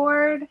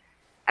billboard,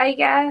 I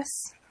guess?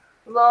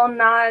 Lil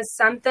Nas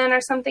something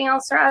or something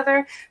else or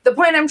other. The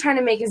point I'm trying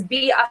to make is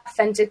be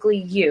authentically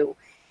you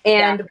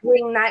and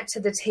bring that to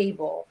the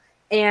table.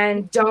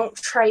 And don't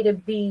try to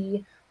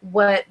be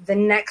what the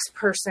next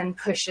person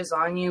pushes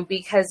on you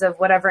because of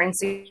whatever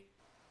insecurity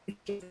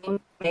you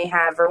may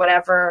have or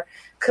whatever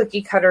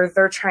cookie cutter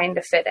they're trying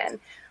to fit in.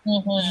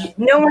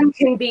 Mm-hmm. No one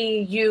can be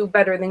you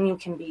better than you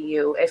can be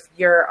you if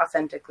you're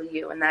authentically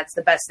you, and that's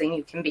the best thing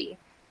you can be.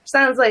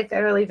 Sounds like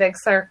a really big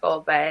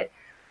circle, but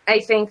I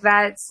think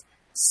that's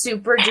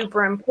super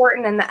duper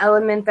important, and the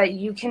element that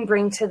you can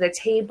bring to the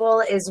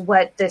table is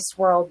what this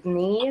world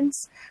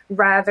needs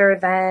rather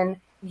than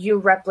you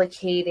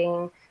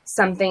replicating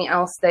something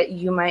else that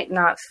you might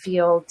not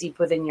feel deep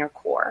within your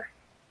core.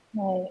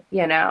 Right.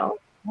 You know,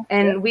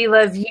 and we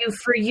love you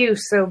for you,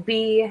 so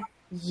be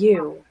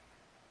you.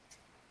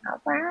 All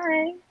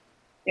right.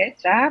 Good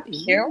job,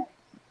 Q.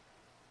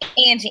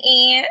 Angie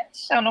Ange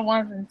on the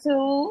ones and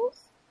twos.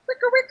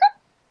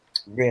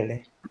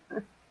 Really?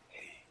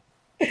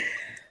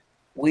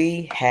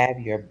 We have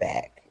your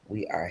back.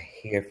 We are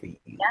here for you.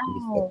 Yes.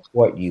 We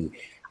support you.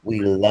 We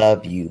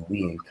love you.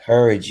 We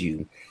encourage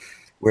you.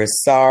 We're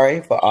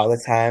sorry for all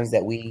the times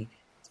that we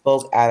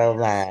spoke out of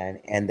line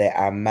and that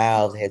our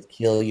mouths have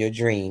killed your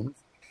dreams,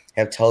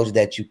 have told you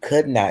that you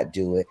could not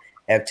do it,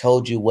 have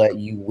told you what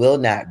you will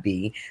not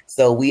be.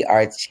 So we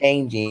are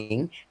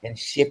changing and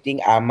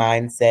shifting our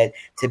mindset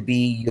to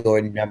be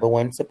your number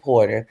one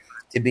supporter,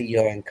 to be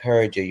your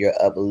encourager, your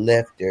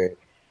uplifter,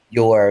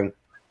 your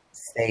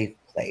safe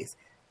place.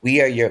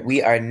 We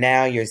are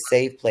now your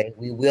safe place.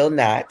 We will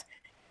not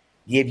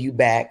give you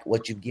back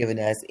what you've given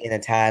us in a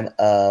time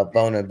of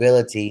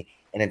vulnerability,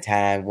 in a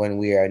time when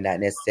we are not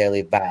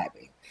necessarily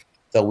vibing.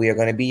 So we are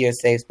going to be your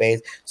safe space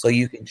so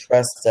you can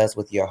trust us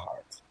with your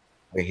heart.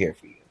 We're here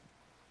for you.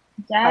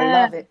 Yeah. I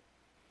love it.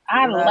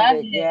 I love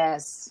it.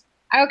 Yes.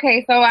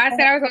 Okay, so I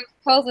said I was going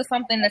to close with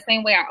something the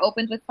same way I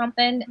opened with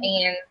something,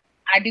 and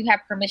I do have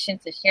permission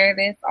to share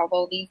this,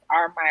 although these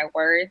are my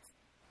words.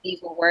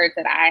 These were words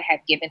that I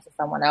had given to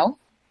someone else.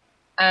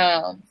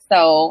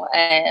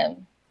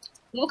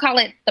 We'll call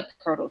it the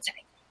prototype.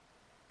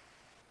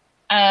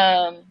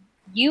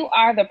 You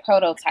are the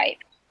prototype.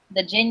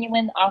 The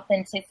genuine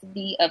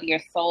authenticity of your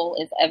soul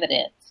is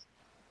evident.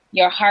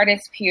 Your heart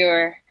is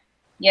pure.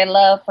 Your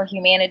love for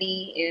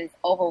humanity is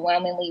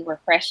overwhelmingly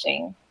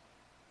refreshing.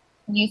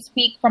 You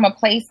speak from a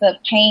place of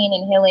pain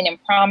and healing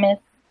and promise,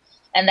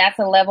 and that's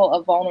a level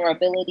of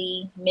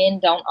vulnerability men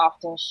don't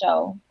often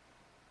show.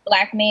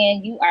 Black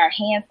man, you are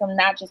handsome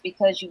not just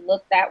because you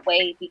look that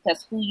way,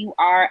 because who you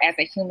are as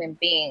a human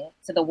being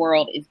to the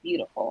world is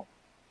beautiful.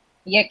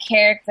 Your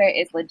character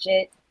is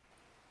legit.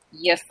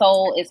 Your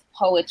soul is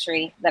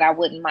poetry that I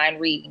wouldn't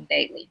mind reading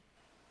daily.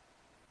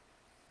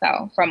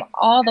 So from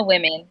all the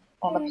women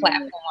on the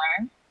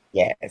platform,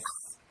 yes,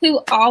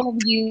 to all of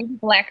you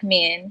Black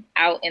men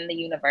out in the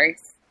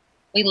universe,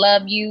 we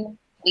love you,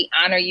 we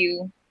honor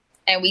you,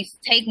 and we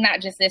take not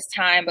just this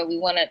time, but we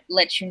want to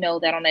let you know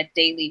that on a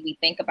daily, we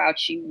think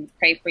about you, we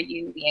pray for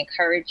you, we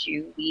encourage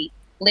you, we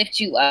lift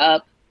you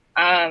up.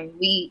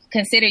 We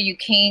consider you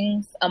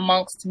kings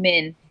amongst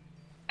men.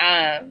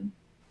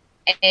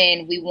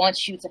 And we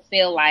want you to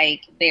feel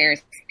like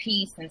there's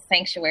peace and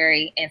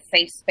sanctuary and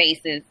safe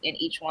spaces in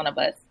each one of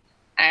us.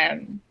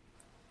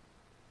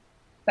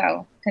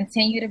 So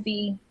continue to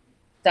be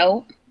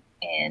dope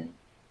and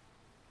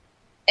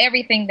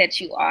everything that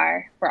you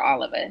are for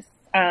all of us.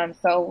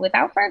 So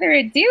without further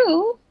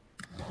ado,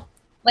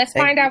 let's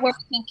find out where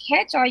we can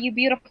catch all you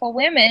beautiful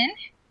women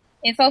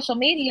in social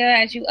media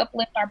as you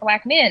uplift our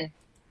Black men.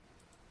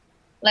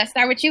 Let's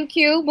start with you,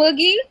 Q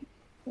Boogie.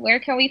 Where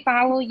can we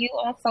follow you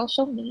on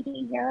social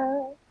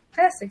media?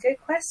 That's a good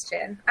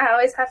question. I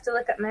always have to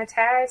look up my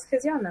tags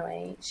because y'all know I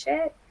ain't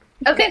shit.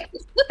 Okay,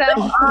 so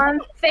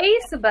on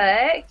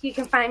Facebook, you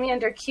can find me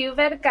under Q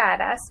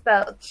Vergara,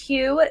 spelled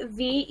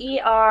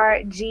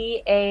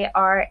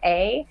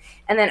QVERGARA,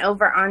 and then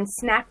over on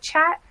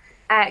Snapchat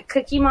at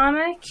Cookie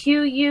Mama,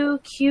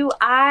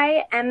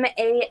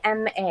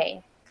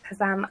 QUQIMAMA,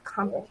 because I'm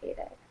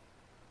complicated.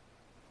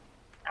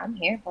 I'm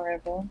here for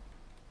it, boo.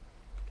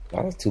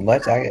 That was too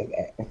much. I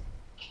get that.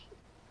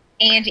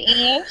 Angie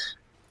Ange.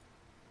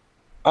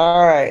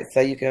 All right, so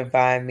you can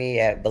find me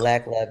at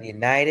Black Love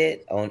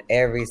United on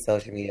every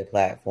social media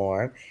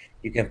platform.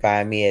 You can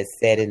find me at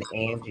Said and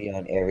Angie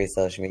on every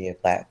social media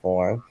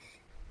platform.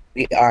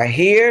 We are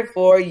here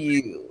for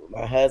you.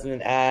 My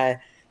husband and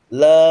I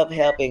love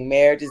helping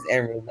marriages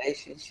and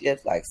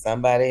relationships like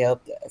somebody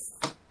helped us.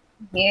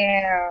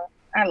 Yeah,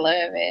 I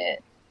love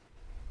it.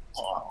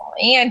 Oh,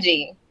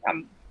 Angie,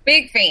 I'm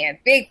big fan.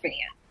 Thank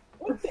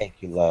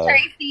you, love.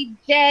 Tracy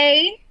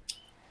J,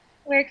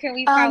 where can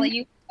we follow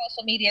you on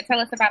social media? Tell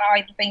us about all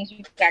the things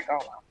you got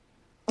going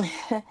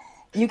on.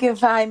 You can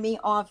find me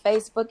on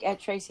Facebook at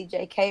Tracy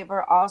J.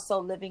 Caver,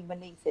 also Living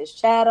Beneath His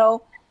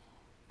Shadow.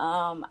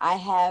 I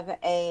have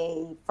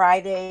a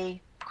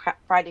Friday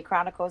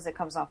Chronicles that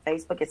comes on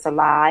Facebook. It's a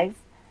live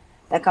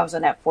that comes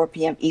on at 4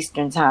 p.m.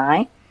 Eastern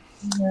Time.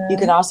 Mm-hmm. You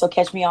can also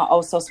catch me on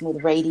Oh So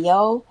Smooth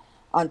Radio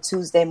on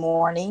Tuesday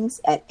mornings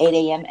at 8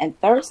 a.m. and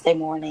Thursday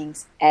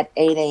mornings at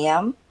 8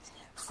 a.m.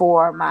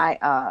 for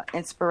my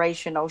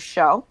inspirational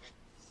show.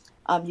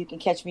 You can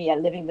catch me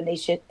at Living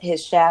Beneath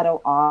His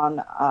Shadow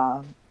on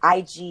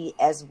IG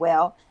as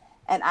well.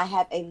 And I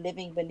have a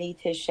Living Beneath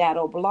His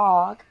Shadow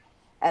blog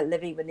at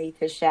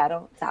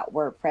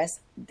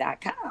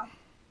livingbeneathhisshadow.wordpress.com.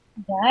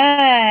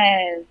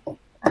 Yes.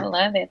 I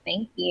love it.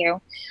 Thank you.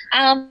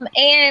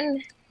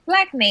 And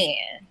Black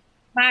Man,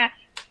 my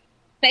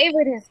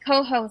favorite is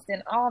co-host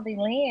in all the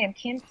land,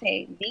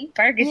 Kente D.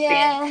 Ferguson.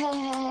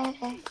 Yeah.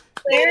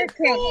 Thank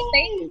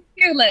you.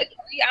 Look,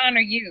 we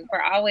honor you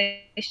for always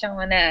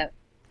showing up.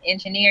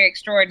 Engineer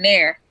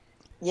extraordinaire.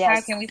 Yes.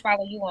 How can we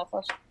follow you on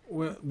social?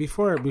 Well,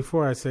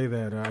 before I say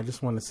that, I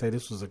just want to say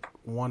this was a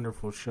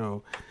wonderful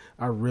show.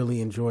 I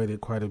really enjoyed it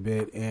quite a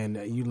bit, and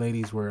you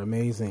ladies were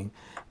amazing.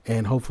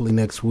 And hopefully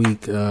next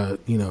week,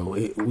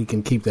 we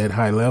can keep that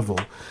high level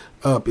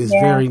up. It's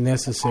very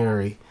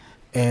necessary.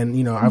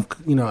 And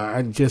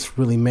I just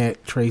really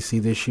met Tracy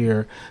this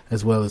year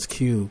as well as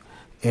Q,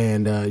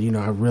 and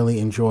I really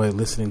enjoyed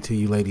listening to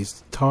you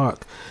ladies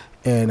talk.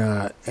 And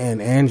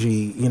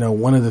Angie,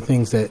 one of the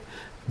things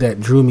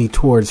that drew me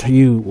towards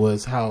you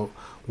was how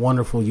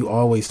wonderful you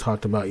always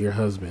talked about your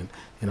husband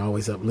and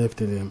always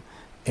uplifted him.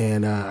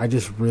 And I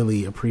just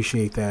really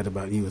appreciate that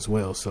about you as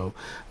well. So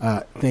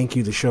thank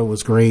you. The show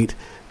was great.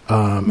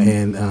 I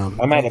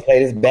might have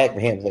played this back for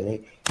him. So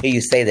hear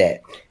you say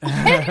that.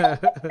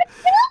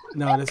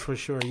 No, that's for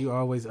sure. You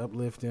always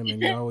uplift him,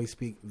 and you always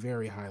speak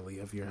very highly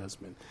of your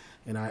husband.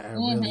 And I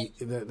really,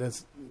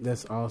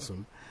 that's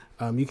awesome.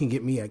 You can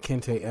get me at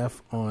Kente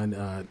F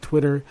on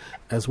Twitter,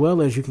 as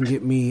well as you can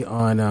get me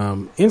on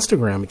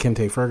Instagram at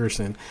Kente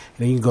Ferguson. And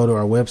then you can go to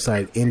our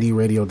website,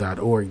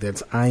 indyradio.org.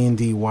 That's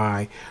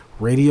INDY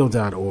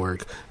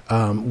radio.org.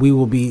 We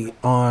will be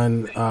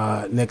on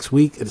next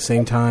week at the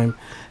same time.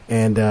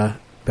 And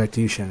back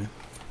to you, Shannon.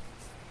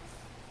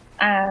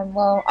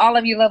 Well, all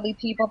of you lovely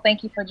people,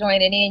 thank you for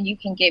joining in. You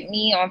can get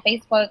me on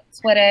Facebook,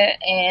 Twitter,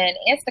 and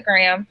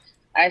Instagram.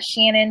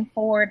 Shannon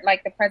Ford,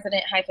 like the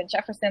president, -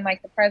 Jefferson,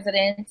 like the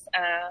president.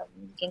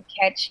 You can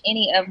catch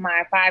any of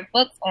my 5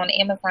 books on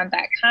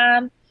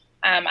Amazon.com.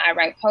 I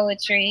write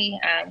poetry.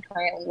 I'm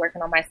currently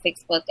working on my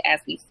 6th book as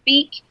we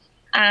speak.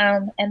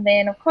 And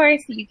then, of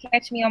course, you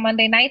catch me on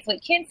Monday nights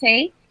with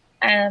Kente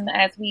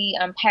as we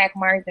unpack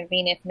Mars and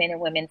Venus, Men and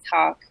Women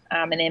Talk.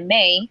 And in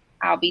May,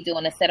 I'll be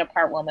doing a Set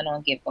Apart Woman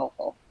on Get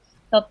Vocal.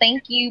 So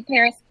thank you,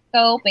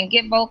 Periscope and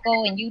Get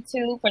Vocal and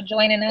YouTube for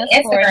joining us.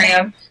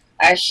 Instagram,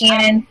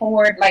 Shannon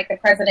Ford, like the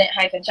president,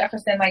 -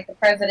 Jefferson, like the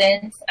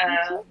president.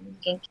 You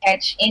can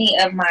catch any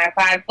of my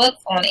 5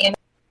 books on Amazon.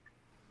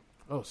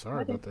 Oh,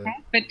 sorry about that.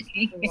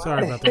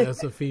 Sorry about that.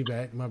 That's the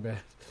feedback. My bad.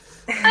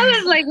 I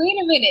was like,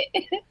 wait a minute.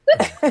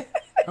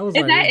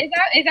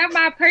 Is that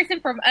my person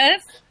from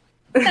Us?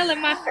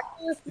 Telling my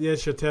person?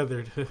 Yes, you're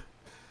tethered.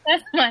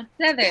 That's my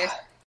tether.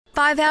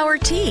 5-Hour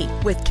Tea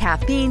with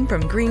caffeine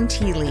from green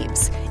tea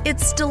leaves.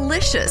 It's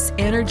delicious,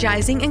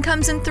 energizing, and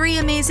comes in 3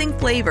 amazing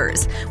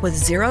flavors with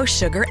 0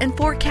 sugar and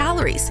 4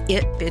 calories.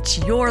 It fits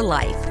your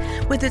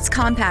life. With its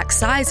compact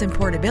size and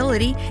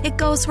portability, it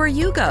goes where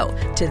you go,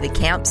 to the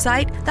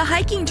campsite, the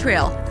hiking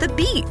trail, the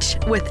beach,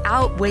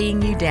 without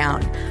weighing you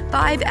down.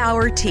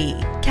 5-Hour Tea,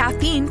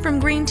 caffeine from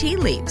green tea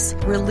leaves.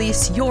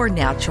 Release your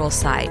natural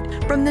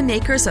side. From the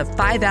makers of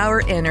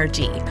 5-Hour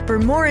Energy. For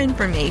more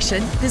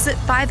information, visit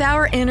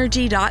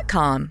 5hourenergy.com.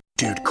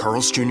 Dude,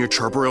 Carl's Jr.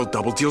 Charbroiled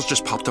Double Deals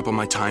just popped up on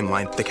my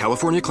timeline. The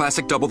California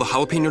Classic Double, the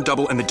Jalapeno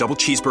Double, and the Double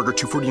Cheeseburger,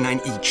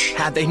 $2.49 each.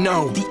 How'd they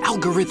know? The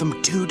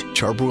algorithm, dude.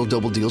 Charbroiled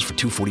Double Deals for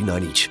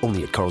 $2.49 each.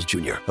 Only at Carl's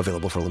Jr.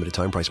 Available for a limited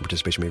time. Price and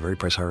participation may vary.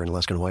 Price higher in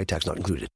Alaska and Hawaii. Tax not included.